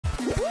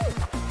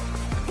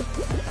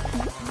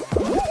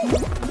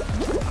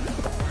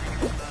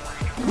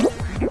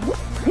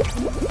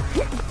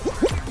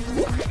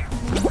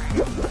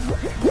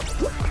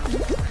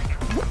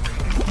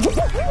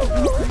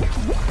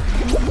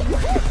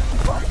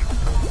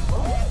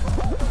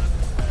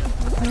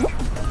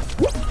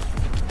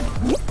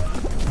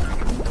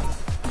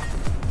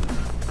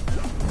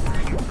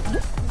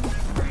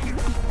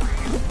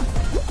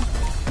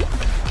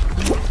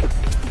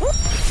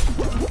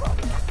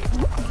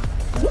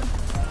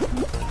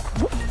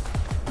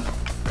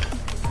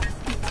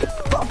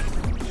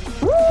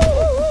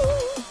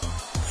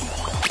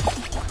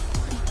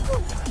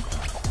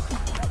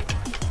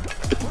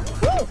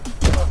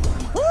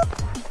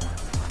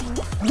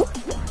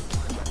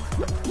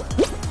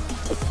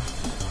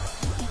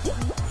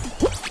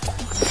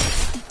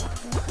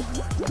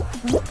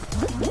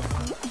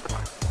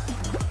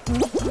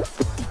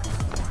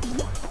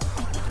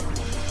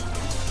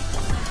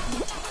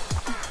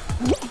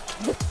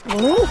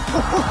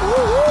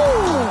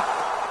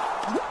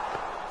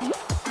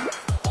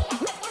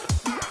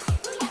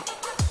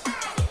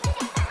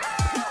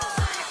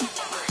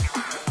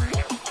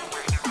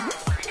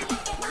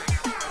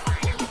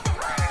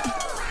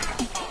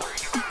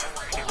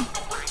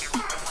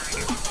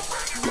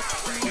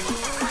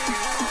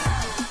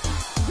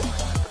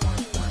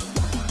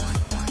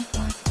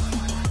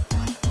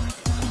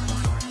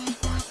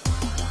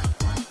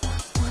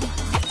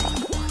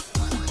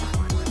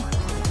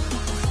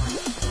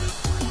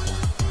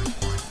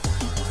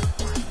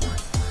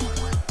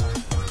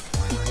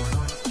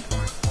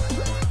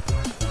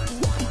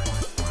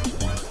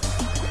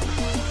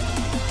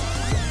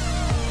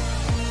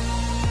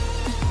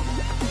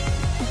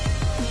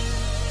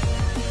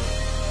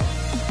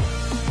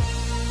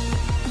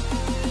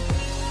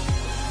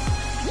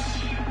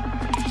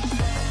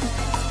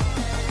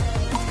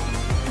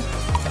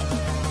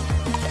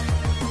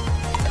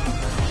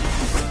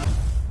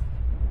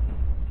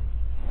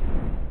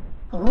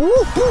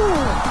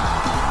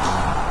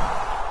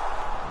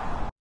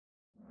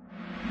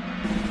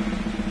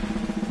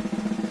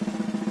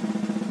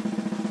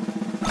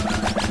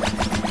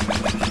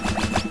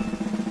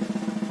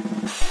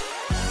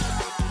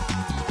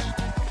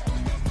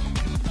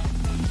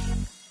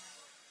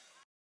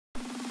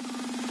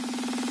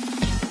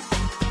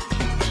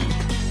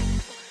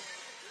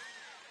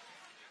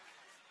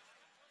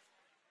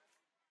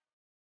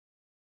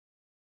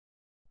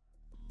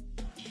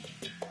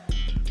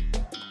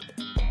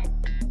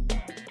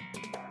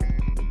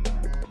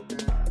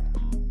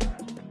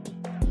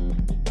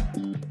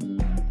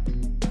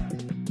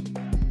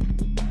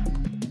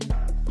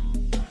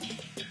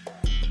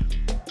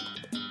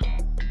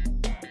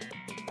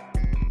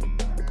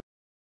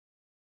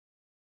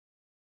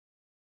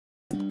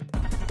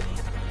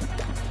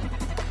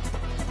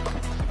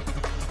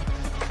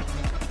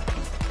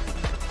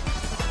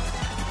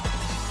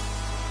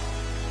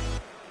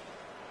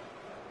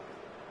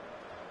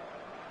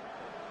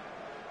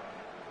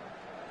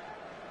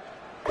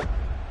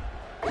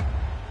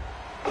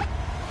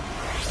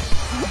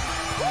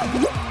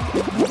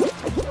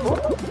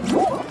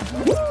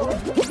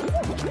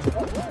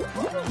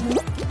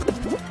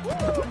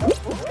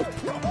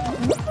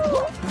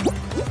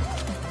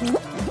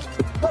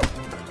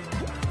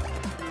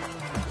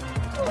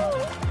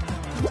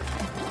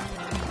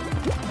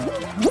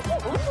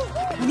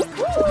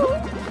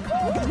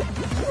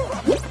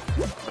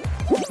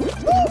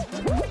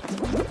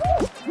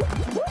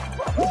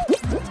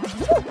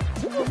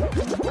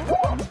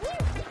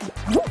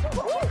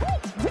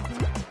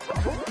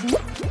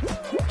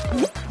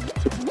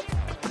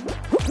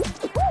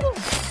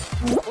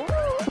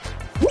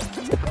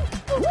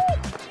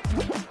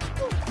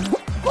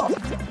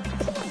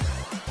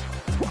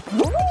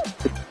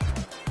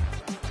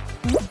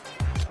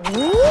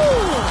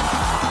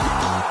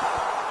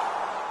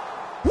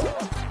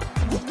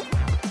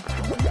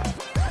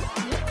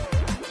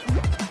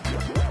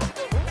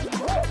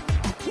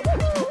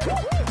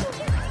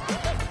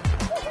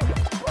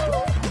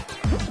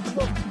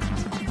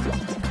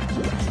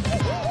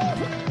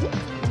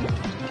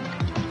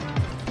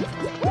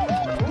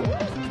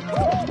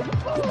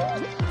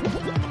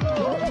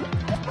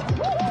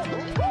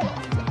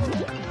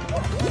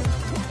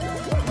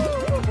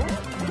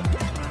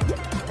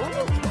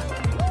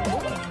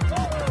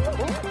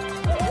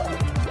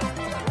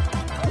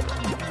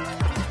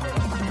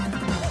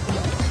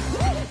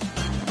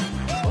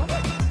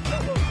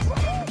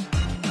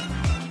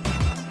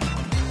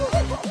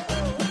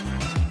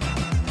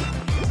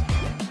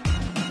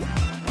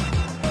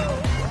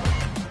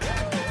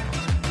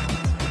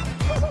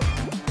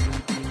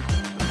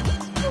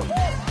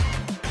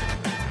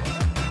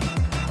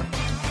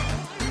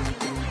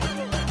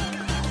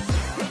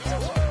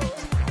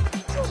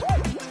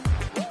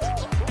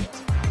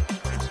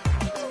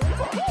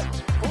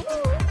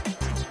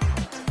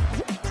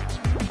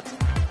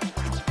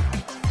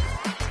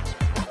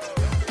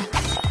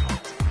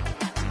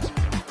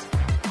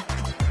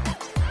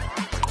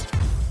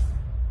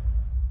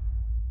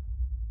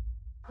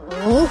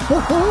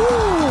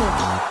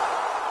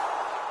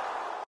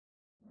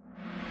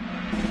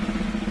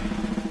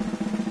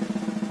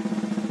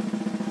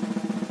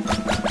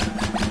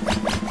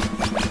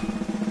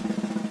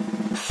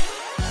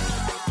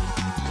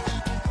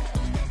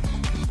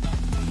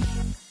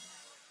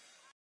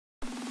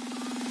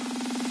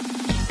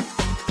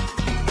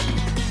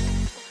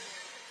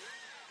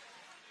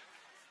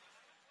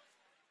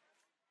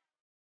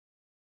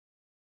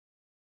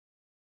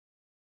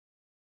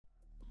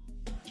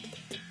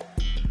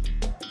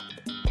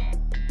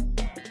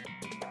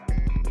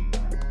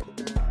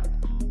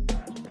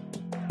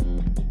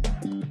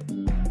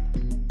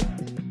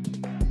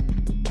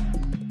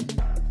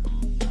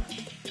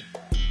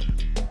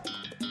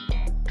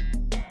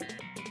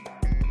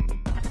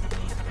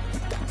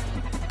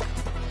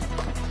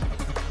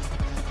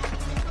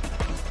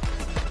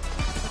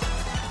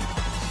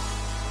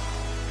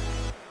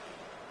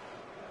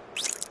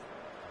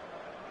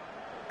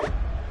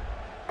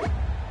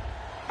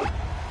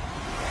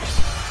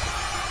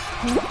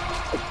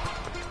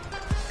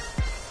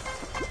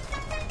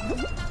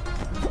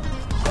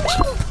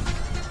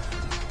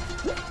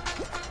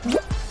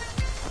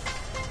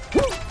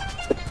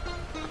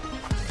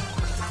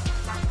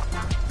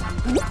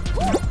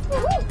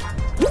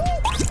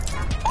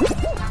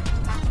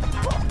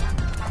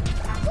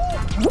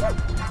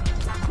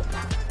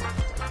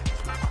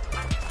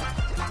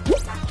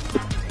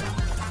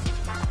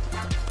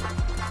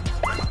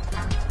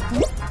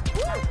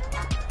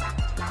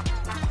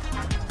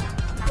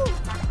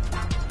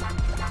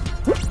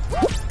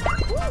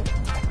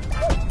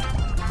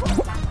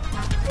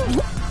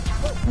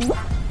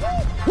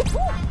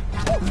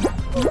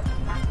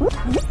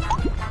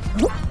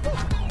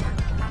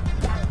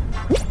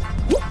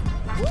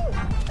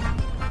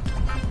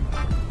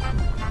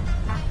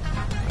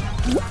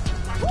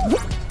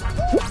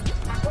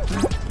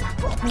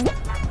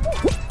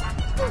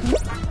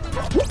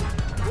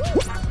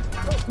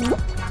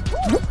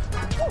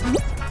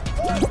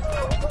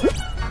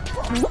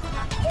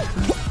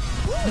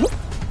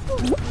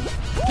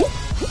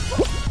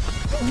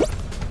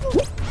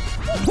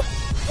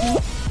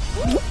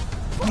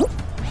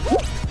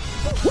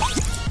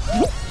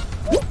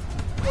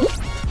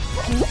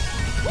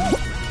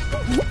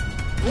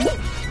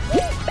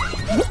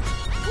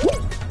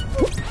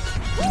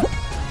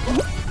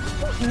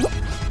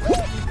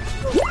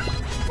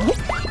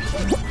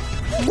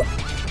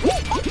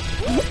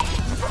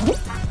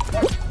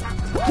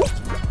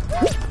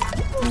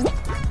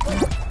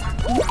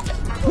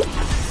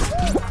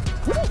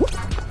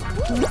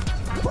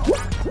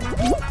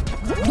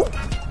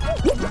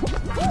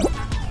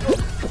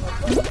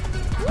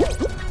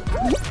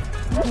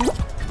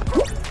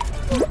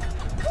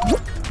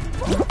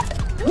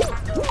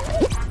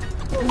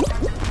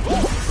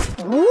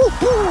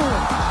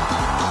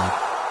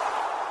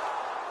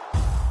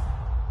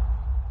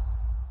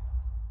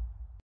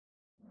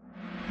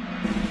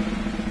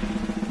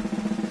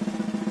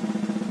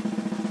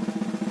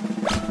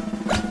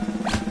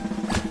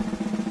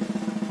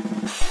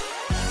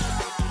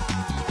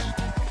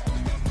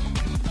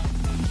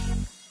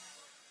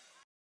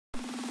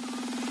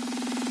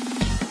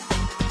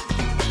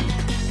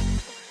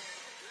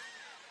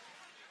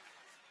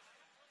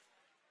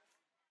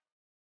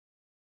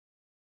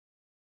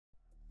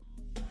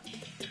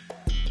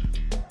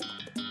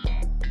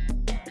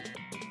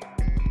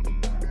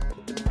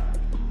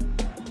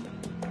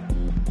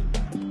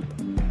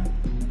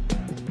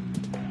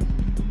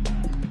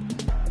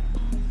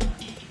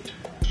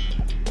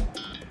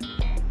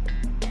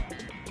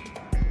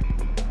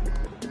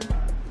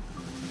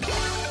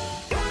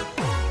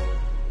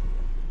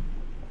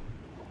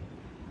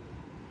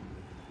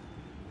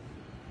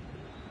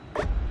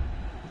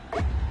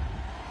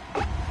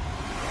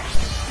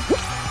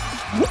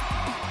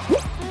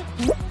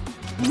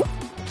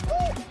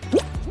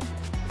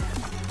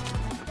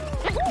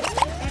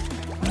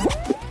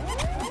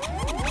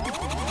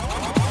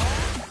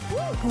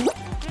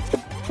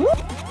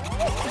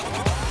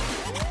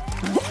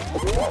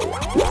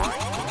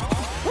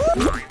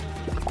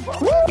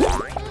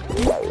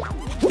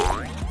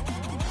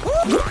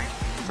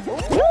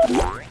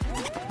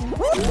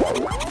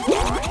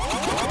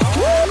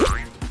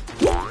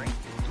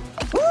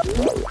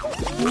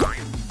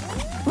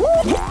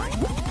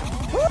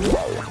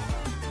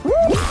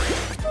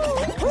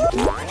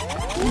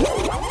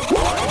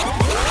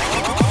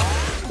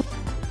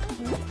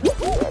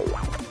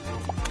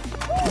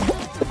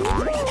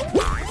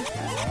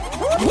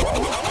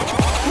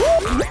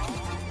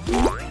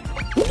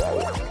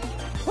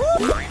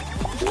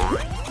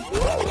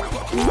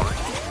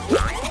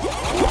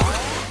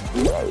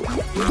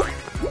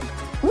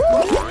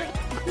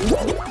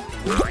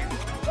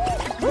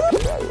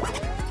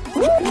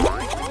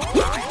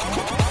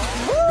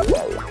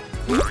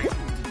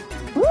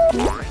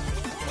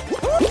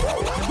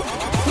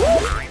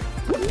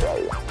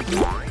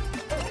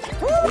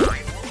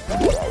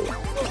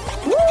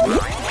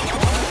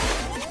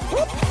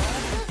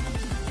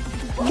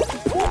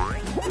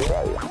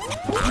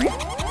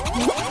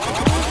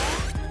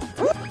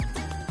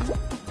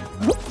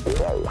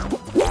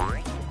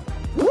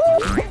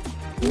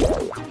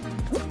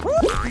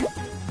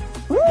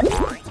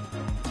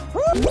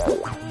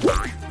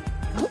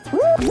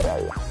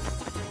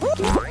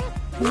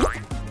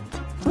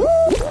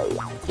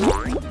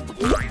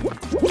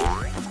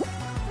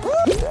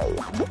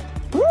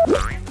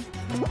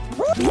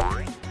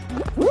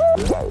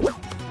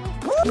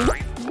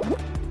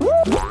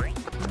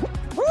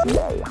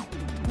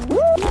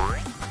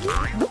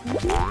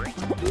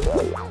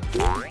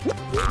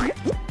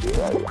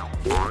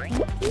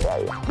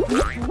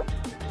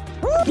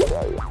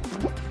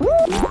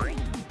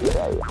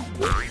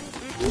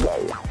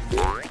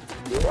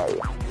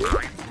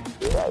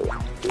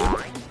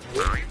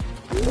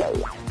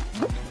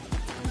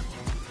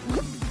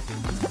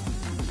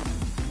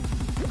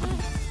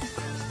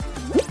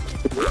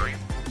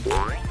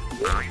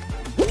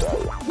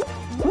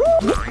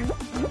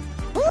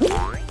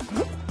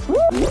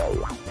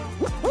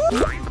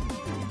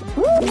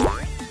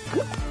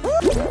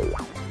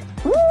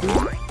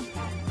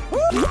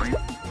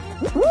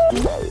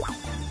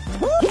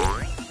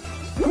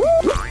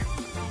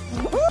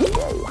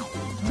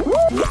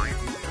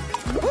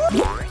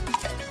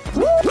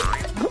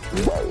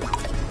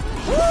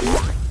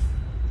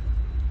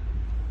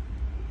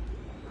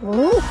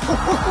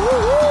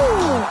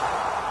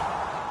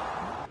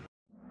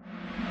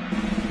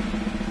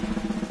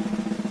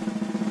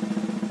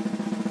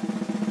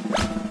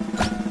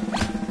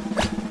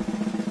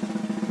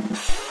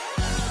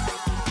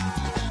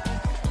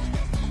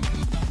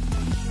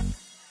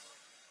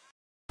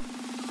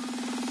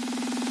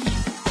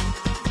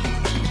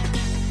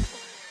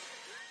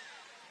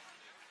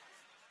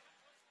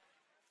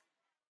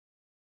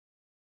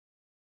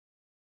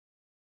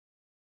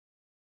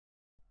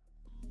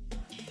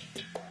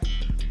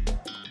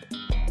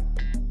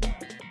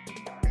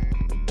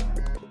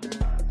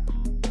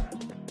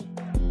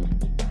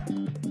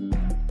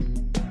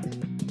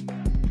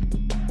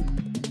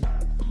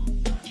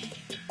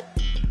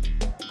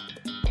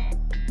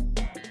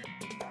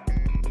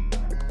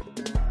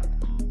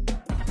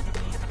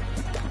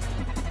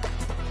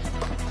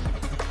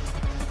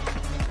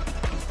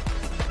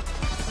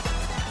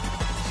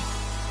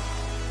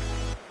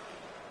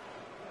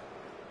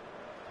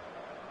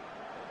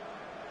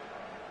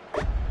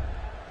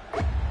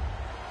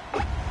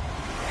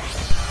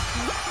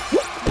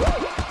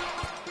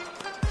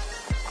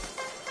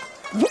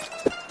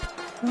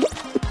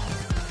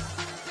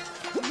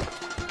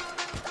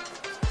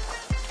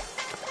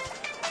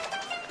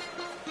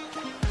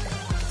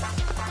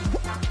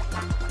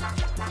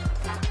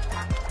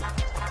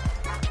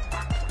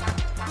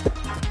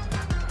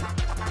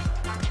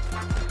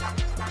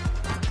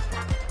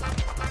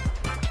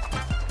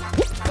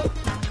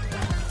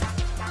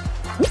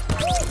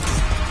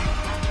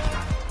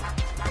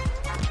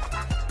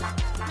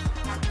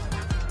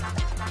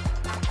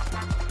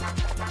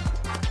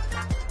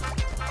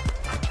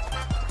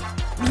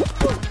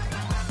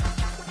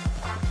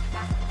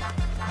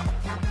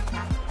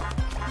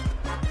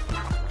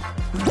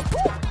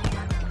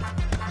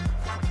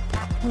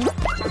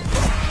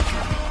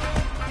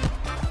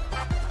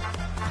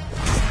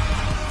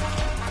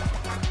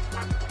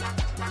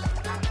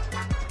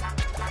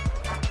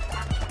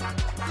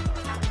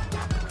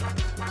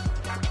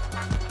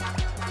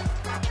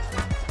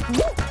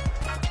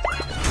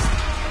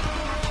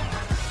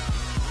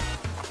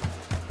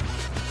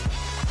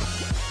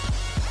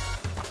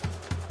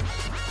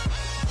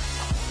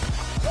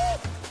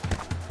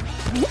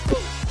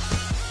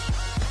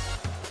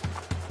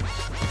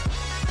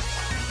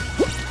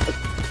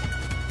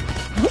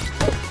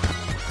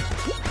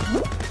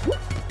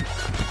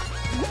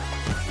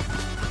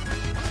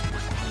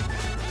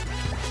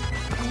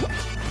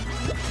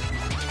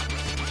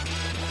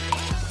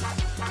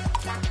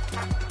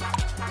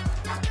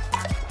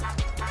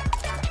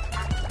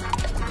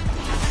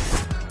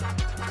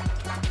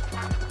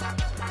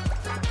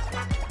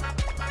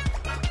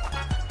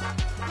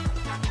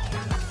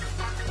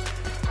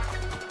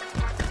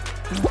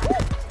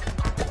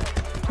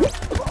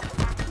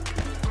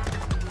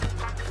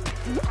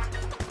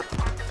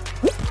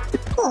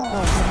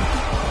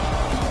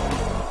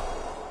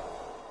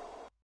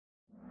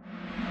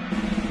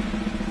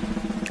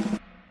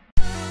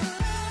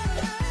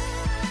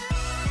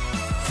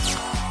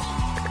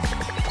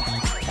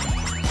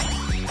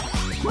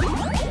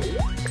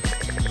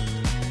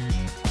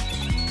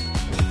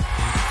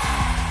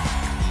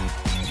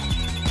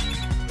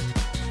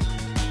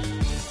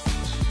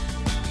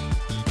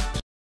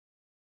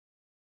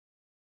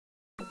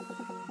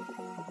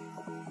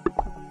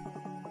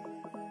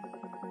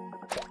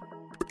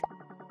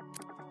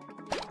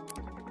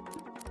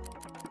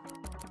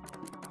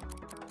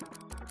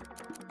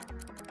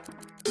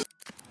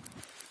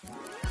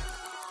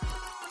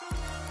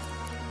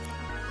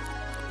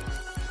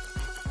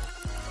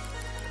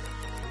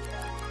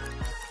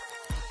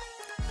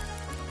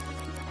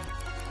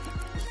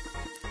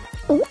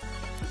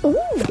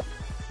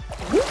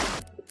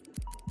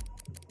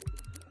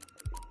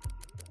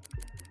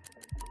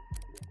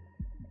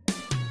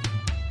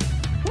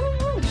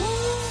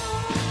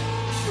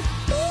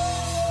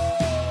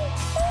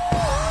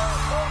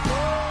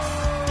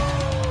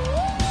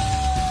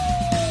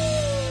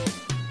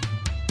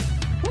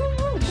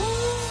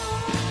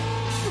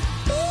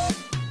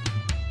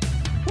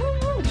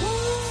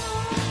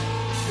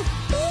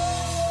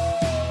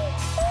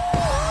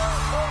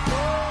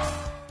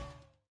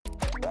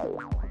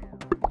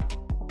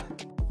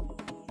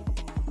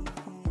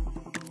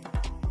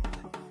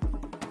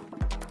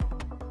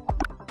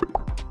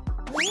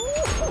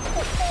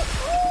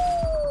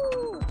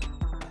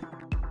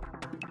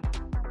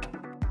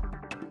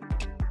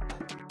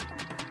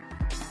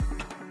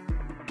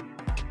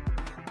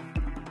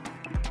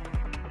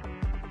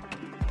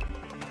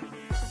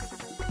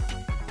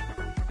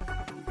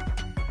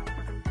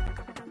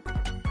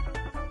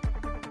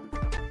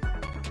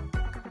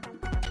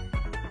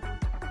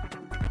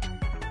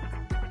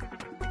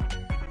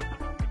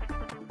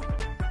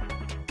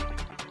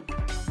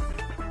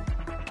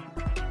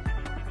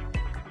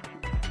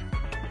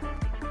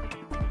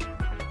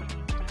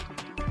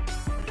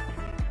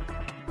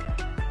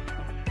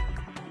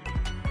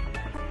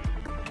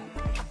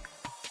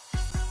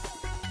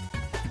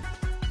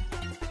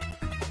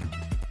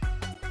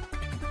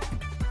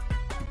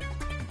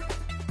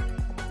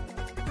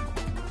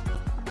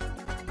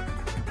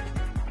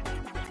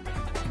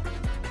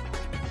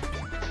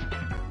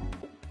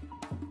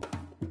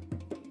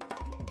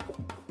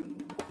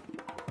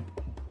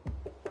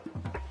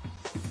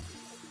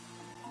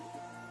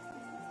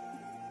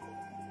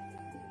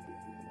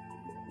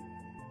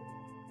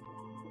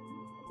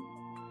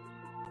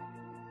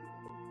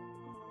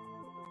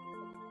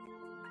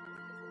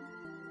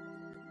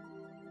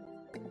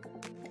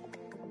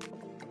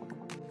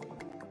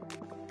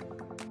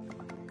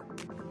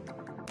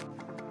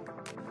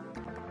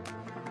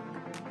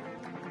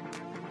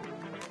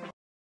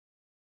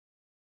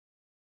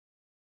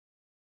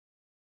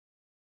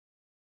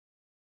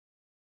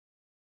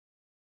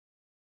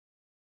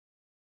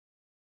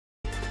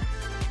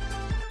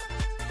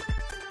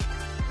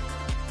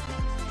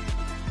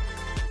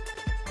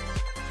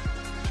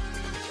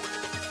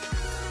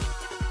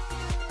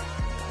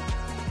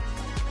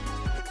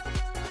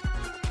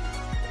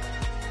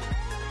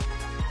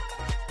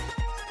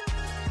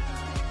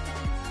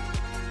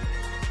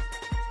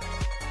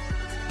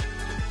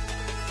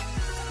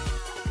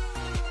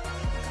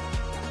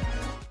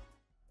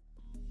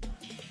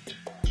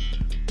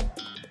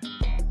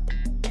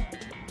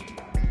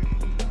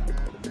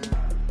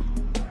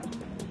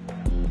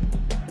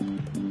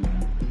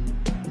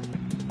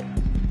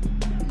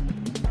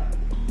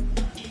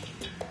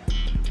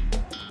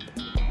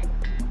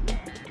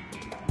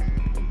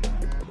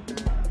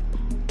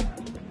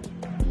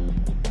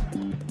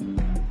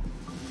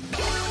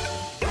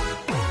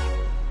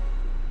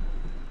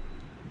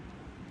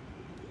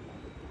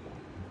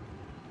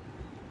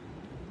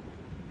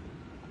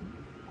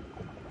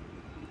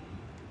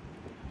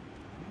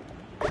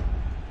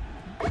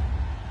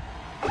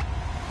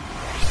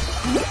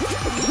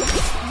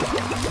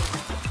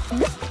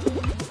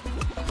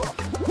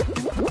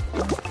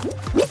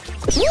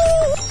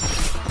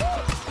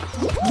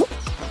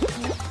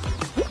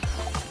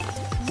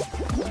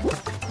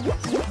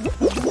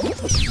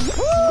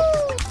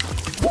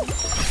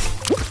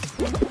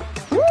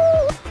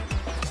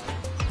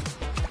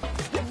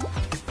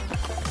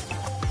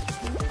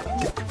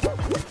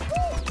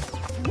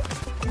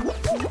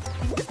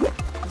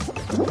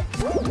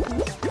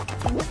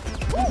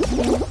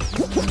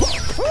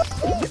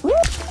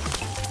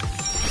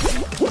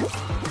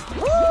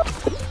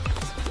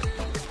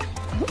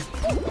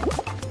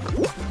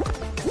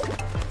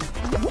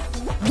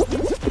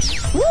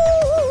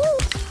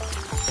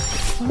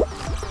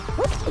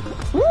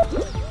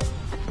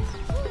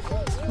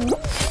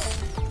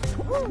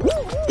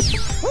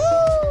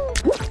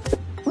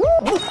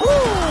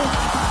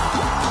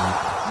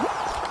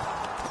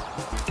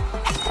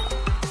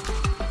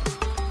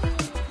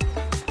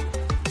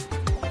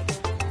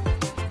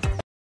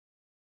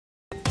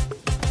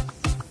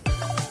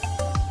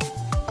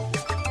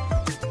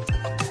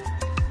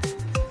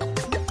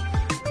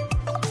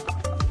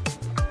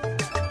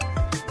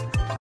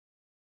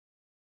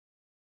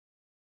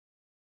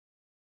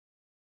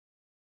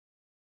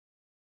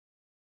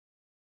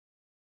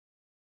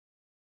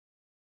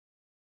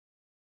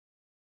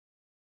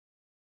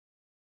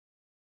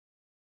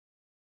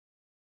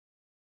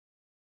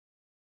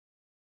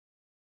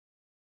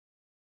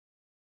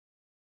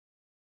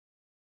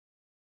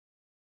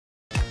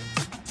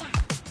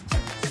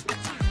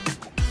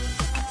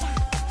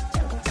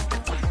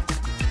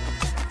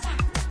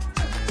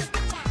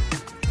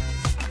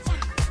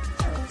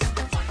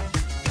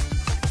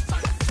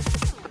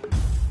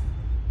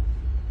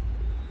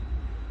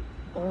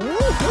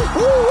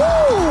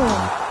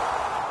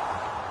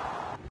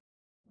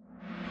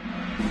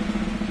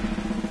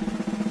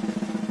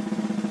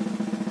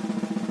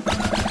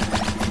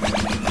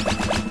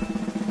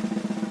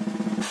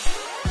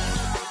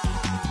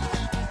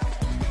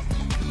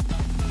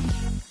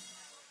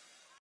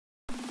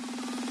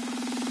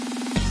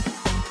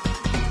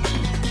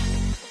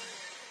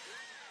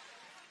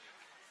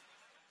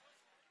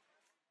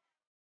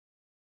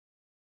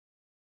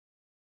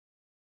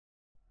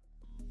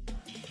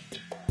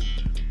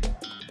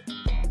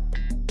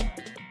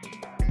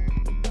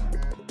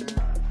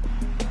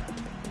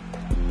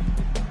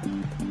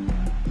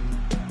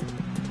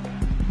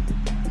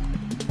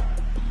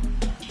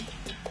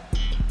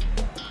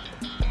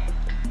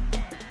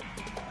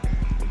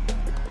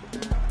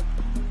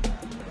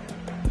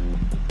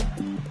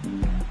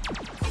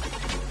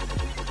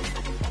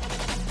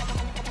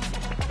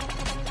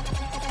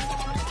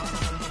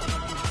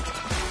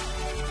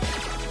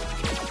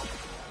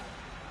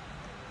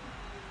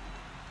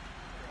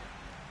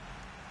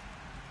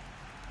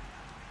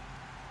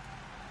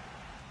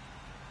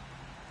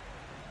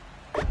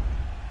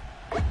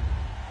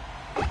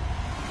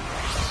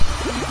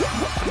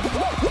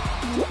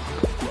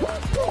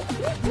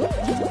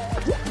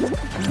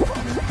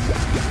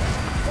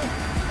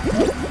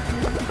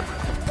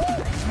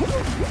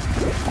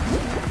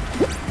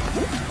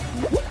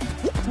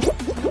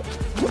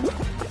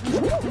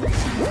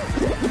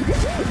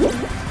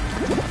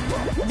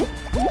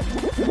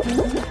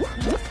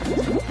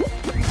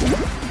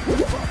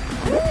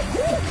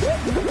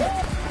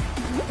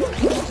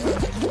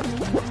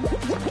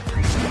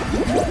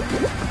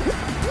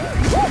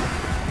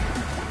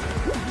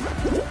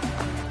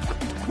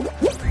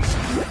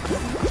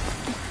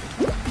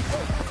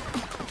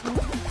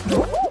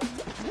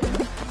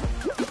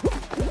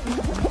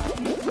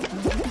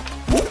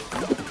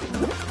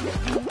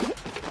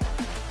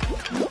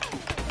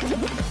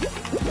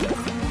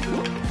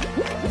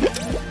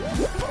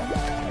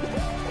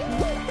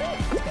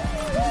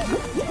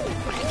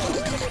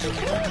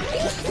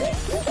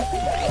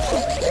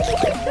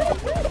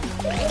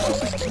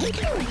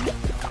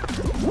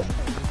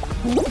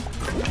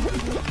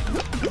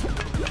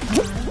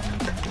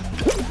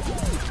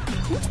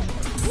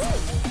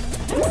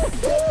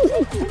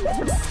う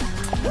ん。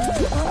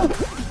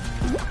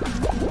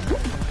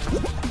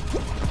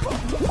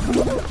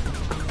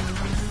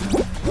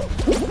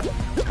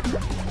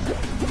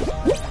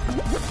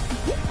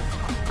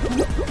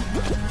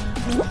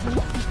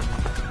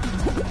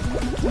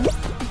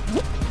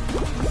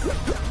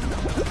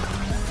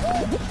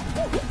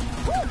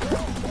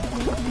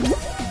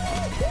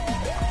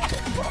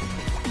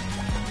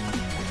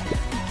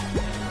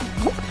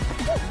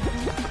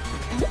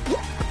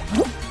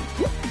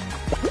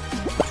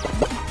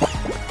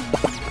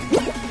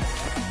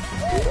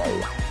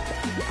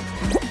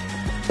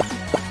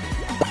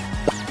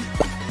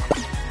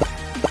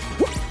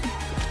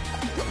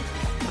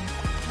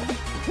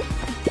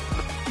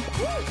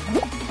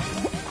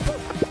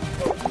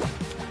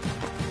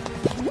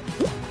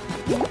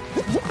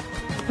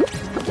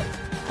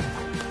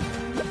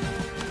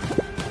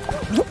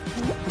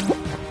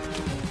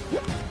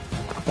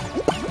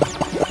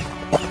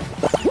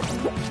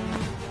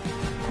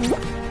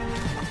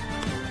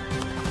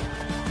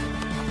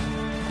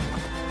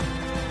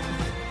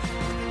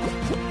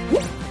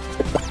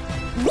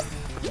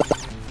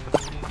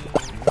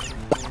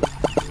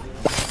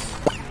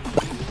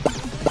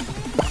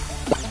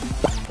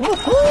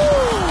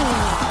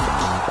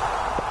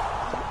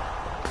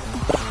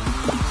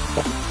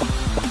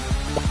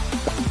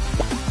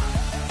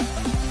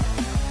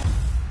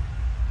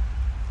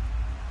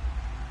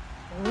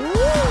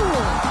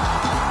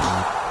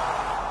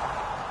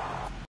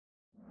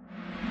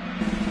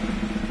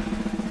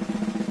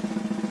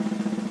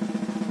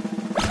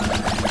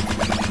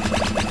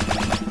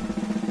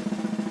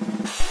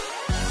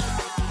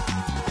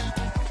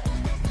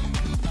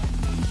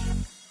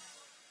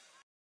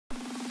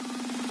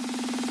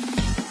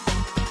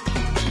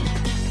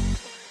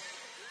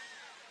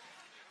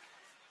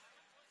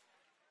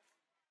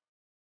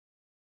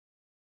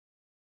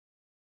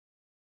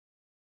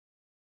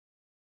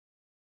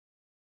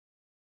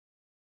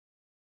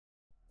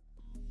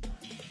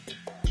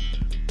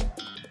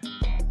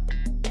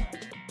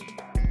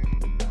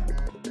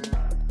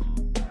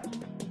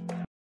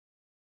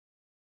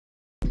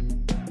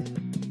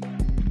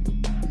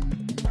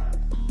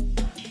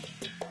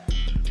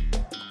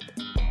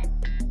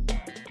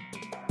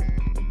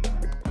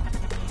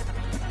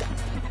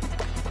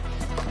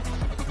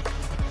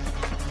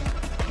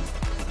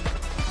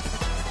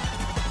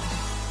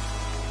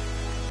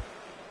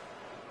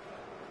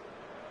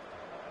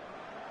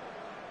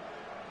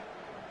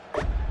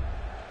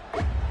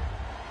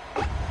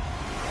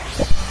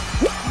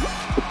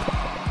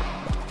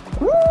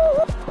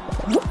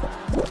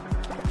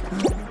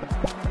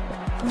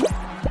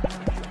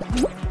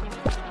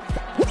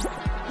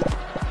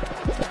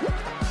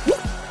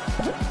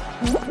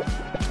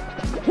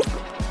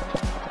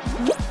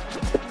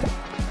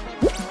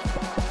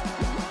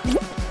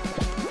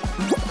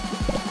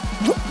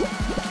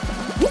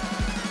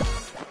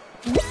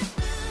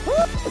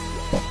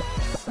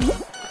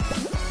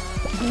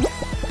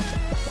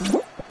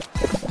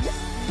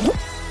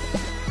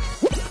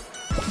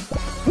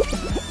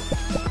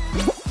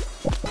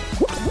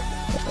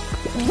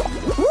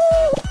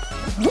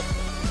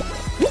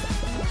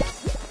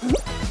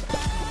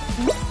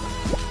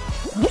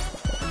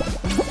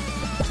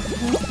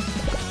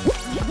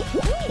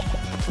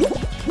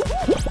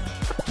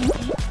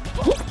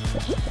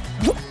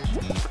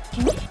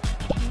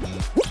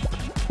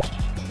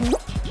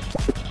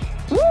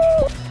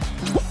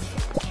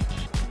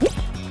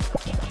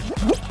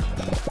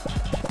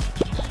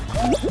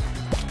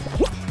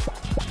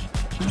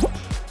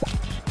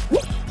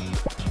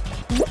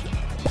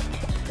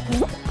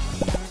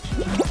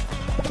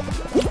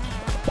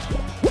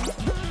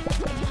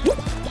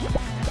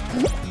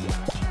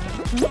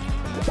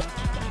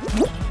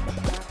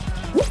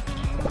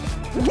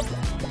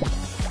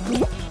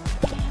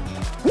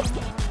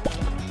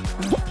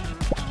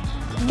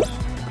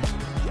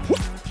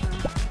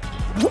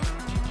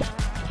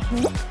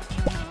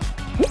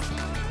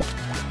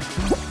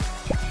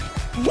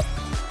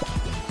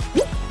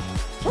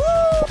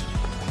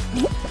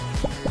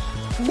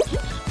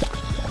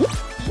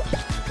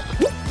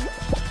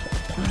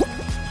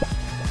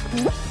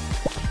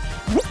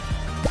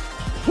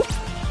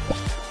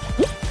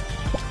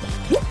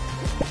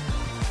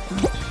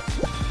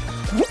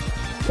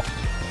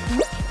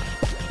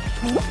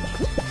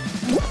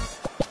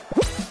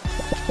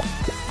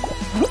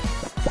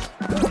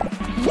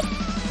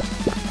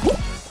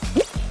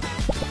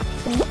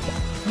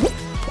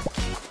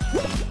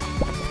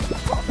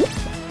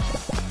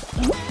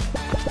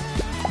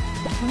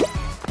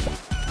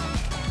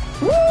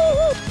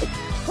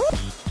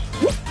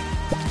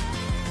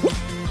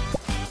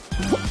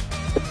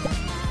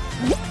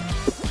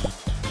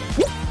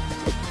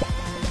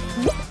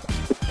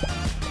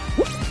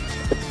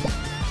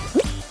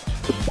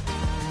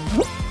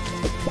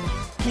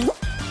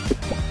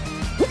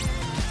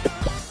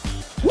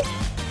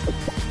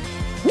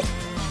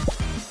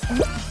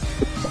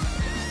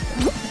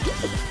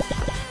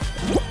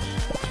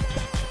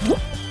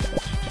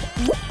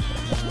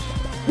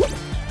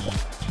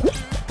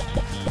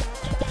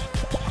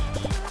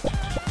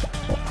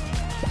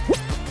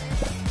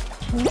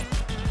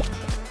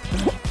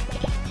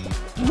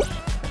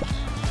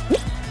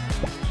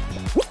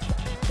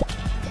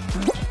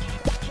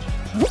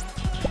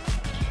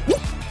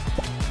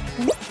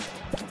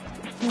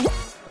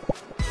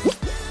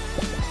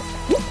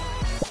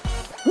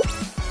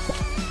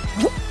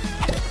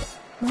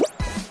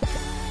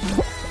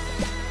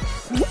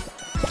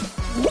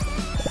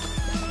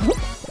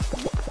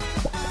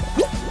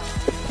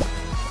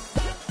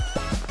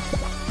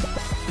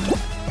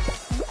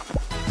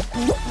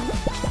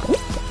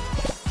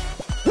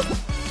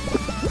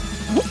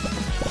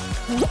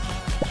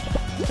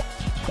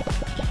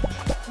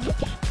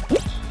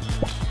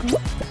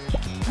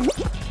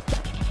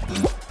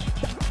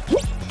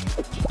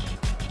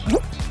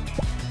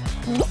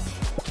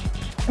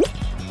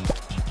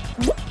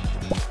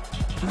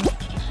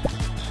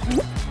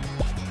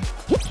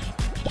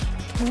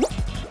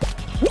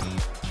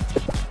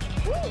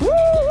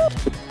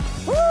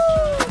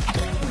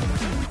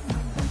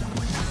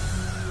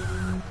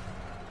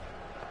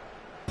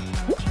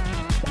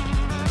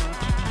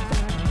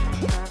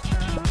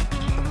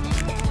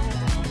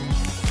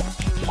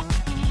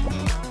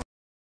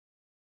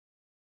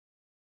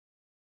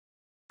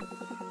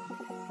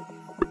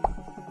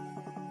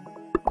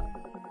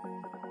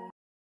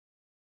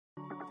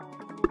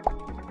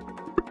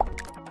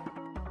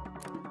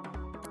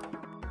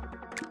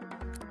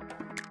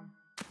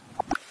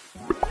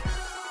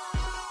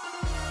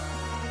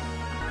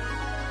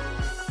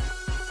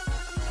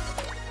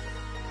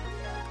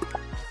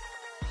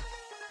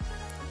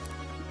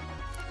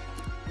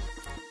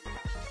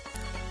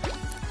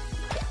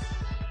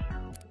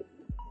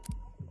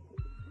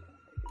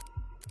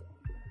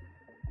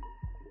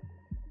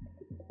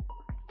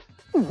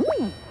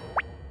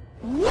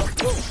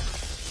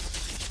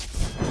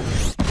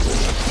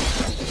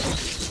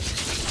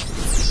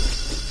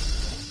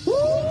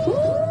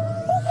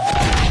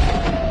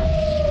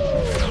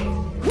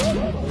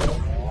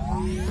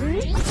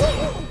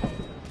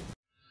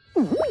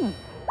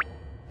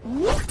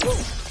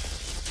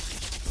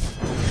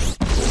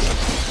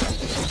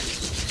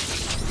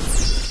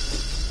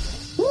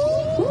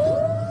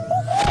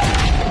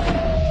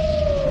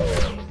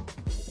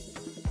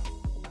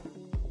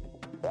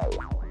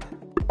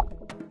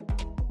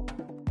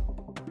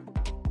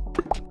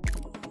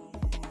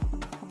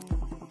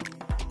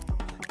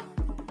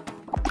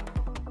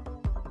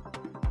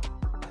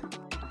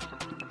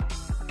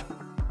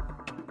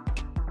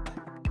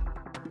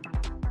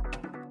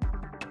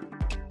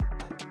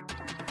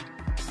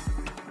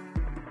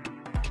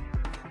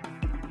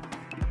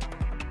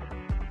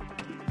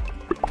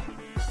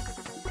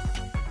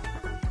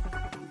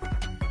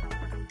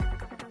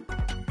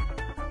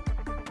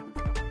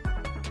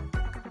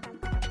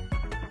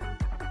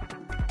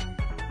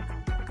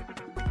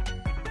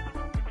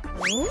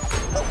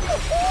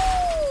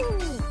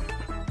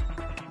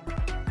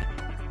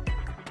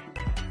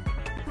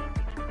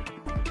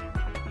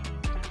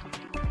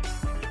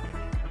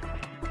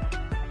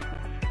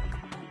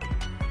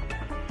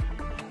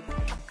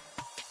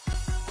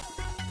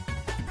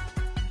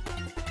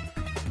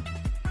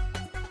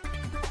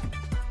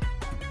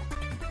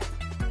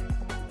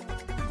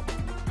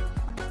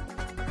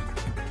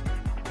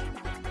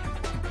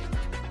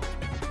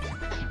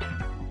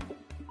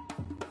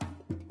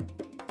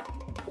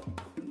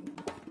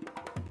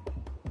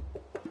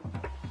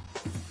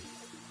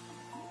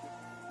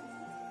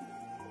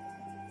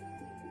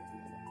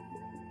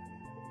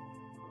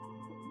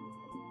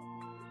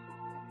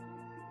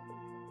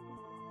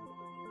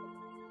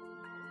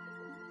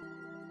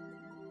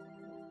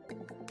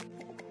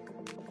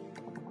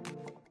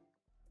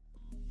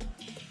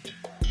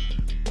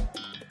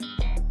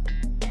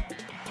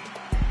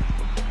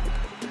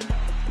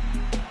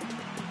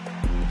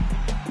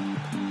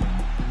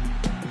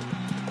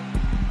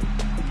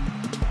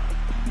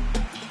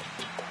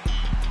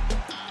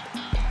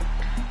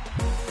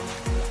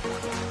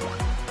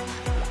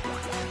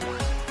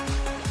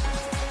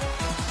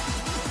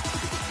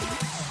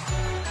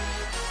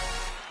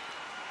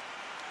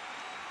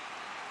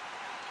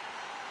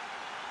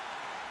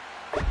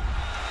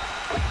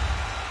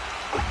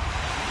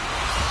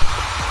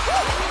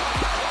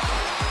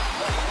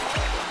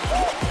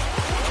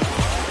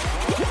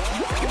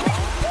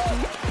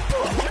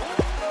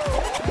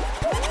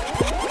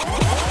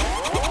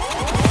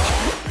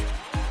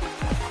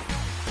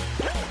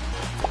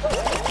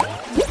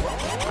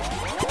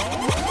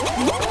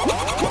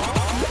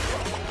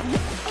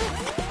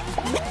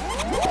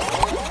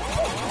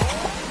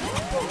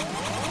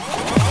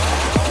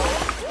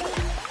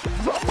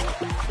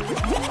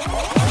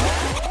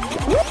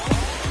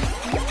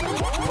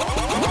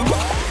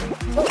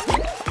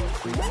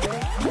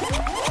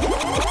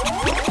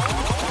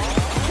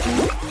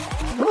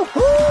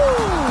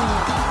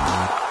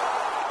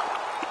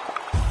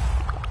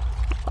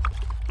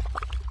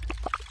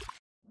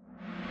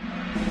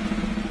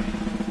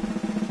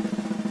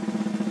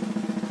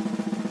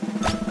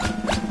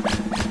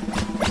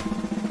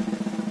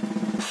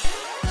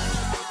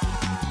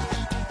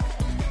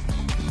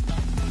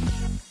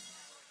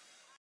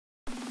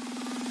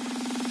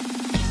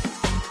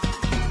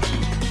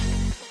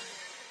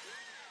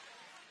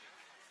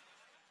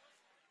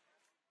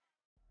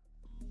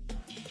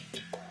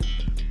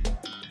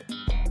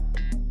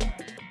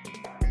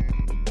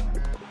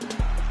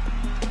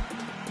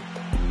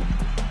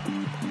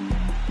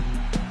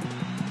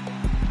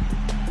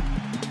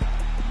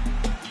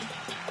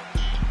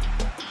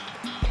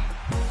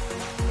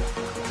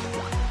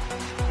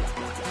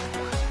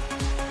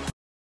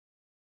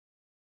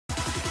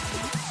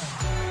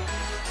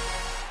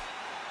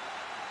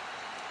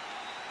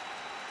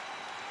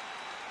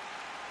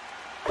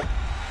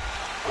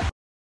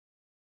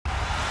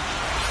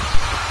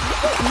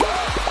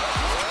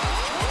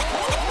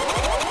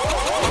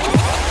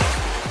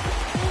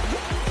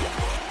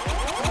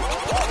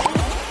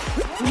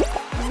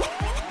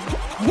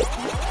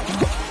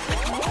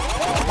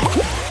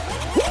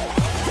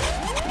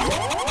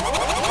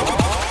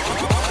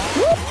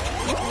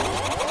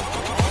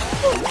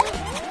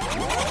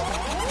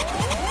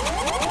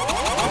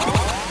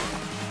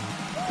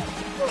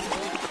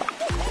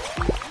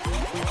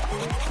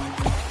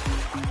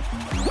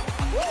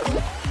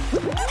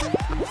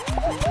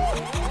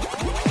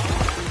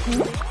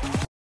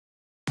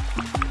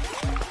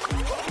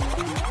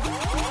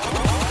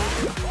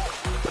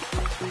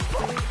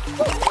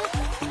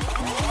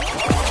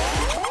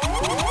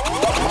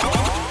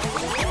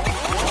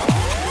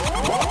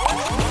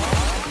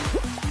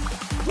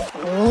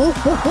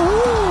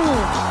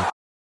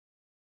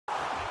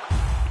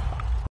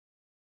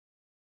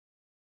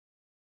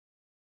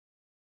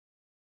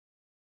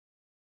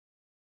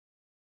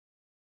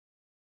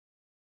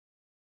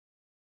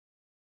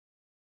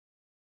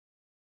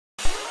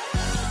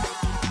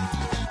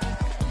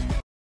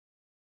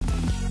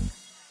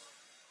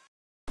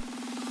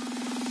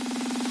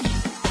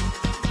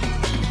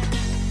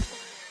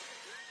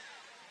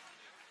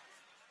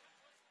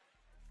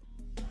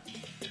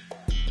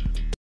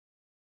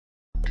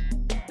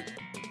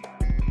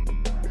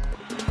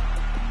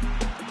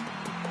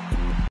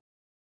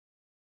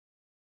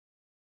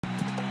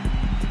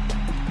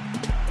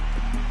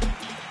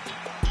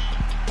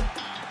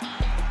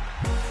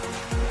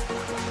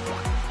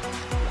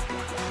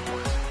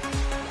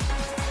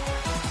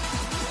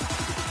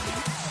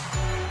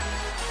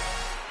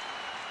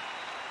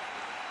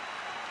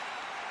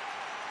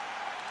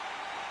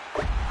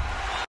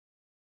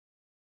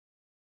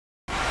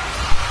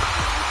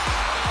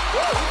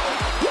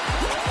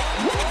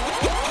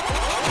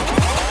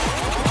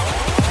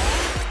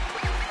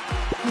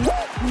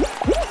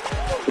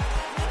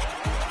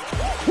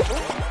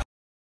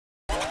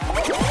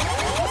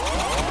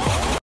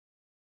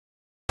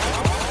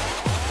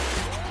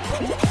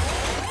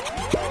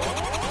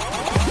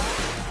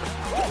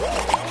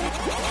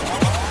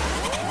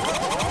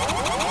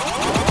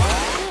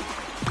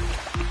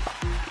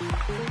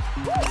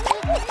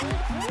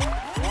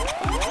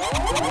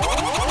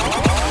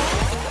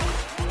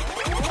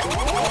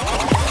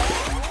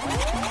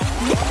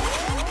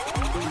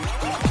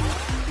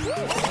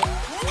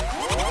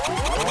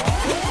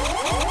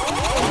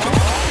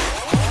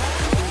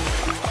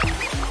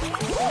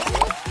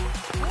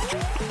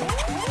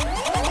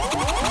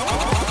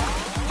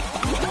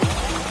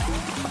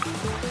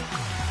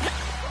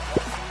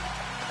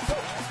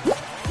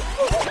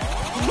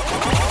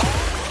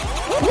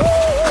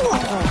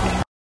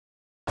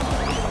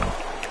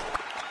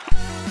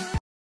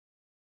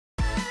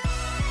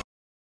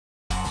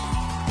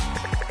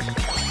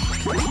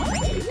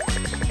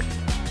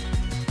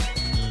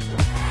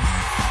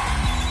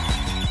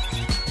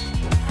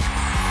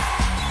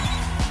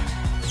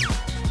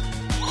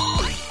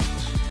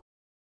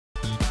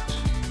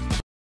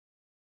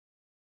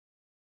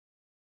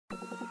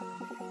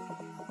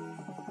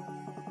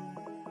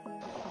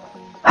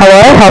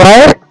Hello?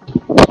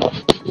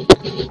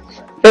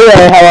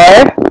 Hello?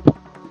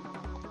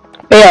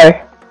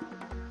 Leo.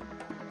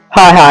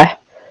 Hi.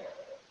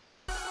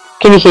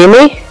 Can you hear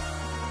me?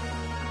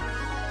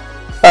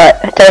 Alright,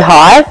 say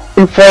hi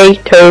in 3,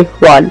 2,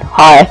 1.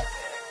 Hi.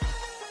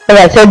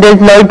 Okay, so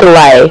there's no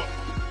delay.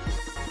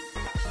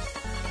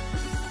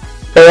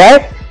 Leo?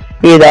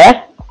 You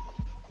there?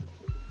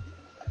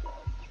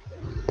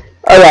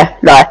 Okay,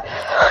 no.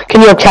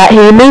 Can your chat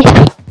hear me?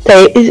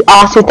 They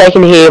ask if they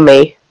can hear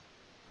me.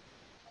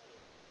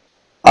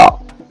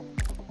 Oh.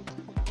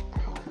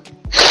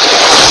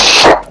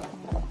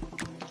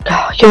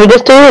 Can we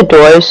just do the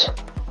doors?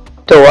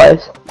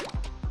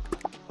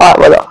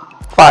 Alright,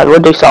 fine, we'll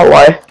do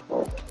solo.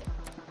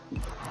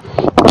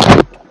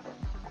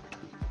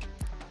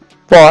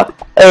 What?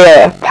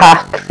 A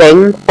pack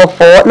thing for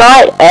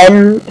Fortnite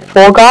and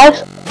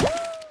Fallguys?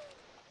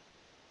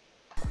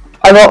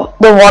 I got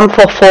the one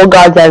for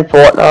Fallguys and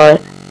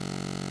Fortnite.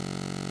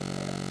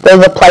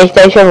 There's a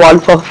PlayStation 1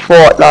 for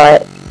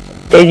Fortnite.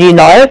 Did you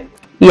know?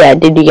 Yeah,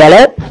 did you get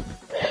it?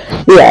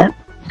 Yeah.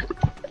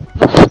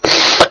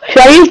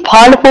 Should I use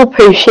pineapple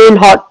poutine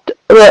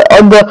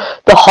on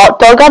the hot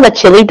dogger, the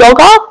chili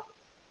dogger?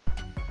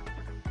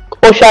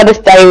 Or should I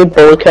just stay with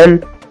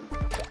bacon?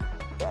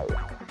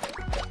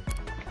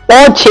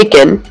 Or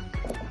chicken?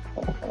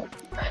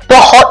 The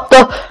hot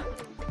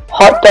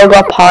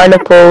dogger,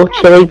 pineapple,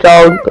 chili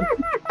dog,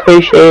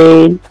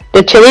 poutine.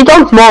 The chili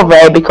dog's more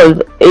rare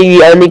because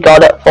you only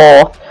got it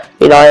for,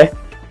 you know.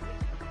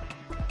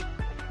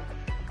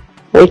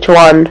 Which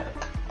one?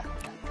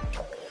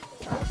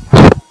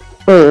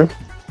 Oh,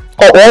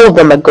 all of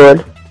them are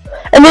good.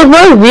 And there's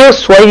no real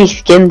sweaty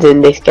skins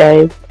in this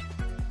game.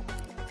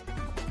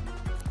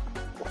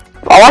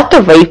 I like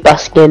the Reaper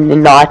skin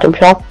in the item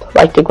shop,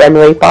 like the Gwen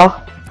Reaper.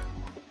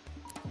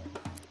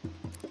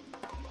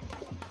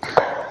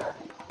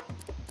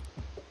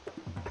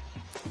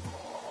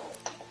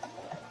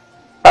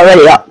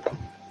 Already up.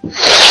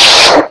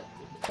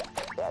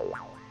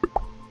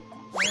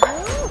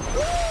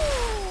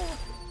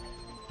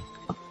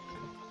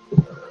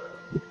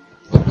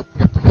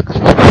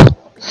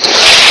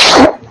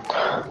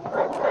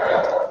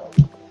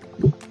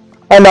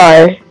 I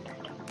know.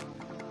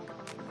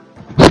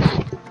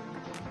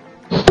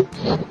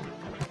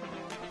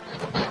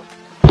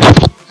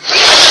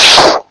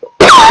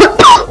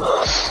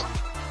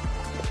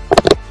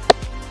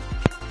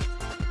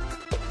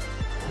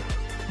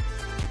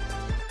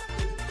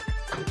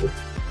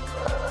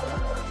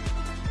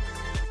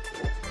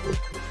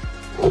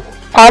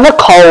 I have a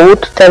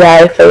cold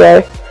today for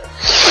you.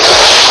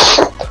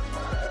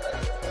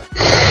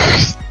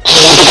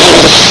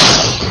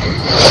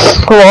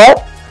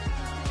 What?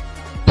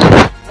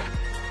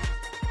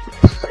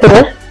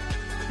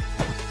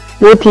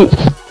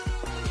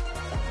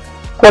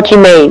 What do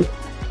you mean?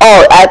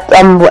 Oh,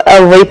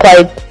 we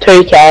played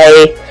 2K,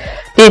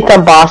 did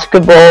some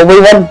basketball, we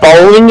went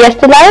bowling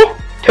yesterday,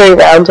 3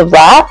 rounds of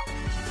that.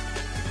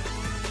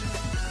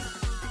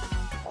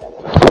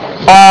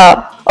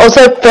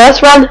 Also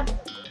first round.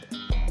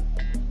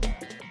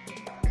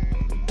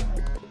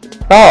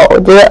 Oh,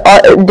 did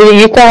it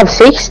used to have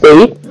 60?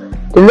 Didn't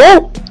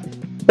it?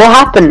 What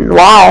happened?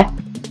 Why?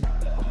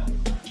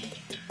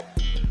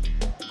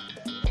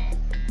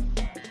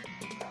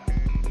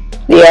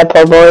 Yeah,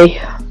 probably.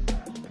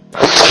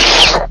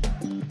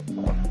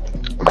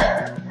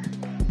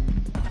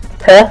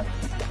 Huh?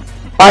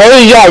 Oh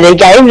yeah, the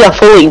games are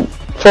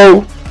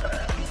full.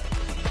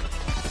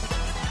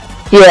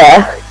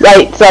 Yeah,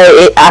 like, so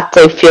it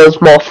actually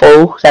feels more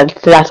full since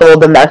that's all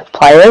the most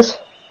players.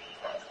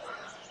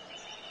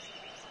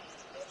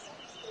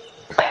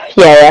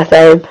 Yeah,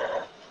 same.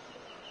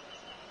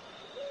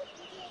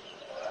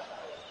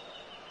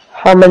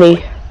 How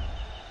many?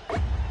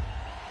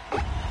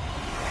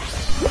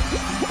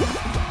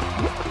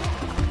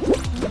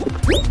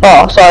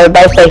 Oh, so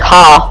basically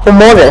half, or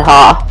more than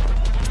half.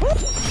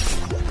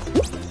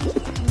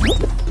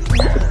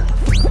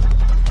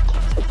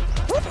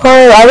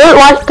 Oh, I don't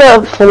like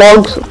the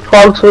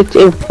frogs which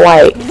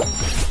inflate.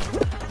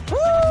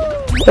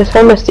 They're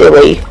so much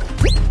silly.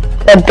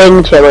 They're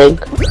bing chilling.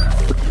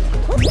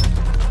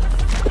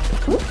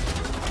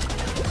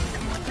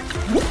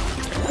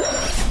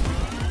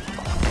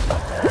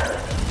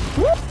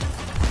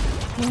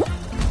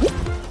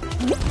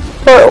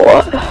 Oh,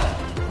 what?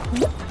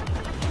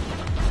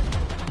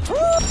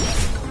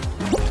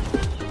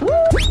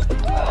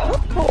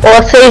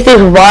 Or say if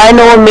this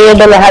Rhino and me are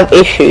gonna have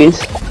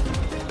issues.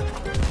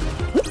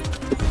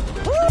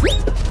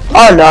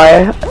 Oh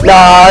no,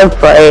 I'm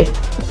free.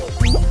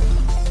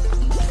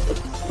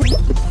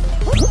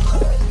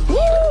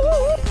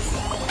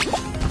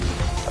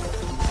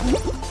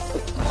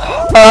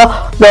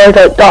 No,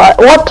 don't die.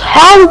 What?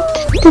 How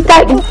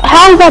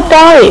is that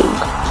dying?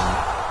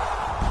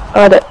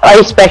 Are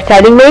you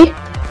spectating me?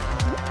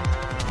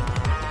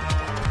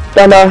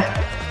 Oh no.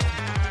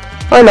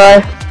 Oh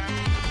no.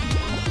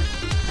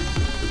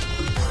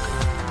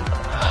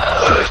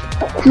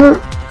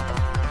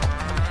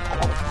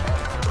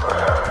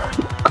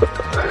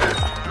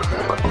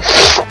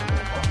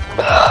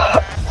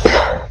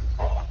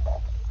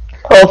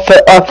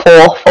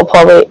 fourth, or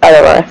probably, I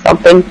don't know,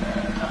 something.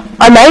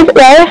 I maybe,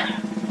 yeah.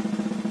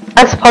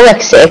 That's probably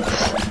like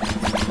 6.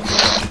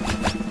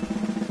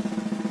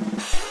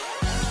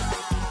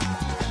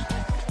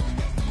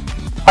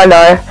 I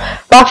know.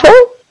 But I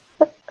feel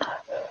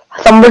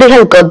somebody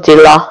has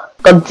Godzilla.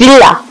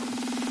 Godzilla!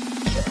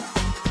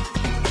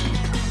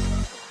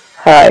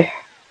 Hi.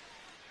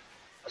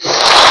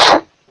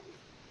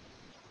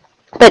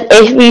 But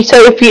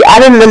if you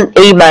added an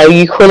email,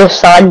 you could have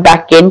signed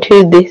back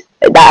into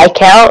that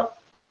account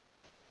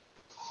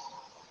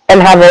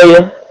and have all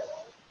your.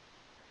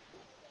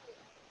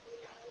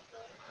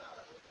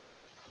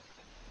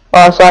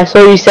 Oh, so I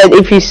saw you said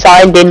if you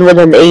signed in with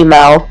an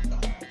email.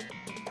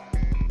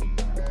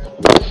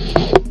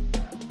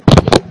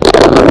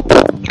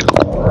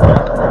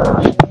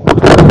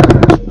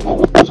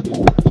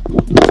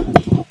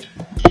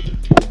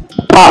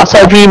 Oh, so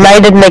if you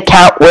made an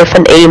account with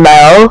an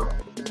email.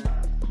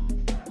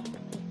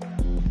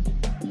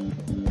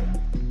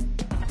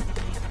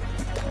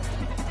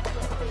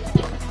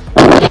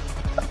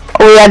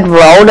 We had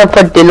rolled up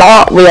for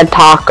dinner, we had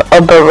taco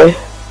burrito.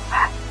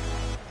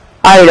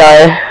 I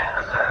know.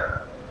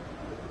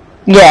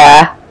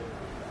 Yeah.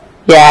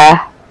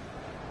 Yeah.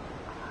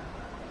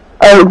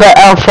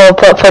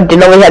 But for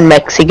dinner we had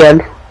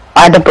Mexican.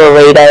 I had a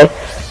burrito.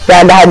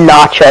 And I had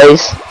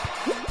nachos.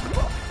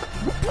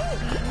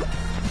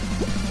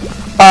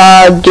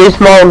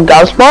 Gizmo and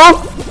Guzmo?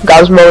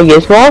 Guzmo and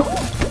Gizmo?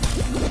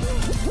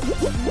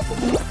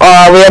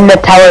 We had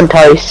Nutella and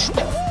toast.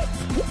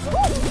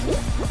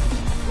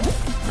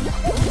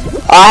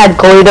 I had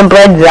gluten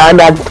bread and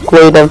I had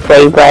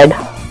gluten-free bread.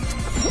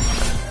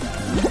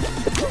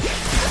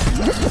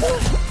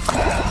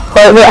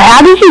 Wait,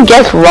 how did you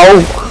guess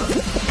roll?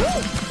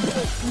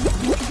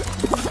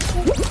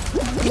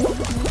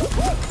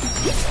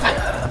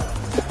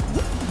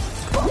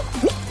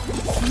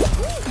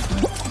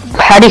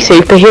 Patty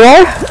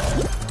superhero?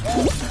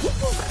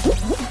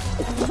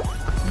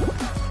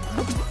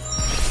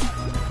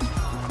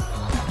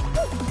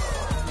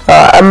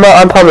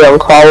 I'm probably on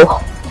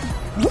call.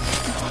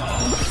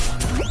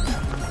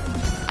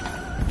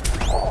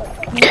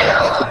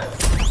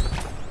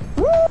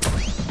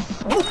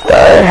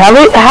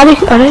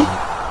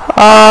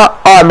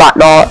 I might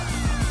not.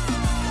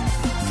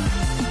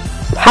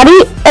 How do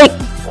you, like,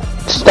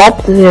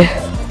 stop there?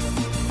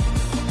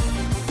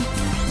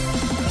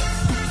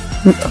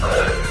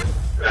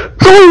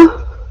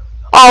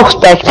 I'll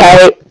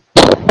spectate.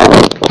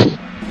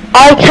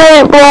 I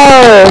can't, bro.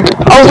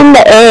 I was in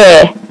the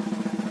air.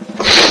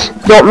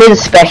 You want me to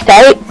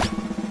spectate?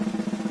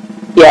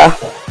 Yeah.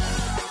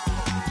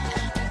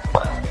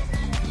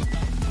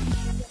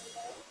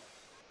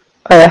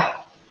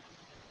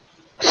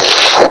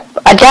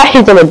 I doubt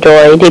he's gonna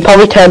join. He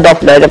probably turned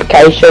off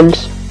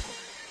notifications.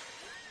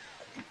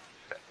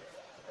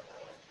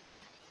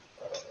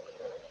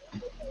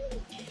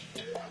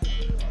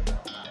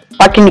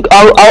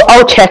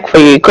 I'll check for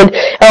you.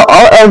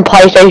 On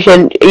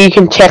PlayStation, you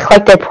can check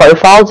like their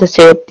profiles to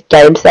see what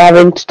games they have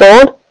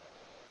installed.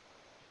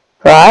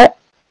 Right?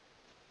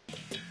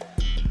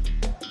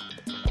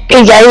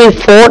 He gave me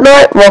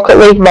Fortnite, Rocket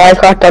League,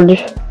 Minecraft,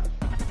 Dungeons.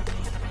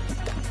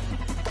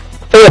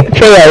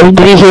 Theo,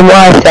 did you hear what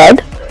I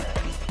said?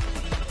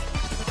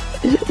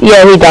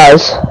 Yeah, he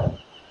does.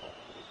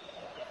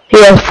 He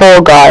has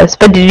Fallguys.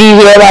 But did you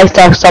hear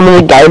like some of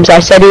the games I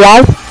said he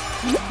has?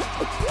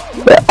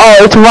 Oh,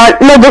 it's one.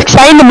 No, just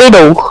say in the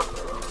middle.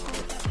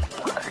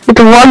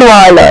 It's one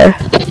rhino.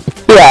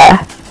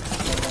 Yeah.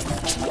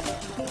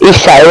 You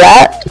say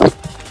that?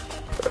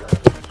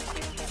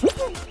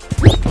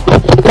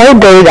 Don't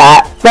do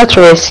that. That's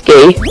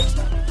risky.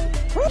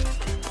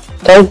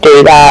 Don't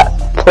do that.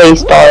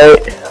 Please don't.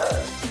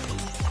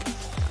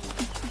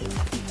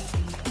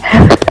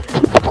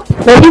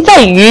 What is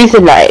that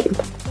username?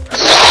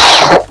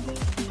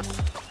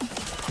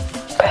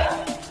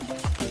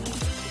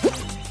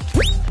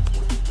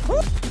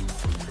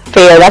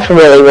 Theo, that's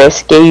really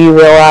risky, you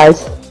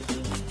realise?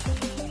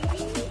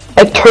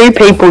 Like 2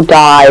 people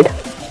died.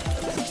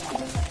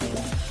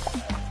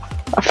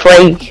 A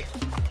freak.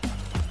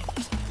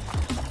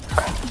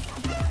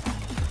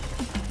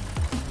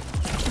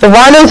 The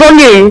rhino's on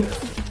you!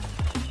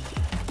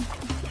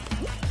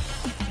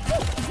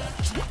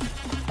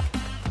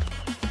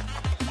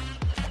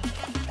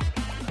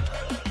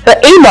 The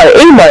emo.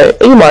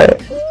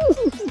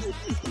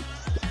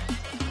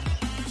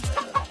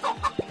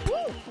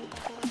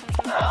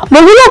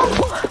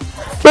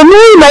 Remember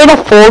we made a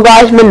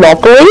Fallguys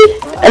Monopoly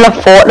and a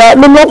Fortnite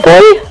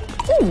Monopoly?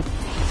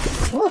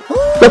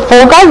 The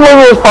Fallguys one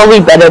was probably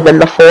better than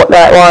the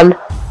Fortnite one.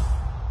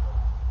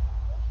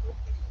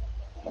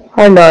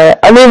 I know.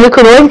 I mean, we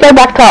could always go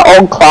back to our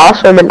old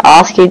classroom and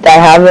ask if they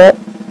have it.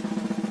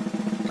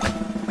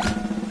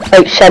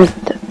 Like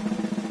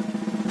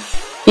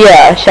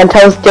yeah,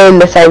 Chantel's doing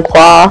the same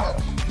class.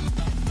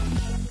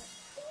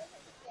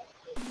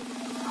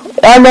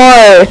 I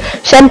know.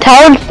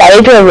 Chantel and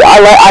Phaedra,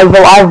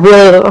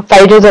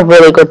 Phaedra's a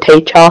really good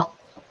teacher.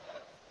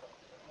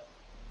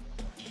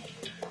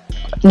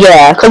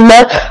 Yeah, cause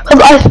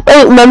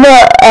I remember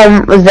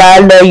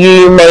Xander,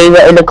 you made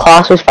it in the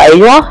class with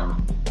Phaedra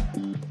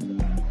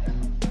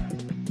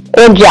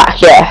and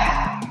Jack. Yeah.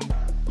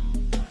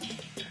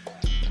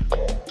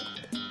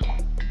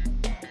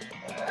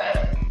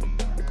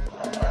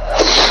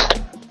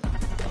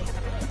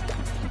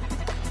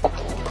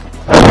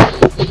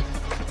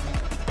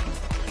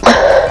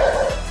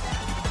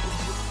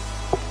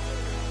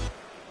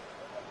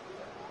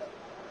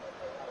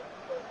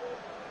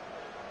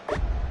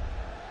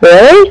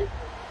 Really?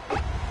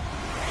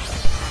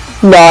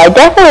 No, I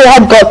definitely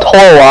have got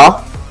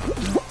taller.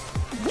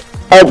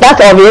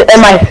 That's obvious.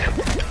 And my,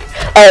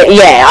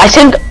 yeah, I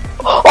think.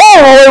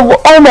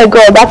 Oh my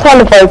god, that's kind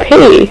of OP.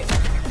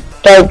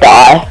 Don't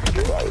die.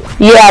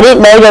 Yeah, I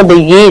didn't know that the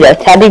year.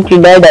 How did you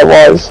know that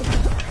was?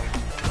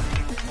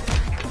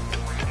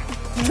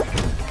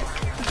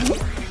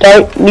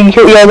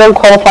 You're gonna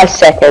qualify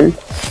second.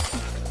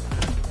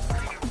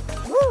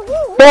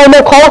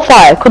 No,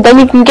 qualify, cause then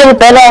you can get a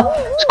better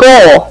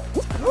score.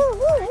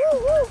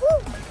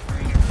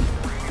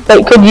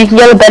 Like, cause you can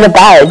get a better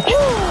badge.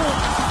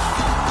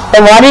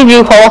 Then why did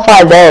you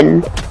qualify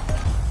then?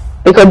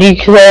 Because you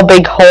saw a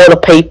big horde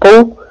of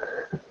people.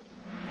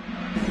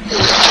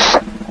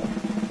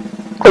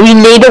 You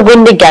need to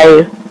win the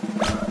game.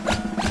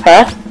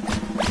 Huh?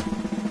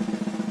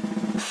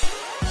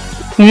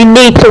 You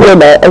need to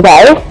win it,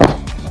 okay?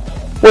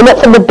 Win it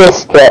for the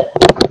biscuit.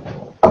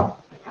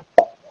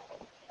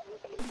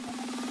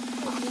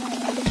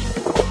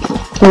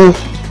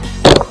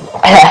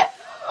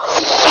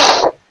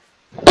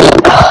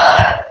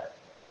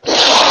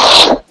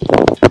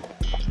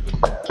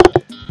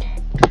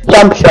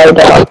 Jump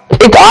showdown.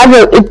 It's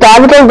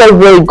either gonna go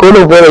really good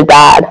or really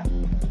bad.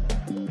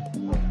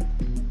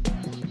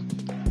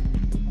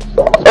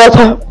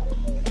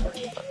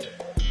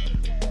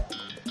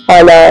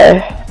 I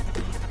know.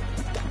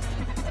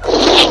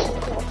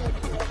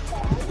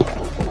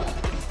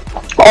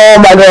 Oh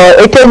my god,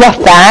 it's in the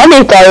fan,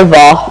 it's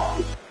over.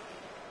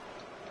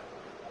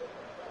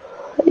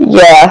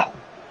 Yeah.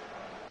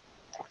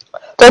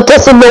 So it's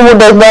just a normal,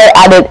 there's no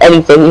added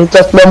anything, it's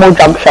just normal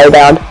jump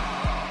showdown.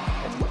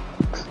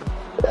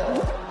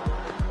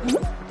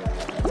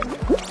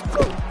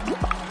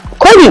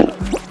 Cody!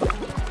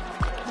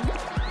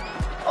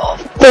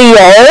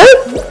 Theo?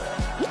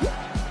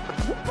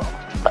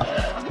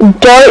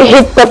 Don't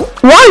hit the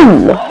run!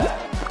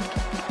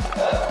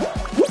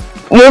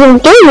 You're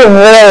doing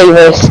really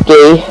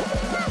risky.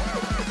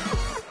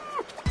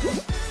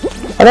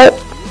 I don't...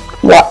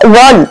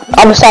 Run!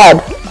 Other side.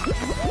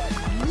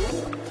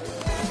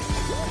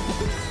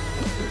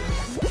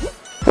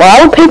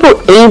 Why would people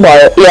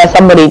emote? Yeah,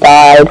 somebody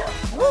died.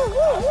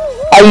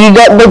 Oh, you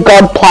got the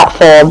god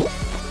platform.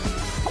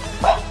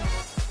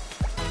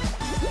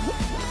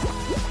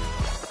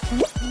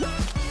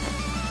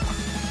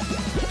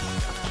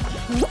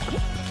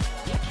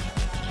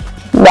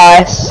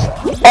 Nice.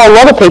 Oh, a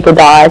lot of people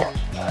died.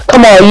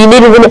 Come on, you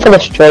need to win it for the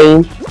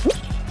stream.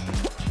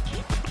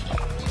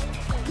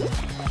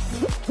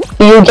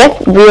 You get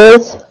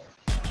viewers.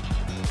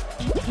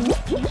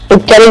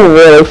 It's getting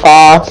really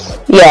fast.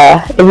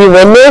 Yeah, if you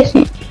win this,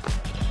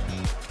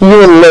 you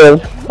will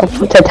live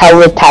to tell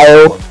the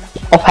tale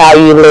of how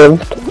you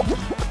lived.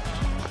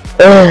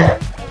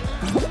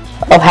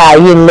 Of how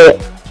you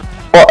lived.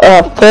 4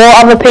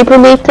 other people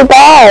need to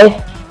die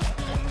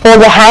for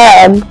the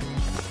hand.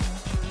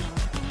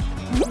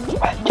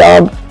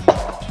 Jump.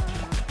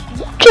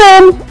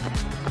 Jump.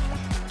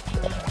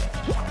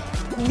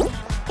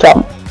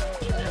 Jump.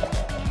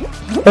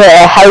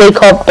 Yeah,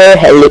 helicopter,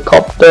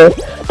 helicopter.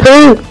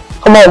 2.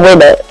 Come on,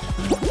 win it.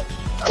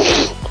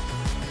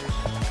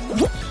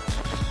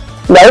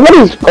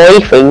 Nobody's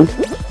griefing.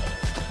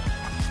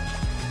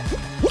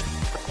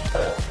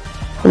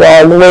 Come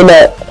on, win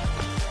it.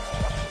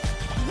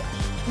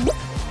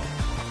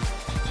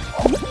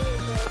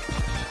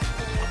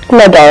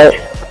 No, don't.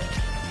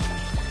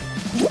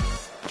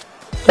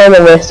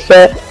 Don't risk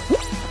it.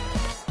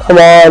 Come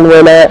on,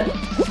 win it.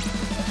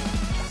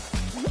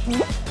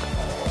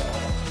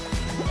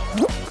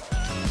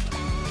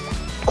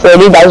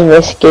 Really, that's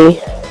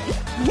risky.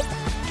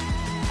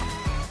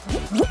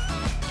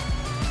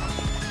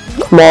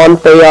 Come on,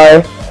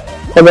 Theo.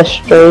 For the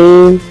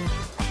stream.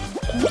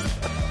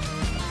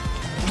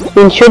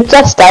 You should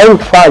just stay in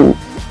front.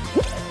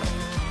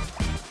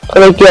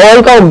 Like, you're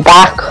only going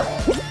back.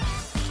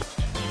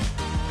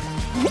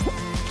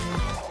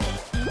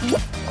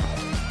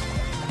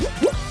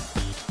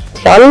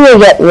 Starting to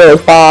get really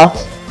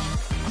fast.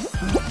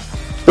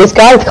 This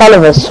guy's kind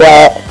of a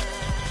sweat.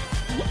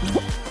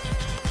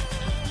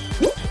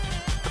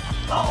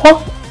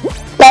 Oh,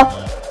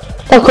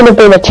 that could have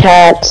been a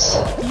chance.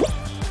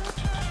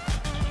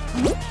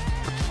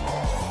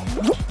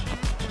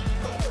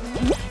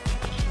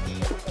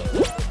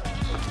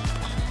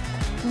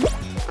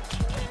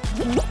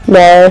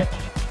 No.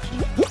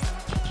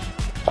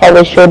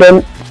 Probably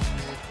shouldn't.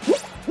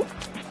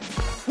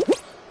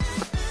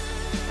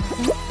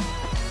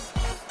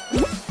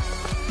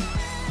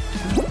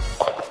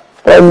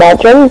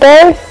 Imagine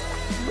though.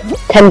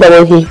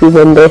 $10 if you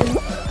win this.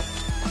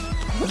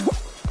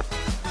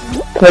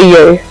 For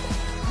you.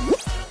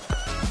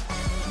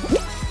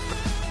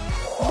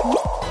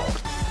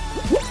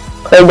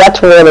 Okay,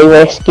 that's really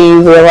risky,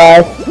 you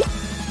realize.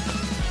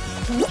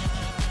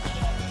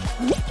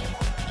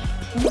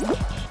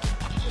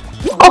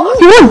 Oh,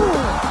 you won!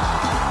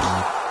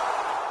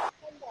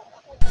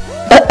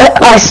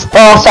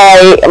 Oh,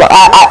 sorry,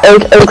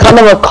 it was kind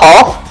of a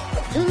cough.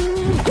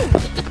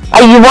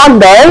 You won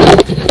though.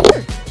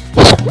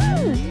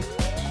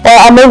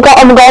 I'm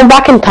going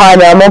back in time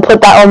now. I'm gonna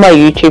put that on my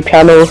YouTube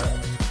channel.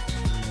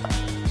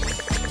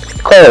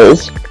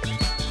 Cause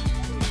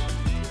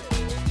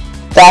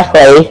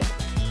exactly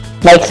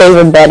makes it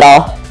even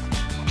better.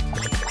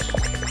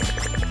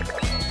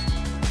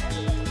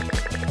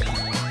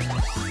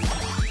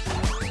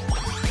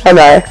 I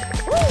know.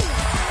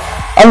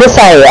 I'm just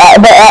saying,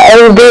 but it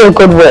would be a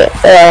good win.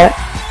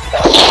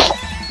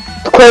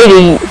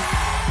 Cody.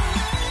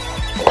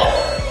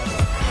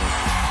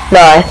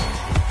 Nice.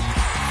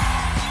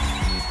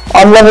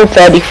 I'm level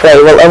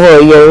 33, what level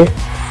are you?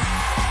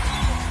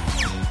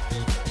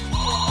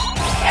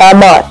 How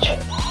much?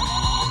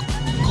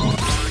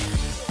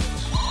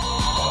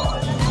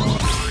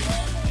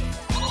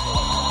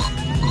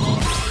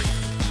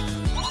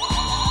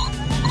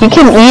 You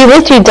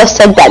literally just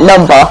said that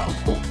number.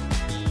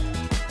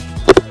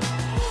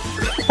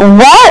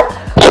 What?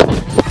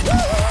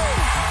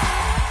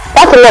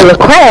 That's a little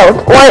crowd.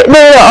 Wait,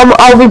 no,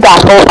 I'll be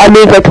back. I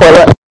need to go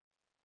toilet.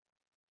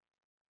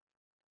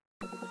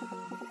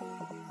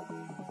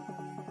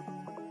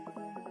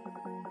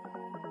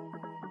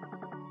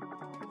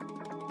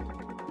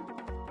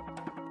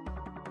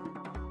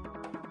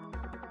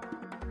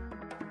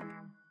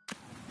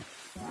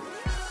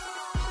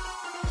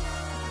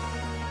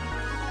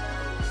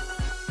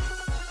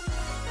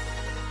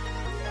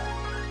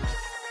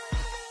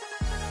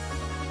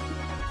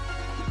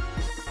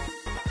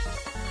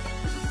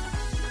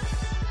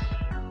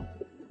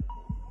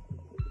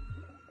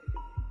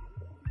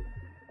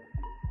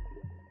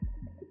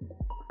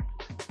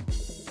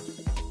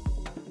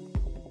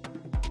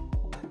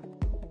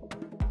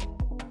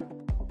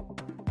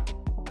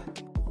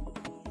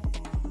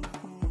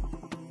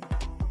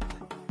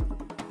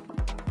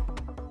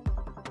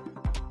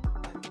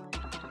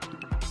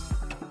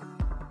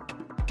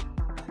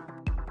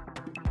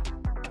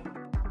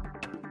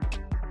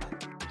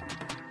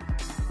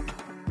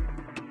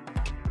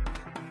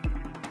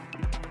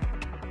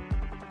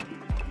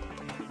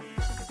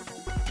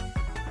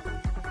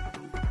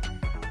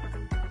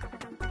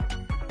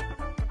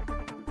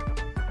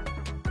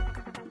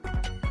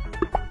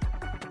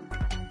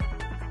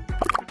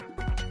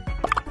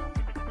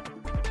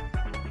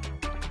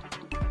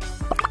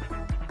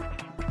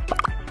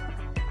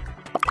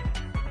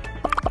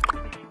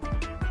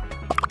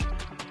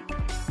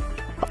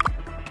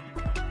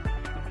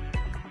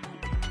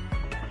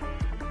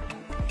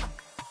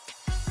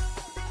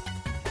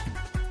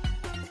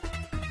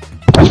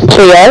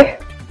 Trio.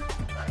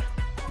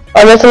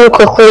 I'm just gonna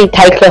quickly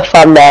take a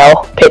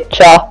thumbnail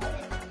picture.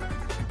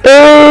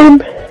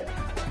 Boom.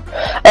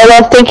 And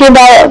I'm thinking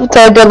about it,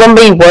 so there's gonna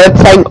be words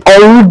saying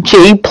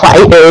OG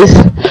players.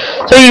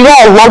 So you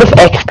got a lot of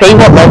XP.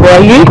 What level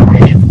are you?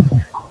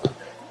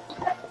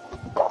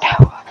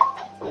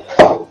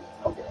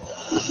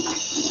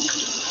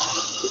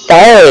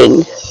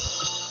 Dang.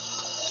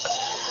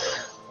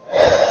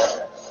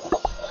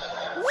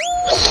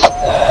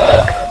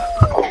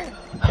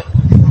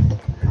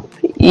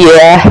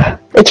 Yeah,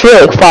 it's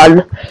really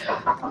fun.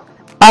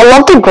 I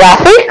love the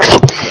graphics.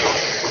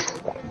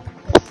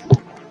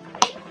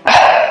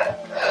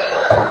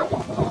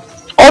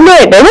 Oh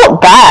no, they're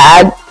not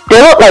bad.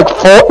 They're not like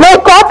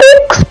Fortnite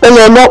graphics, but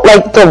they're not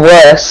like the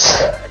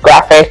worst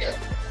graphics.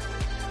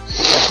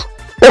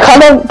 They're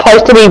kind of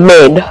supposed to be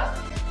mid.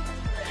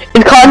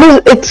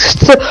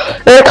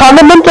 They're kind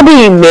of meant to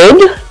be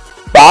mid,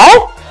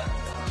 right?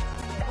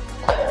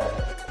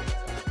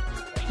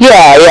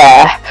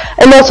 Yeah.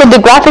 And also the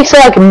graphics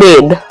are like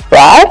mid,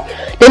 right?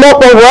 They're not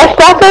the worst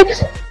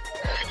graphics?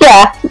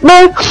 Yeah,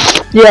 no,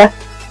 yeah.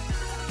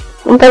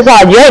 And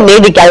besides, you don't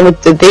need a game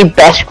with the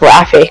best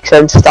graphics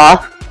and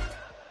stuff.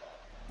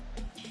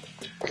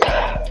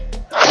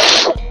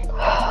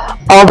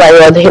 Oh my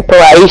god, Hippo,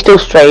 are you still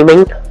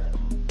streaming?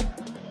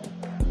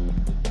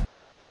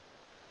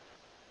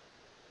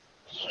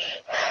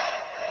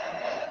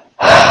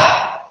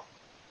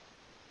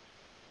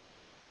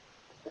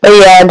 But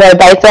yeah, no,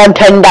 basically I'm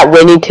turning that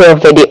Winnie to a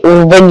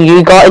video, when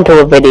you got into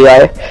a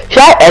video.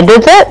 Should I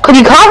edit it? Cause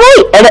you can't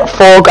really edit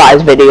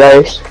Fallguys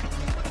videos.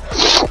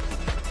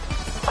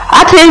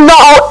 Actually, no,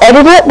 I'll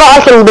edit it, but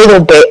like a little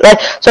bit.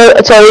 Like, so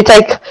it's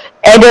like,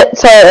 edit,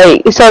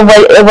 so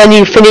when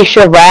you finish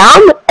your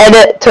round,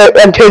 edit to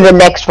the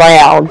next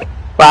round,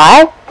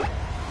 right?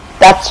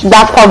 That's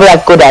probably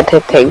like good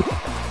editing.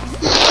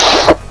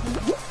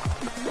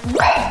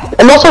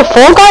 And also,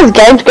 Fallguys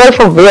games go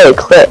for really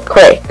quick.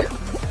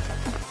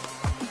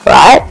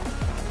 Right?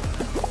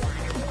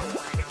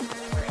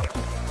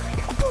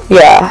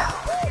 Yeah.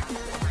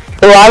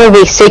 It'll either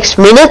be 6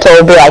 minutes or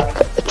it'll be like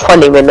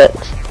 20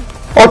 minutes.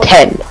 Or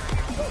 10.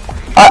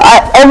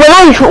 And when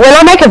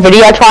I make a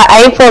video, I try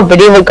aim for a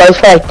video that goes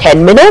for like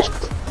 10 minutes.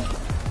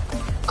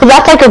 Cause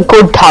that's like a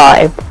good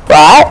time,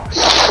 right?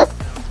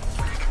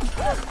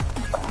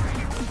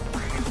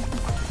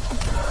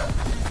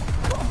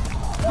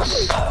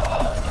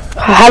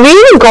 Have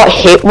you even got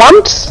hit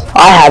once?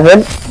 I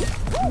haven't.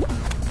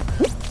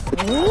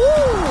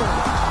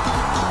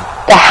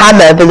 The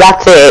hammer, but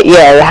that's it.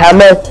 Yeah, the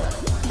hammer,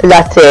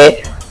 that's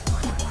it.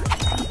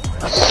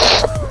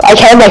 I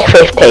came like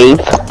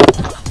 15th.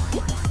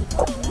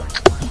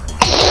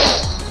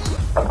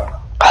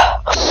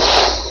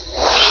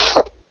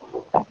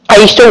 Are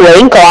you still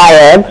winning? I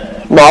am.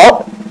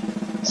 Not.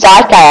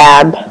 Psych,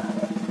 I am.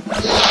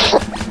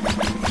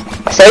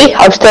 See?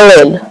 I'm still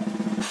in.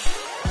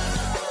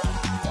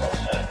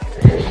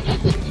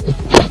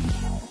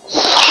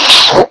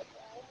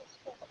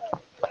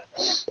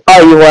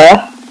 Oh, you were?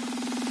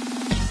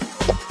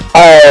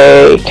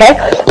 Okay.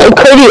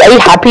 Cody, are you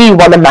happy you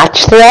won a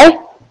match today?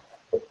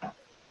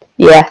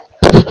 Yeah.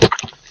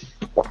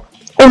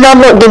 Even though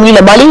I'm not giving you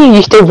the money,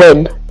 you still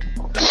win.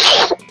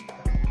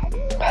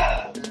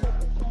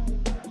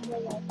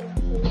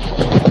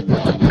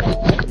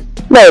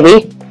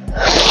 Maybe.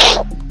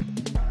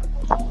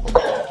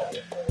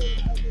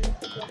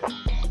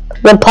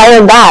 Then play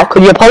on that,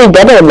 because you're probably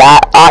better than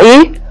that, aren't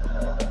you?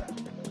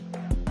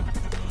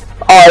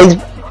 Oh,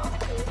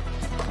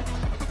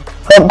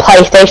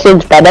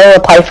 PlayStation's better to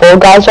play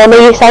Fallguys on, are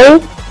you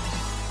saying?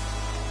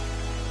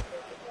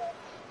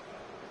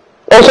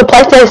 Also,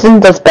 PlayStation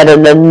does better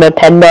than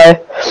Nintendo.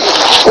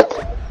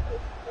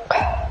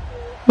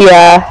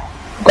 Yeah,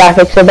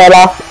 graphics are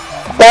better.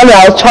 Damn it,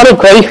 I was trying to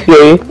grief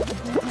you.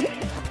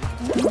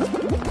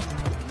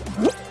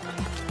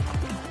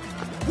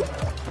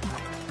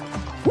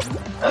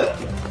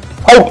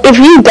 Like, if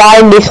you die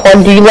in this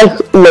one, do you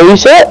like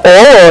lose it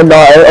or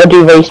no? Or do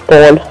you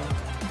respawn?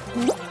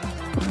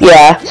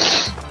 Yeah.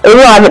 Even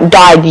though I haven't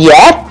died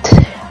yet.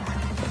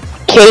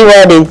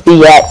 Keyword is the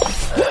yet.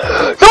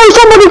 No,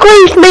 somebody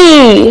griefed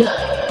me!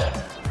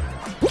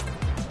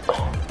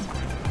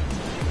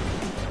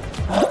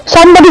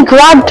 Somebody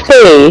grabbed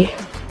me!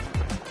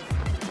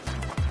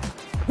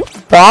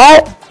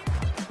 Right?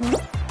 Do you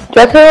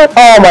reckon?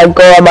 Oh my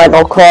god, I might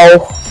not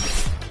crawl.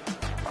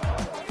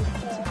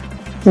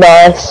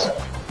 Nice.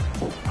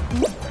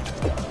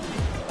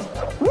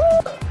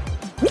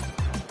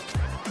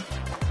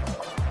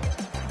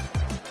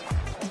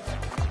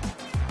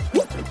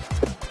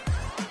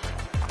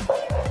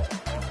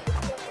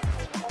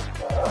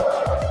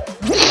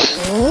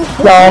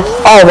 Nice.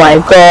 Oh my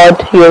god,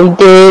 you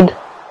did. Do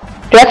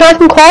you reckon I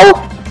can crawl?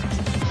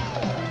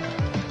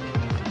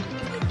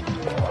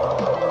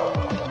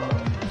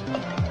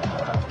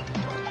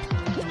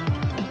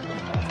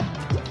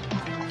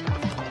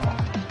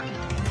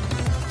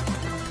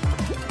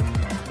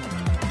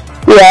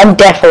 Yeah, I'm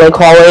definitely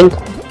crawling.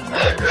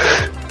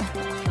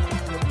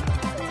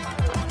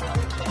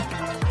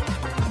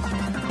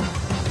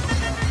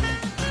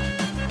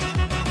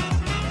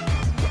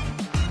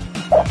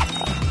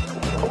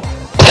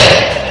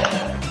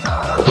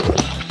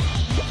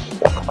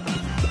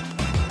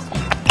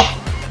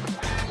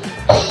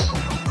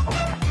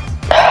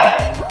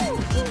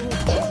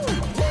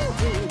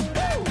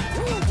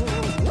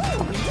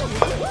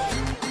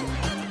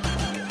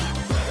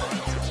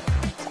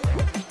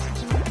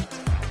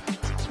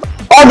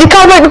 Oh, the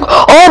guy went,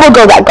 oh my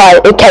god, that guy,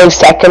 it came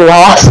second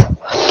last.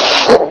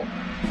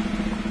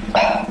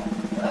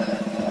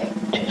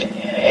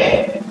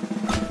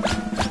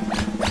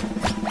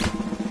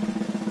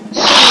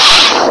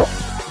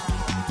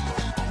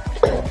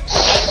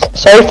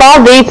 So far,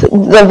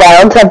 the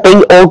rounds have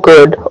been all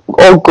good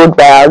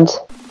rounds.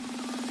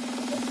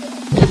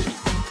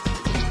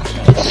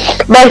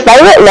 My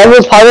favorite level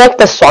is probably like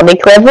the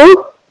Sonic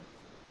level.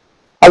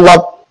 I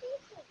love.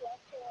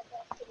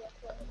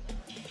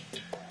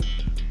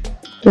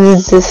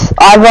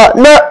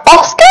 No,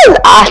 Oscar is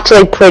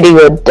actually pretty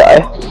good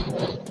though.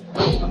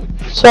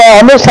 So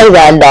I'm gonna say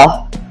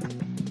Randa.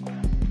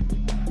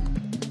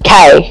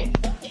 K.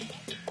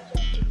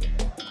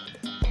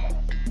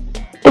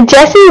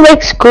 Jesse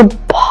makes good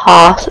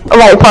pass. Oh,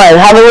 wait, fine.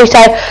 How about we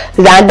say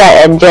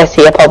Xander and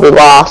Jesse are probably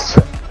last?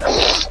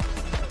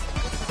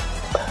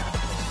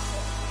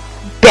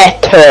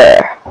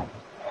 Better.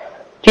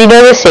 Do you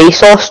know the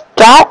seesaw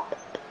strat?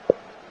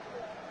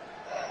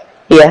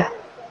 Yeah.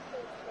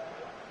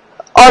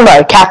 Oh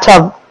no, cats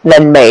are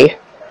than me.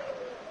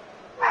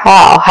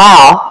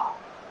 How?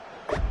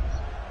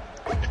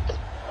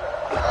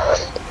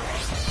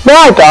 No,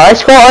 I don't. I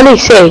score only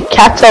 6.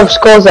 Cats have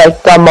scores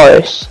like the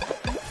most.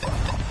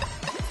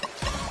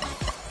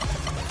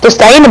 Just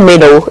stay in the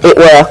middle, it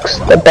works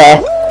the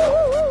best.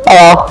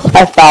 Oh,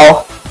 I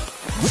fell.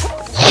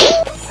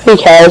 Who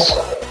cares?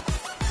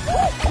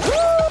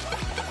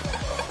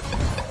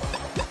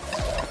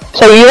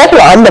 So you reckon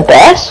I'm the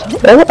best?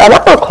 I'm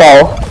not gonna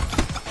call.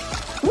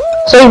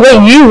 So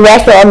wait, you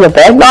reckon I'm the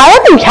best? No, I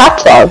don't think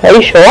cats are. Are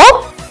you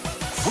sure?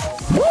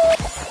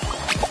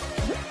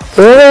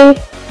 Really?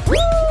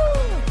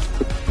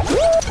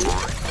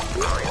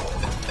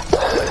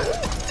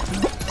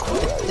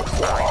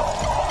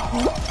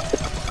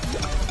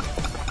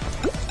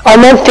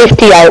 I'm on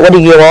 58, what are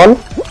you on?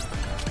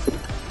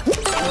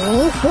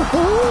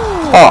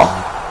 Oh.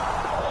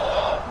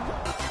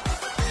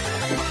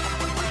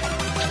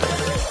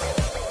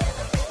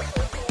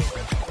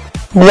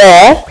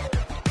 There?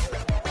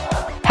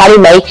 How do you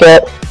make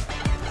it?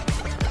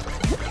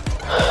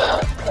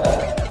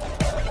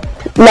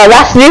 No,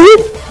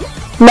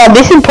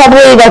 this is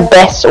probably the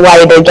best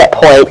way to get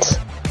points.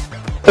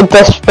 With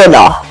the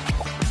spinner.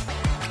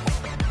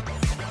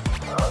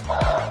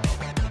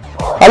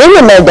 I didn't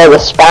even know they were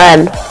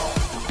span.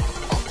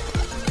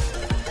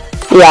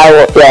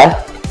 Yeah,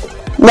 yeah.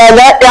 No,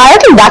 I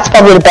think that's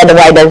probably the better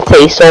way than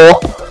seesaw.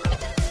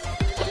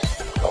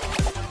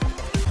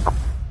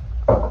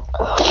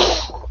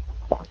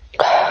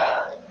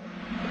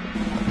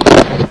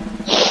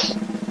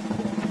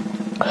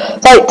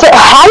 Like, so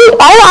how do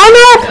I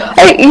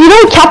know, you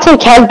know Captain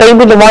can beat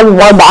me in the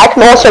 1v1, but I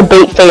can also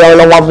beat Theo in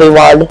a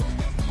 1v1.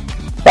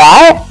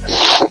 Right?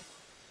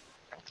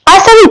 I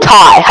say we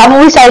tie. How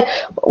about we say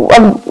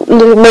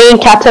me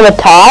and Captain are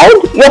tied?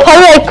 You're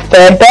probably like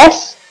third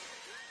best.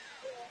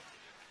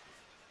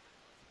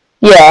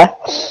 Yeah.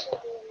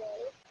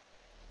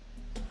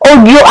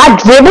 Oh, you're at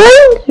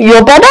dribbling?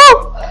 You're better?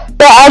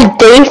 But at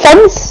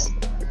defense,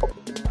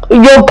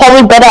 you're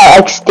probably better at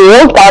like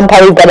steals, but I'm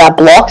probably better at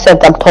blocks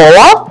since I'm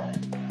taller.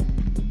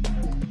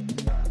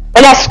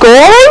 And at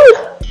scoring?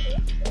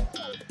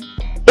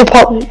 You're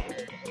probably...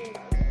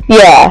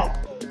 Yeah.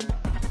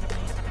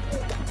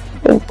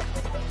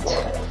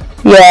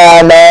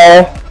 Yeah,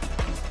 no.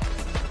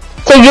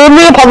 So you and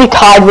me are probably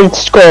tied with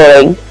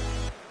scoring.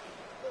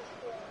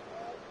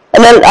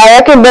 And then I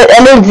reckon that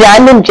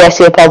Alexander and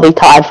Jesse are probably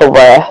tied for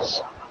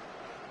worse.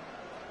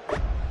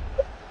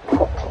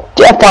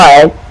 Yeah,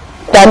 fine.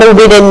 Then will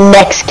be the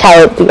next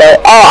character to go.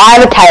 Oh, I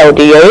have a tail,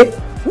 do you?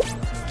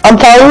 I'm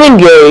following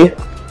you.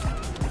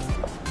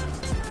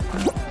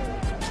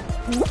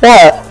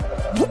 What?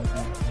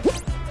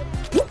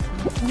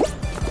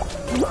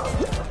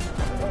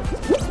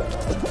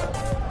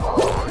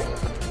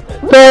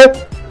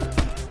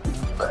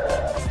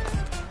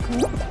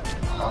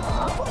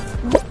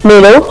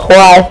 Middle?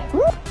 Why?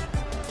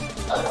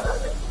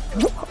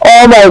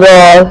 Oh my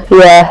god,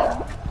 yeah.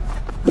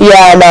 Yeah,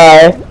 I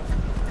know.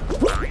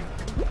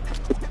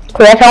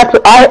 I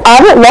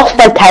haven't lost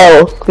my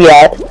tail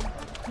yet.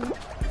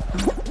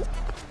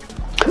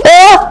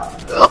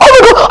 Oh my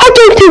god, I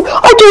duped you!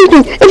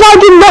 If I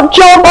did not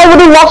jump, I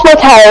would have lost my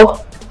tail.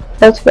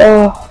 Let's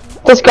go.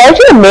 Just go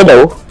to the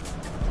middle.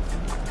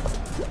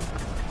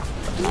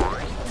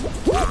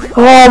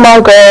 Oh my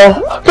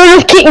god. So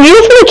you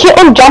just gonna keep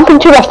on jumping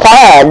to the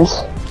fans.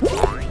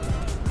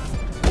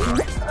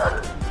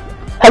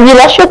 Have you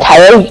lost your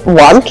tail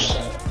once?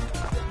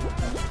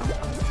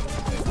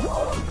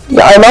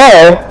 Yeah, I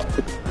know.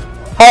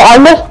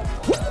 I'm just...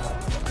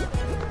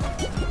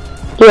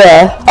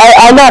 Yeah,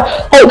 I know.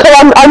 Hey, cause I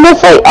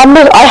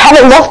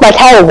haven't lost my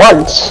tail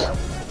once.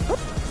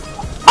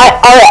 I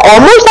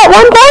almost at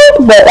one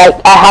time, but like,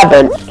 I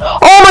haven't.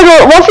 Oh my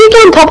god, what if you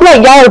get on top of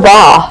that yellow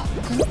bar?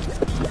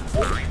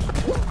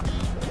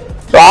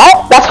 Right?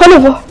 That's kind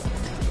of...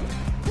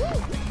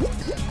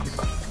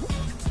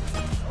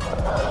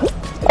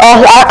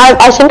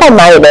 I think I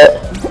made it.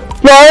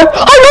 No!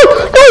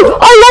 No!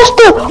 I lost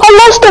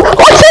it!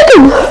 1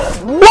 second!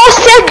 Last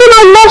second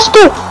I lost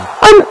it!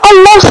 I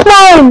lost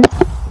mine!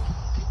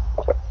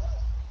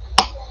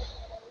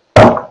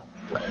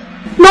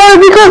 No,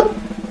 because...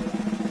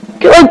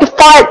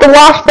 Like, the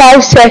last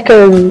 5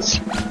 seconds.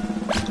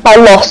 I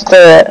lost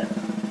it.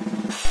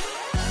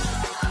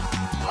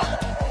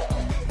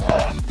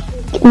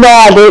 No,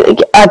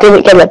 I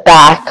didn't get it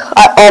back.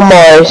 I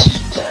almost.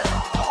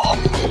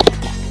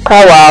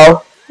 Oh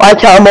well. I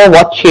tell them I'll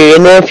watch you,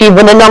 and if you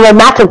win another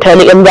match, I'm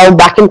turning and go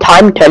back in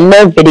time and turn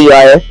the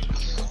video.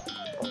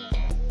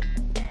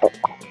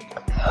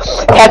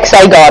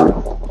 Hexagon.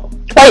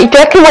 Wait, do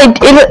you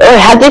reckon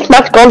had this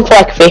match gone for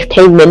like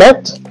 15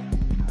 minutes?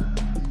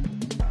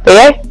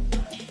 Yeah?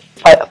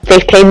 Like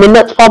 15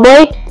 minutes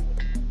probably?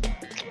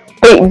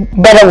 Wait,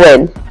 better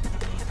win.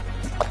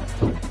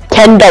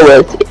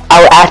 $10.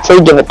 I'll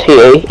actually give it to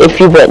you if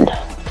you win.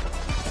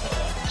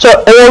 So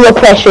all the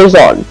pressure's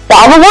on. The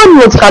other one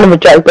was kind of a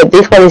joke, but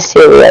this one is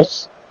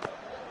serious.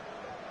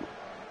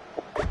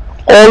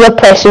 All the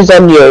pressure's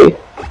on you.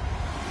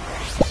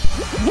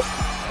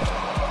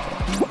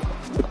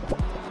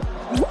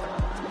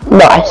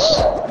 Nice.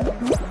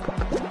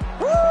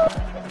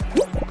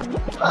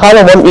 I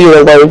don't want you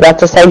to lose, but at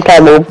the same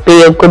time it will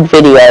be a good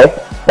video.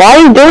 Why are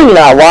you doing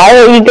that? Why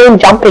are you doing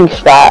jumping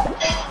strat?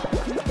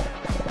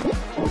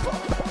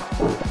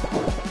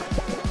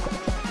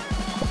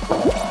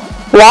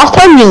 Last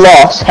time you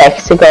lost,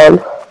 Hexagon.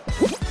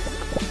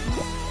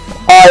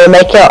 Oh, you're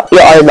making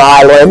your own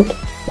island.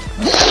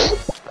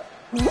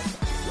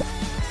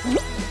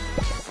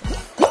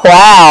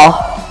 Wow.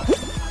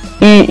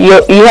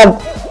 You have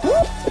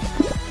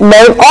no.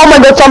 Oh my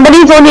god!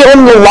 Somebody's only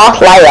on the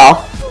last layer.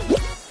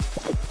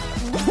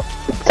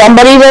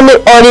 Somebody's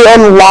already on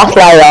the last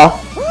layer.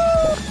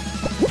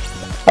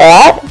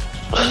 Alright.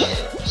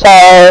 So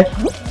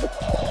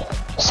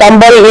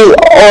somebody is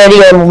already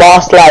on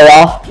last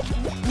layer.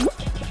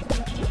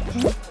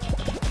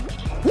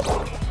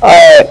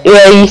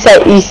 Yeah,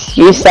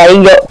 you're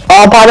saying it.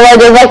 Oh, by the way,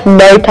 there's like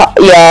no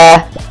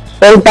yeah.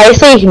 There's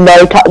basically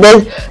no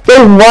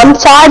there's one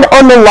side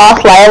on the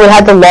last layer that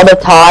has a lot of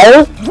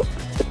tile,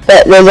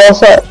 but there's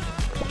also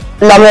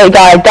another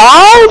guy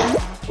died.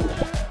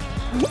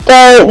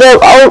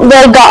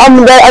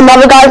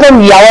 Another guy's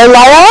on yellow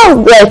layer,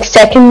 like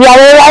second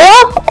yellow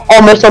layer,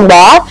 almost on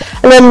white,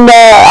 and then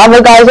the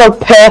other guy's on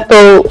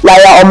purple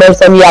layer,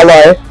 almost on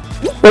yellow.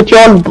 Which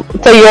you're on,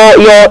 so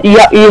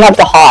you have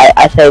to hide,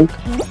 I think.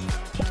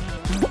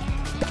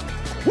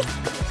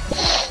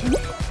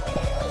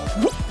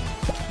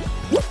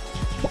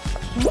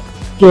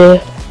 Yeah.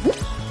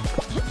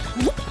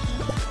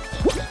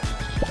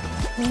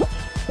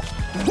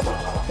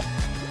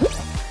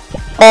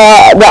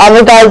 The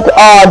other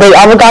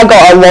guy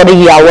got a lot of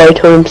yellow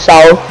to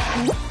himself.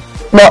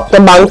 Not the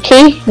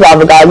monkey, the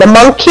other guy. The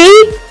monkey,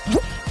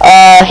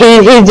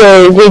 he's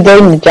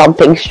doing the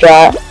jumping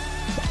strat.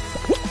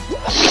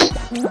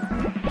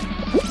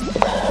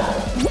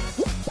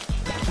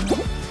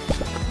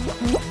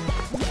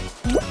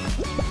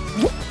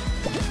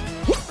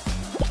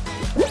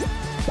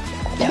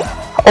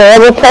 Oh,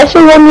 the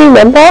pressure one,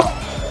 remember?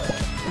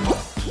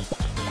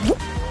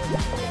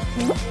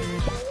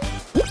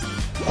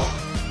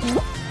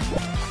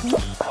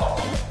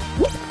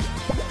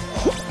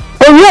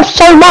 Oh, you have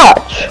so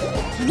much!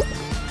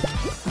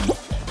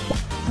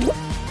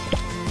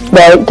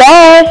 Don't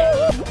die!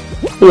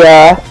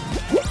 Yeah.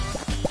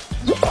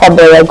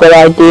 Probably a good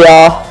idea.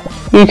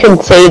 You can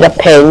see the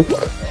pink.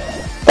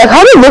 That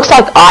kind of looks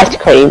like ice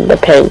cream, the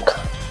pink.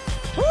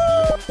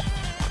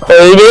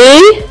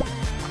 Ready?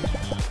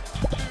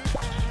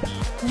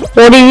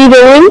 What are you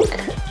doing?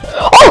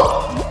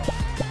 Oh!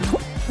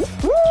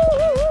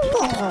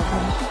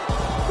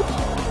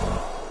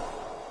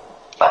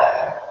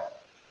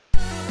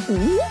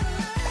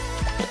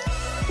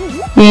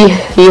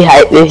 You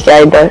hate this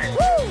game though.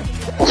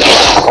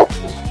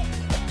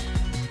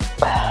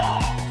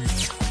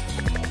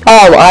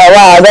 Oh wow,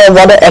 I don't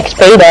want an XP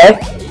though.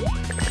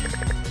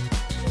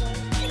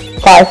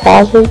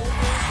 5,000? Oh,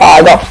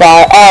 I got 5.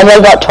 Oh, I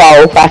only got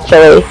 12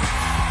 actually.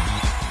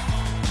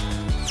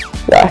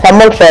 Right,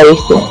 I'm on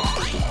 36.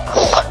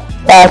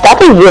 That'd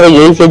be really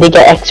easy to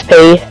get XP.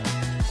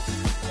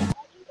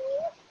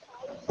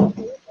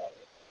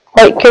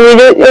 Wait, can we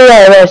do,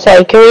 no,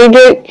 sorry, can we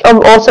do,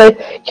 also,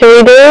 can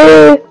we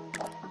do,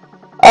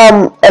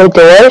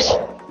 outdoors?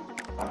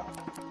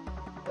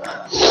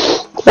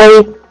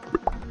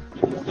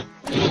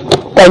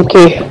 Thank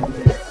you.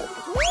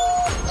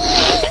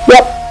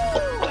 Yep.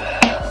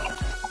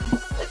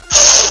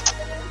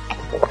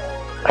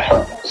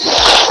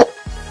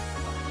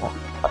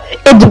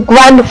 It's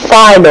grand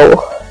final.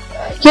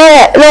 Yeah,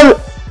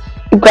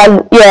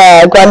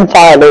 grand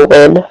final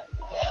win.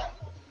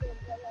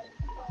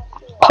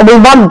 We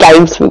won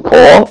games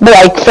before, but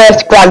like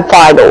first grand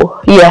final.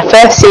 Yeah,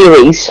 first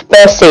series.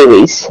 But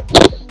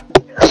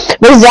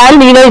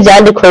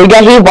Xander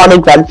Kruger, he won a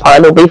grand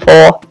final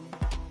before.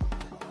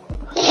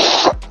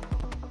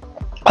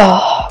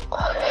 Oh.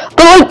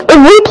 But like, if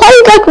we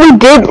played like we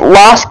did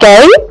last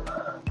game,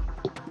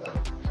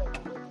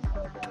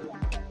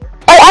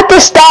 like at the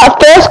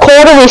start, first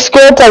quarter, we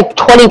scored like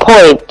 20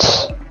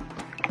 points.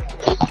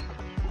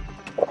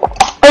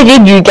 Oh,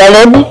 did you get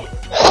any?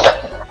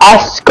 I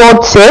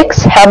scored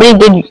 6. How many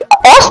did you?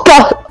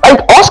 Oscar,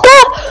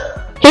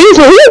 he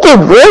did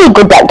really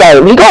good that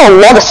game. He got a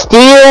lot of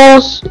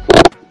steals.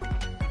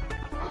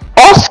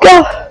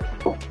 Oscar,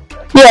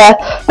 yeah,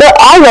 but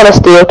I got a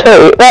steal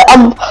too. But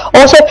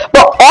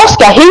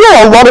Oscar, he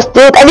got a lot of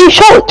steals and he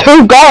shot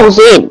 2 goals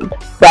in,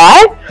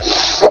 right?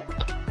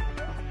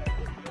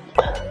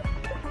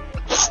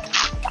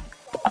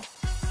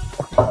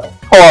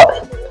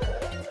 What?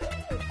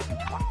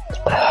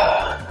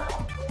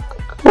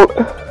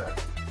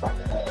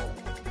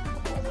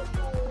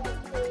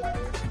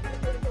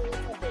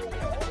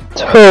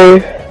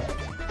 Who?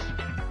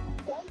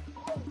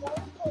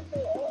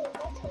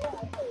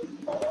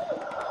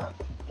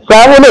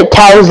 Grant wouldn't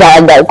tell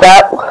Xander,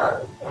 Grant.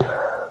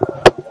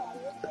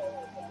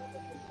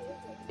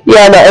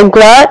 Yeah, no, and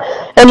Grant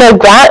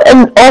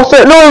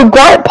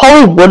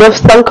probably would have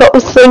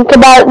think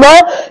about it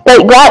more,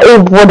 but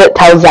Grant wouldn't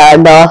tell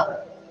Xander,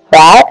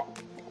 right?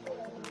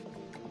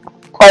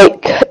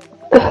 Like,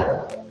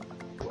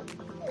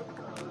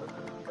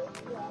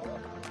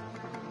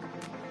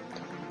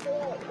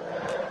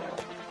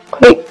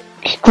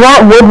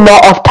 Grant would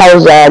not have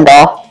told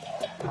Xander.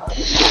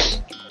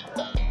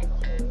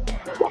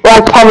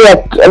 Like, probably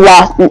like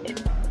last,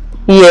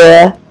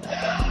 yeah.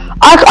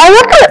 I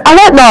reckon, I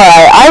don't know,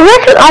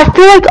 I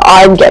feel like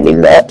I'm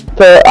getting it,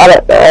 but I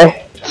don't know.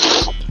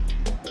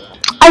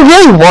 I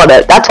really want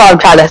it, that's what I'm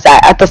trying to say.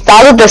 At the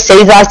start of the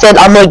season I said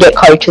I'm gonna get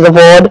Coach's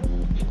Award.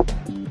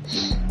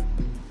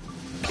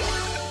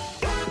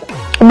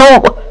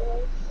 No.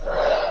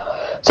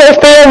 So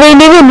Theo, we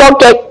need to not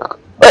get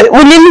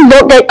We did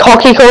not get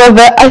cocky because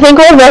I think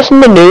we're versing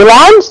the new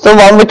lands, the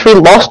one which we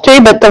lost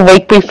to, but the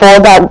week before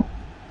that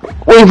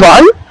we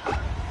won.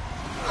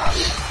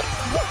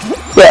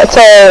 Yeah,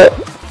 so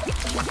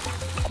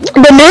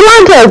the new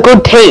lands are a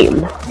good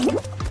team,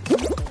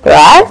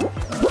 right?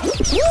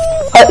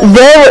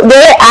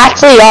 They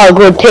actually are a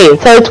good team.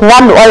 So it's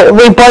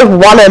we both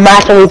won a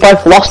match and we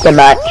both lost a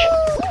match.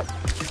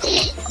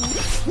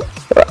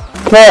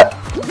 But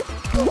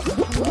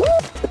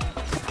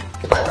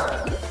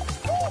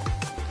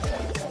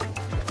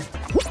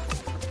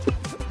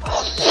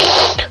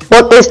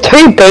well, there's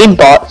 2 bean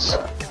bots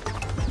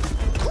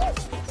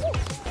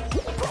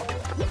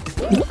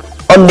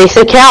on this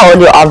account or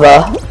on your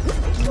other.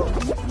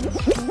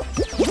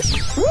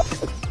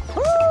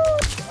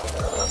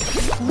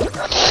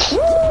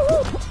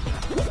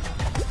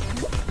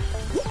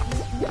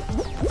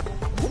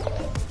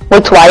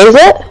 Which way is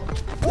it?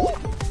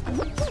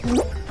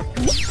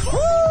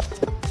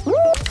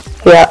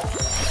 Yeah.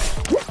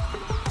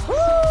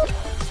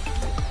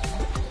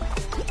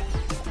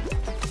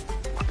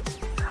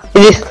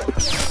 Is this...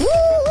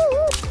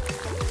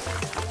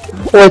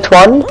 Which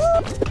one?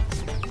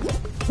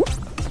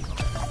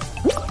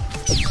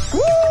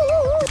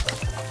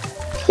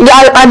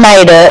 Yeah, I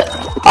made it.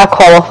 I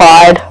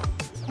qualified.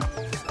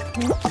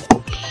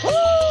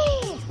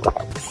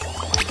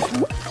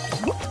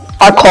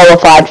 I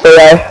qualified for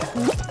it.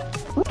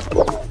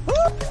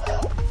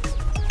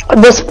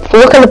 Just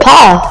look at the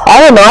power. I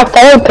don't know, I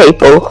follow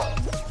people.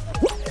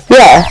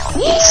 Yeah.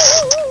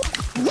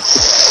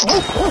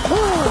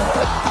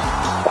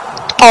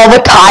 Oh,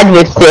 we're tied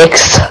with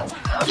 6.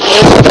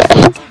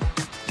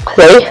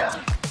 See?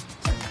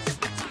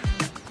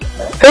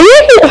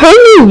 Who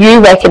do you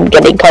reckon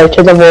getting coach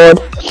of the award?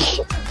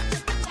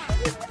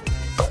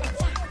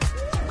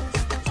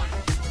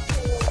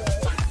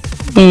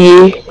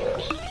 You.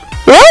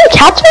 Really?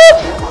 Catch it?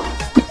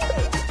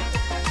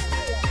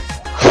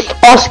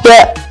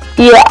 Oscar,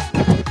 yeah.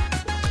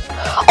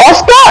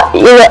 Oscar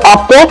is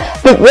up there,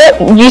 but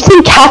you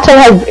think Cattle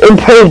has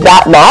improved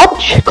that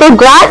much? Because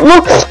Grant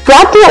not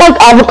like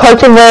other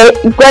coaches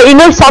where, you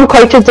know, some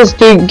coaches just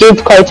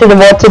give coaches the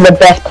award to the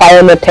best player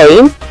on the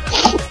team.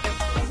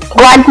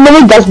 Grant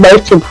really does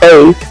most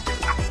improve.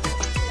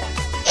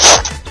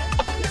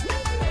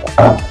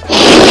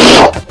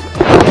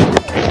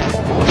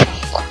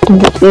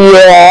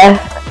 Yeah.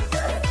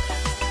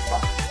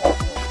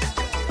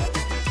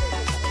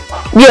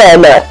 Yeah,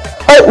 no.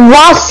 Like,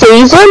 last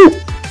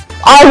season,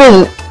 I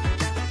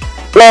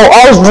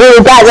was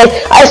really bad. Like,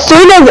 as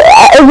soon as,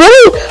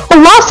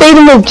 last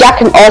season with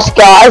Jack and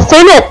Oscar, as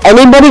soon as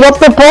anybody got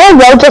the ball,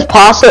 they'll just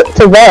pass it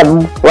to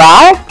them,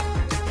 right?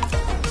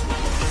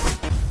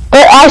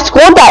 But I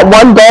scored that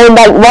one game,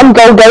 like, one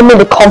goal gave me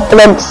the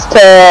confidence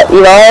to,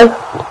 you know,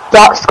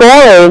 start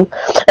scoring.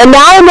 And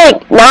now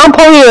I'm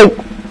probably like,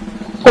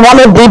 one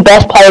of the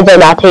best players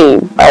on our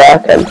team, I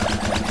reckon.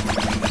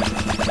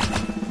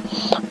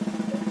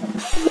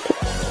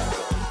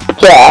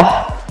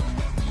 Yeah.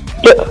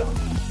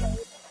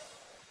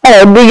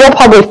 Oh, but you're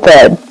probably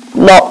 3rd.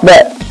 Not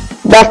that.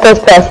 That's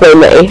just personally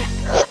me.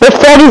 But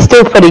 3rd is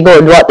still pretty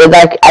good. What? There's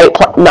like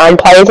 9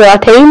 players on our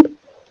team.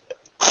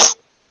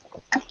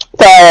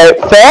 So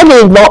 3rd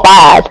is not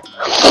bad.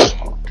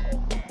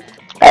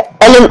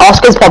 And then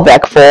Oscar's probably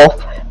like 4th.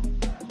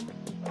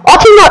 I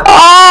think like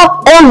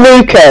or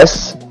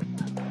Lucas.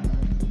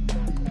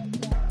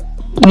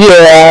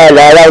 Yeah, no,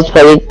 that was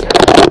pretty.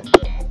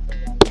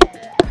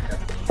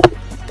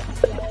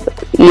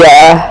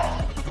 Yeah.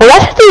 Well,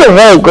 that's actually a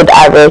really good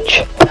average.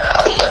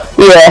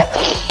 Yeah.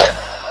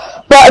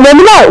 But I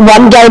remember that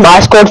one game I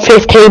scored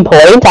 15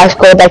 points. I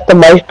scored like the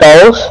most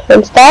goals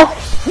and stuff.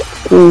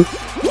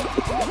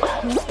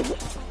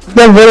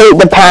 They're really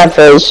the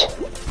Panthers.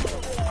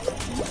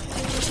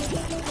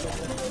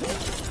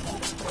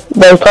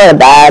 They're kind of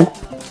bad.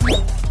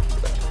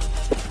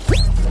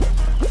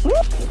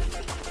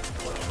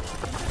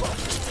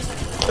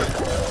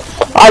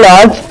 I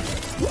know.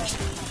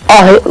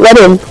 Oh, let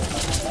him.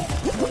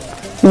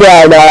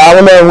 Yeah, no, I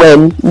wanna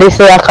win. This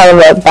is like kind of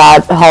a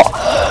bad hot.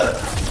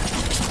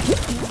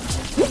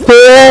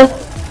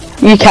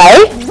 UK?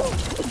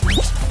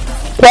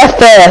 They're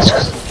first.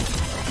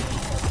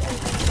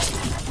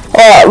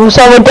 Alright,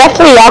 so we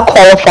definitely are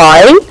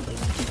qualifying.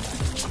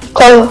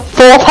 Cause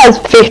 4th has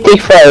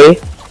 53.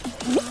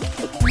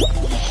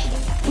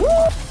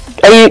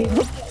 Are you...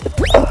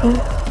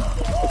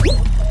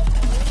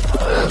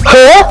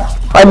 Huh?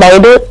 I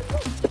made it.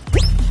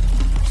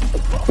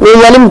 We'll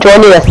let him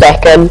join in a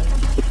second.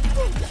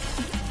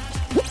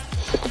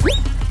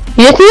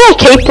 You have to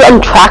keep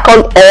on track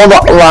on all the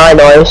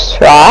rhinos,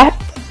 right?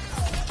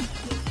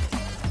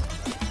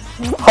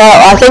 Oh,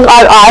 I think I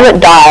haven't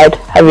died,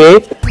 have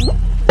you?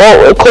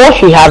 Well, of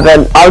course you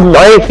haven't. I don't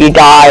know if you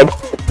died.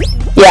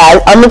 Yeah,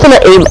 I'm not gonna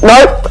emote.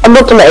 Nope, I'm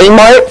not gonna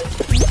emote.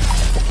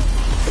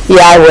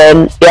 Yeah, I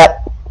win. Yep.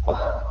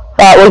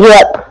 Alright, we'll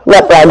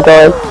let Brand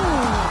join.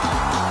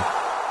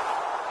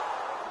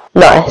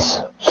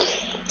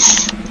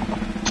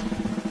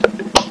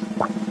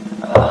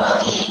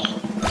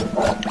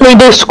 we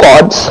do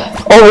squads,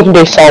 or we can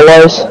do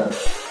solos.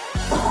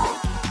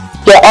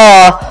 Yeah,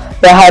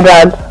 yeah, hi,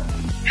 Dan.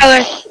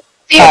 Hello.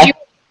 Theo, Hi. do you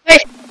play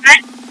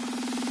Fortnite?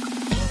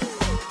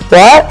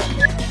 What?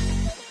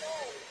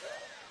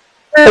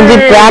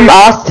 Did Bram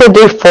ask to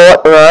do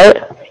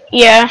Fortnite?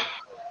 Yeah.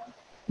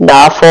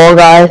 Nah,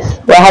 Fallguys.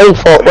 We're having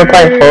we're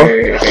playing Fall.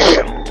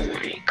 Oh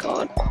my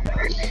god.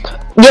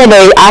 Yeah, no,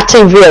 it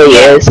actually really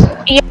is.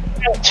 Yeah,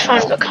 it's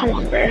fun, but come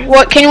on, bro.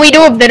 What, can we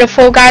do a bit of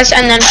Fall Guys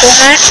and then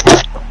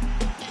Fortnite?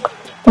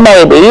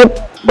 Maybe.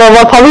 But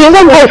we're probably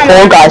gonna play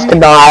Fallguys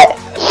tonight.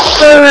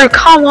 Bro,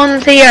 come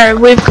on, Theo.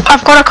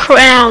 I've got a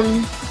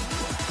crown.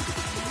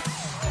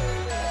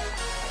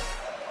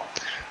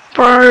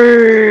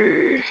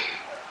 Bro.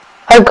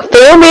 Like,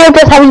 Theo and me are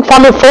just having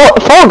fun with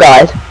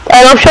Fallguys.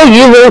 And I'm sure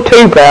you will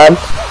too, Bram.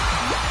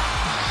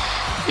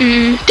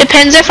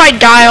 Depends if I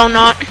die or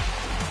not.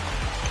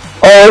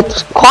 Oh,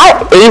 it's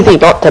quite easy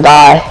not to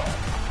die.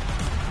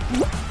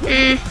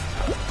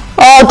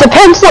 Oh, it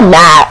depends on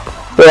that,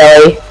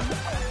 really.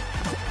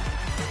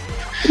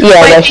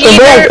 Yeah, Wait, no, should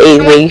be like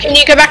easy. can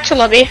you go back to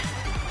lobby?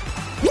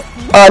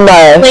 Oh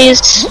no.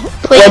 Please.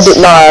 Please.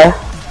 No.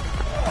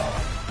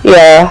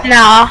 Yeah.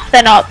 Nah,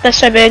 they're not. They're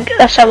so big.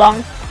 They're so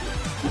long.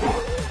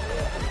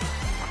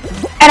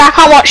 And I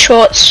can't watch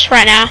shorts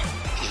right now.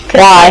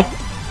 Why?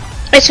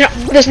 It's not.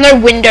 There's no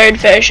windowed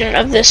version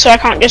of this, so I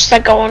can't just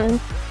like go on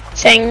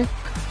thing.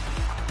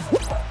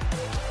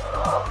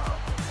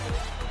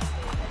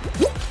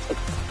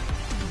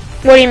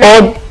 What do you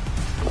mean?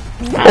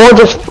 Or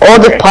just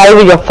play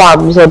with your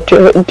thumbs, or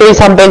do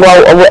something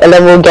and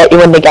then we'll get you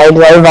when the game's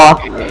over.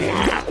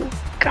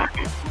 God.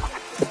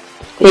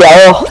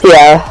 Yeah.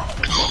 Yeah.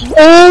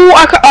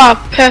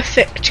 Oh,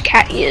 perfect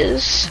cat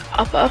ears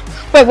upper.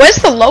 Wait, where's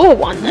the lower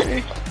one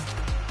then?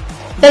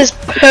 There's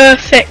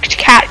perfect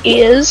cat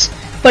ears,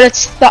 but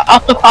it's the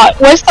upper part.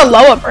 Where's the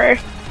lower, bro?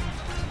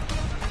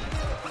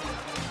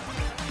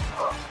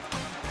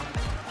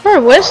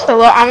 Bro, where's the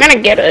lower? I'm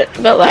gonna get it,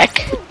 but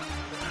like,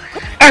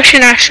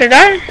 actually, no, should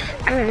I?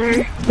 I don't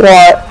know.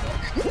 What?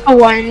 I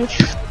won't.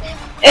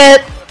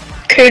 It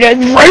could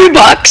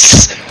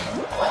Robux.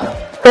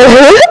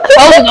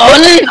 Hold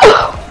on.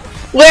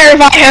 Where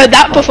have I heard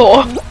that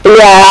before?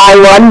 Yeah, I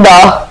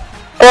wonder.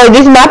 Oh,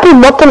 this map is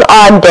not an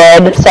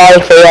undead.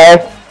 Sorry,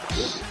 Theo.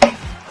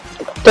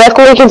 Do you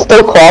reckon we can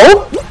still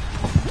call?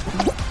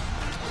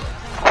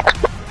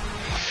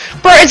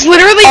 Bro, it's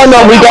literally. Oh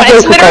no, we definitely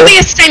it's literally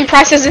can. the same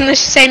price as in the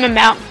same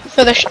amount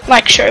for the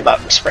like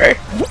showbox, bro.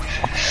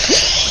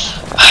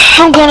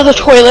 I'm going to the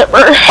toilet,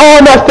 bro. Oh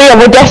no, Theo,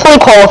 we're definitely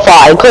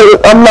qualifying. Cause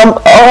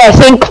I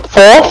think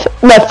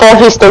fourth. No,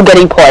 fourth is still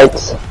getting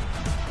points.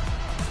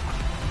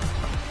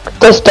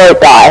 Just don't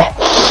die.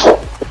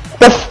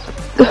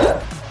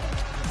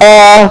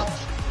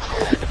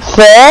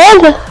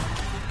 Third?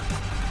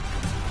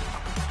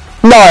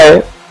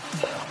 No.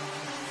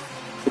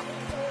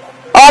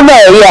 Oh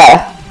no,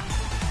 yeah.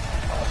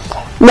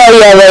 No,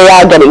 yeah, they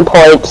are getting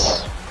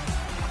points.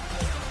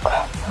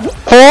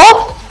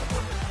 Fourth?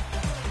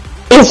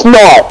 Is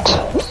not.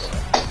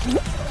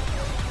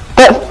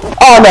 But,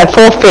 oh no,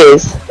 fourth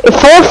is. If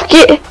fourth,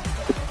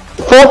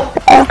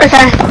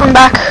 Okay, I'm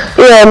back.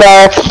 yeah,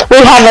 no, we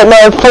haven't,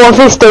 no, fourth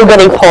is still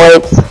getting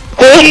points.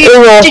 Did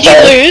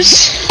you lose?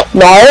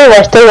 No,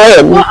 we're still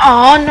in. What?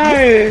 Oh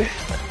no.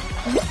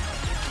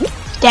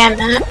 Damn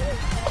it.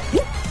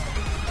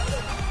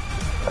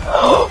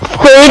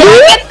 Can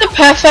I get the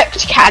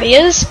perfect cat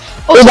ears?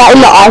 Is that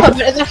in the iPhone?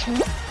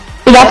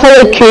 Is that for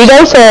the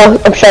kudos or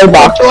a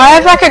showbox? Do I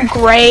have like a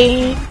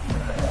grey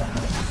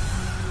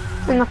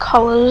in the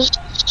colours?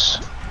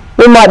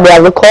 We might be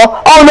able to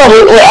call. Oh no,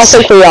 I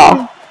think we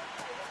are.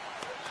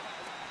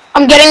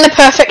 I'm getting the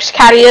perfect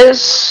cat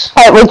ears.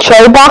 Wait, with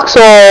showbox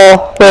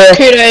or with...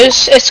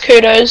 Kudos, it's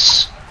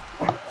kudos.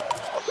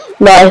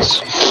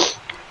 Nice.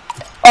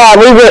 Oh,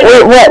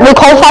 we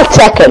qualified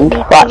second,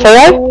 right,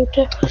 Theo?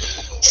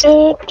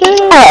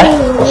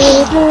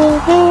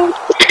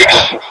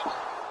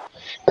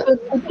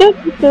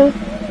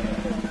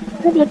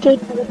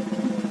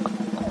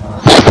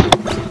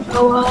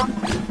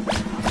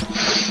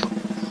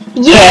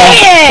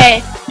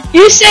 Yeah!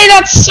 You say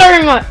that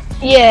so much.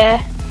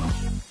 Yeah.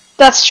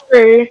 That's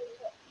true.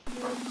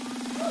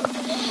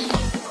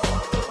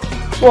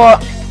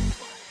 What?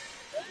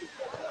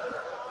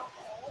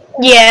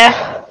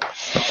 Yeah.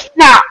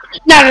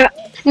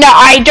 No,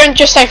 I don't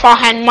just say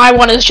Farhan. My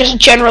one is just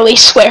generally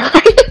swearing.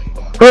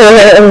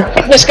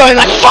 Just going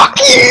like, fuck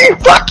you,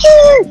 fuck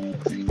you!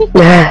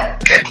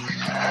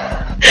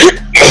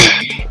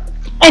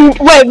 And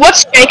wait,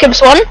 what's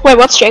Jacob's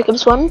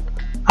one?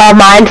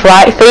 Mine's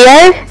right,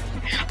 Theo?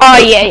 Oh,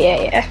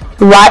 yeah.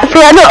 Right,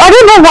 Theo? I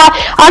don't know why,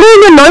 I don't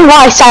even know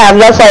why I say I'm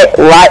just like,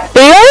 right,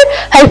 Theo?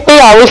 Hey,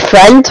 Theo, are we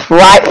friends?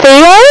 Right,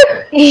 Theo?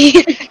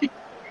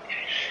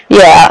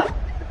 Yeah.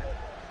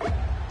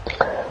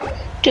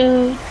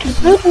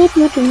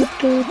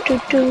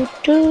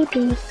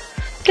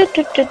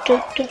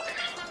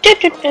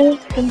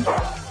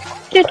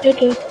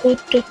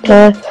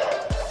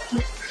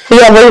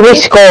 Yeah, we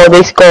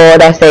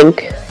scored, I think.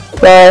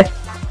 So,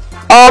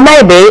 Or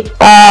maybe,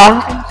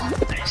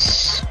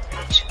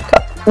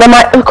 they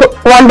might,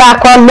 one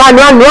back, run,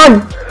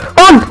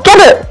 get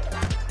it!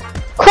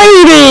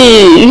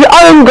 Greedy,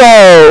 own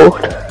goal!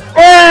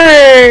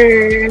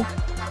 Hey!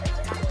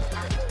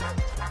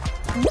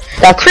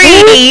 That's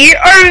Greedy,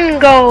 own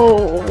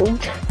gold!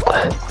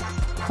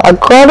 I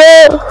got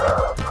it!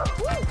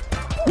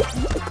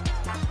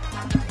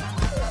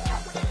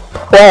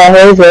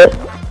 Where is it?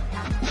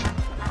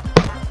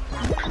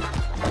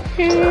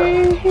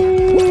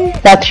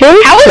 That's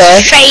you? How No.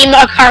 is fame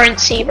a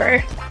currency, bro?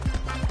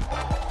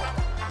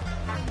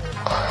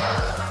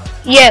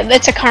 Yeah,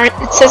 it's a current.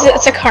 It says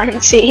it's a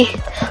currency.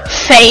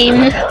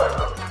 Fame.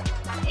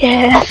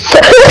 Yeah.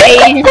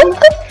 Fame.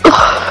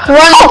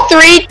 Run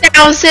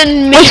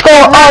 3,000 meters.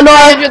 Oh no!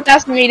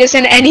 100,000 meters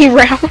in any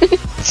round.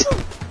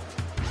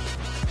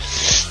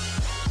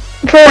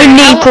 We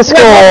need to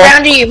score.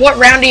 What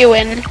round are you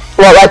in?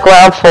 What, like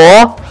round 4?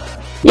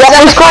 Yeah,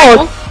 we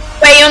scored.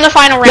 Wait, you're in the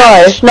final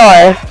round.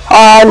 No.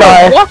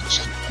 No. What?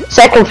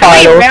 Second How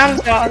many final.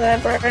 rounds are there,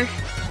 bro?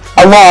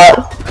 A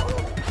lot.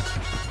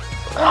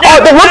 Oh,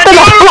 they went to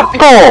the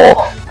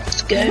football.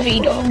 Scurvy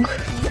dog.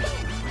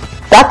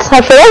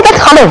 I feel like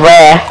that's kind of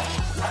rare.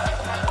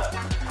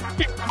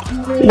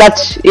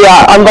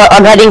 Yeah,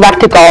 I'm heading back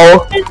to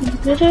goal.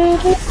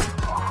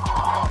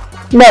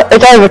 No,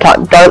 it's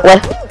overtime, don't we?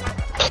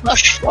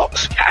 Plush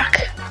fox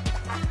pack.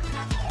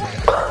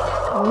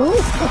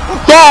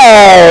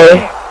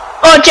 Yay!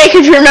 Oh,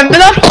 Jacob, you remember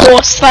that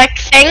horse-like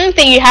thing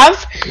that you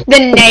have? The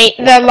name,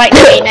 the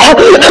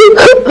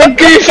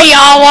goofy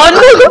R one?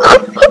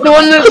 The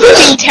one that's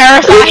fucking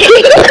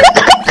terrifying.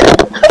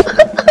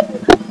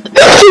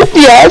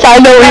 Yes, I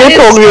know what you're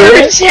talking about.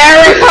 That is so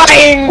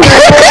terrifying,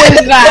 what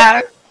is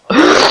that?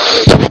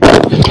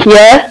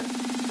 Yeah?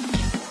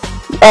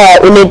 Alright,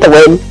 we need to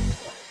win.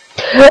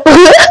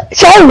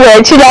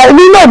 Should I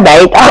be my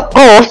mate?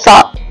 Oh,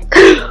 stop.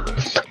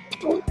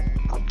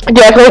 Do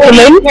you have to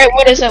win? Wait,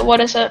 what is it?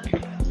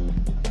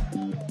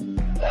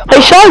 Hey,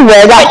 should I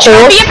wear that Should I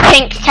be horse? a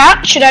pink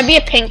cat? Should I be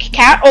a pink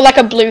cat? Or like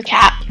a blue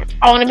cat?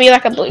 I want to be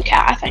like a blue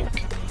cat, I think.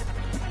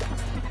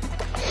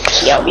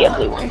 Yeah, I'll be a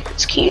blue one.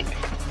 It's cute.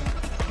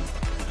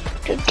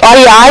 Oh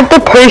yeah, I have the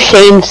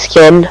Persian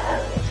skin.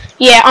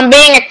 Yeah, I'm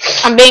being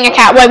a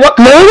cat. Wait, what?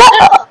 No,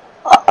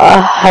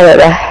 I don't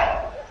know.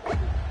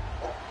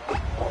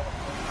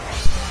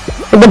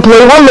 The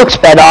blue one looks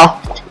better.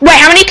 Wait,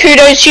 how many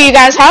kudos do you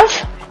guys have?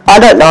 I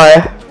don't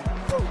know.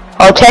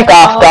 I'll check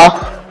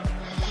after.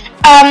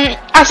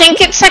 I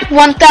think it's like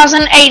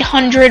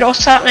 1,800 or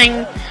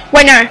something.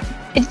 Wait, no.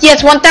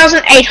 It's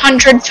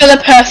 1,800 for the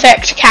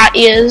perfect cat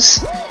ears.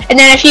 And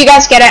then if you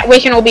guys get it, we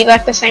can all be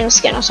like the same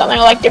skin or something,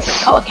 or like different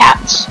color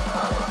cats.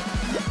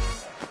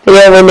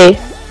 Yeah, really.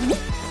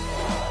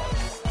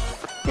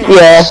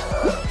 Yeah.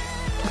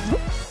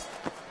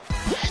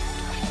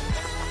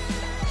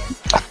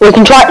 We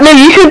can try. No,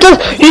 you should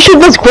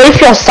just grief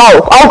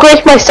yourself. I'll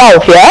grief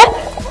myself, yeah?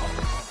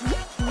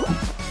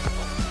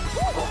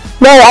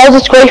 No, I'll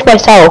just grief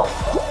myself.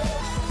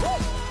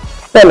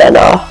 No.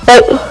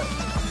 Wait.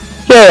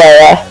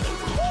 Yeah.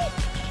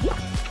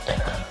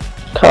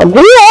 Come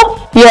here.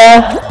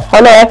 Yeah, I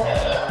know.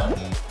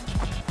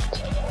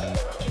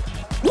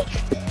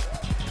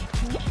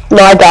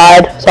 No, I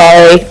died.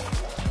 Sorry.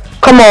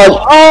 Come on.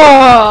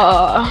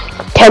 Oh.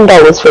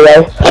 $10 for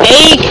you.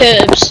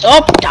 Jacob,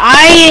 stop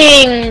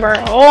dying, bro.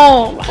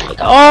 Oh my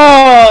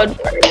god,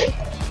 bro.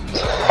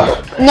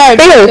 No,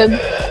 Jacob.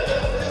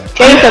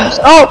 Jacob,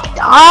 stop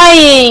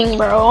dying,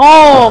 bro.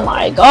 Oh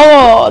my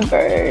god,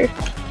 bro.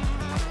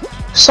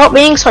 Stop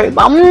being so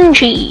bum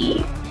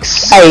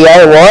cheeks. Hey,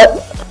 yo,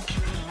 what?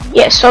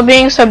 Yeah, stop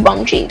being so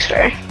bum cheeks,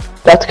 bro.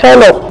 That's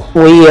kind of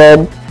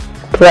weird.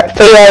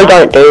 Theo,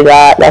 don't do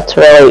that. That's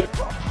really...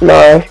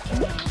 No.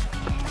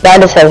 That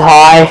just says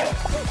hi.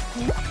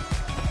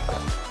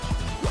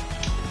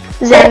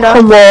 Xander.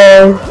 Come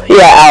on.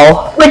 Yeah,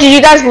 Al. Wait, did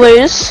you guys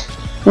lose?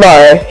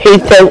 No, he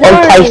said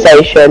on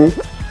PlayStation.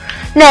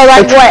 No,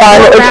 like It's what?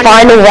 It's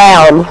final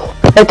round.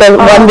 It's a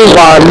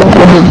 1v1.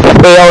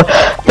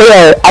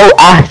 Theo, I'll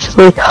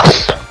actually...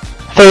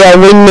 Theo,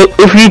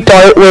 if you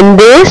don't win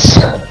this...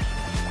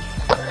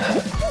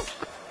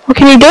 What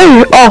can you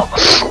do? Oh.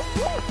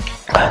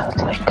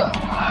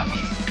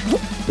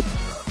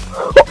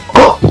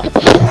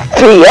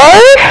 Theo?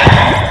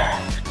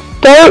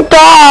 Don't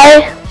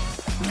die!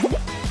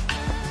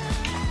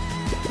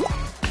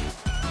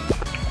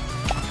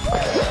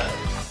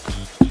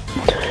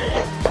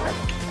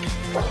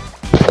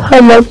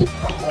 Come on.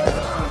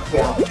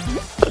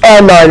 Oh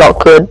no, not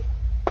good.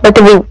 What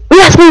did we...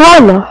 Yes, we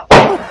won!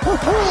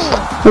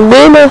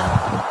 Winner!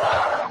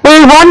 We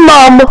won,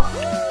 Mom!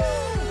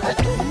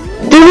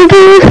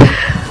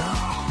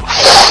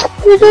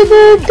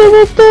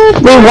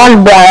 We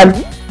won, Brad.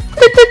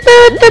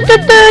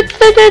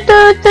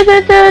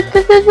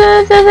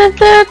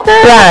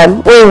 Brad,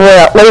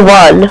 we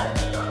won.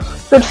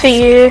 Good for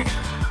you.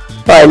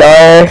 I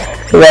know.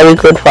 Very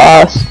good for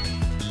us.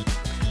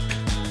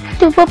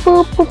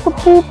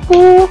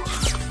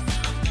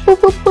 I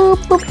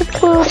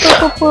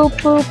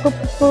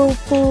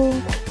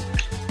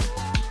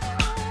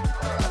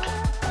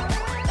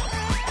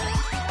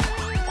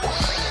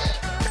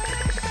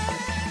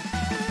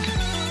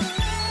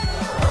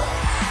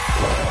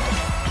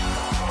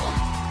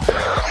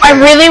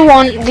really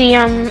want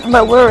the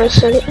but where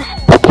is it?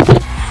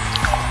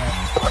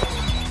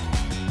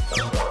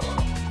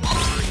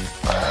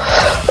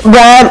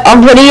 Ram,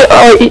 I'm pretty,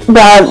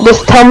 Ram,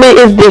 just tell me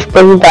if this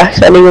brings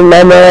back any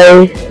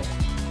memory.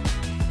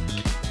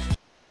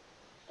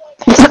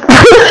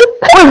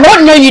 Wait,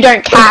 what? No, you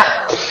don't, cat.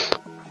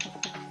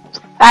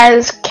 That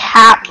is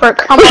cat, bro.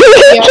 Come on,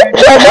 Theo.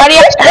 Bro, why do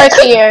you have to go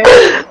to you?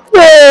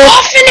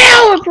 Half an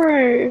hour,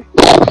 bro.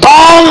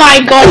 Oh my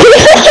god.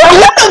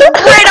 What the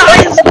red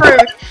eyes, bro?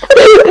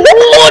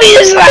 What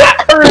is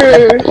that,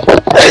 bro?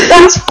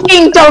 That's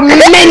fucking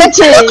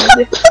demented.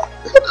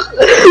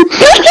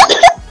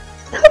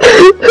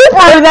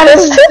 Bro, that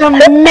is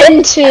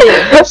demented.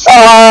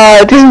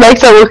 This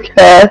makes it look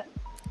fair.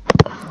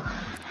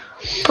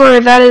 Bro,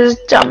 that is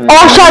demented.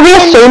 Oh, shall we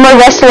assume I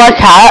wrestle a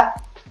cat?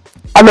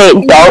 I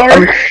mean,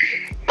 don't.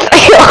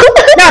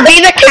 No, be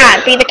the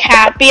cat, be the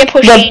cat, be a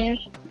pushing.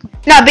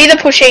 No, be the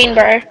pushing,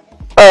 bro.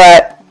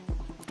 Alright.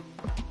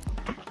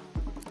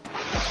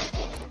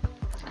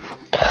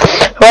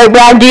 Wait,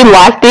 Brad, do you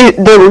like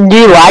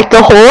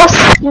the horse?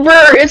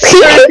 Bro, it's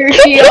so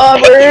cushy, bro.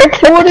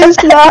 What is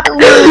that,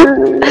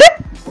 bro?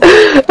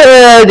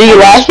 Do you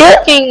like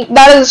it?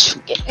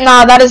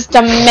 That is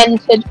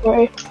demented,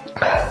 bro.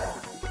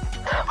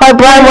 Hi,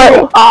 Brian,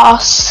 what?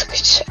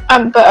 Asked,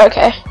 but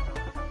okay.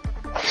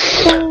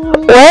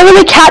 Where are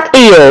the cat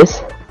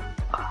ears?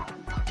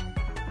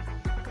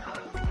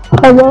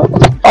 Oh,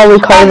 we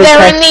can't.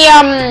 They're in the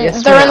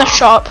Yes, they're we in the are.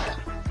 shop.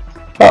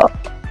 Oh,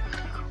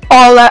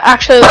 Oh, that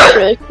actually looks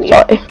really cute.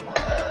 sorry.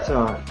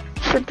 So,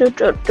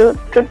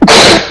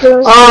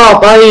 Oh, oh,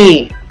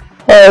 buddy!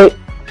 Hey,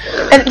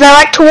 and they're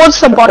like towards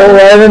the All bottom.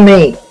 over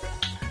me.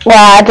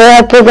 wow, I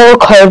did a little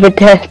COVID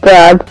test,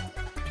 Brad.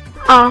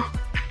 Oh.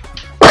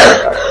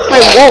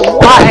 Wait, whoa,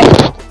 why?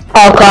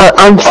 Oh god,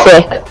 I'm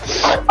sick.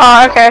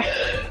 Oh, okay.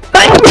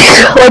 Like,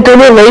 do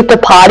we leave the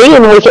party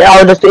and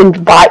I'll just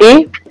invite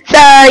you?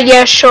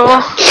 Yeah,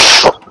 sure.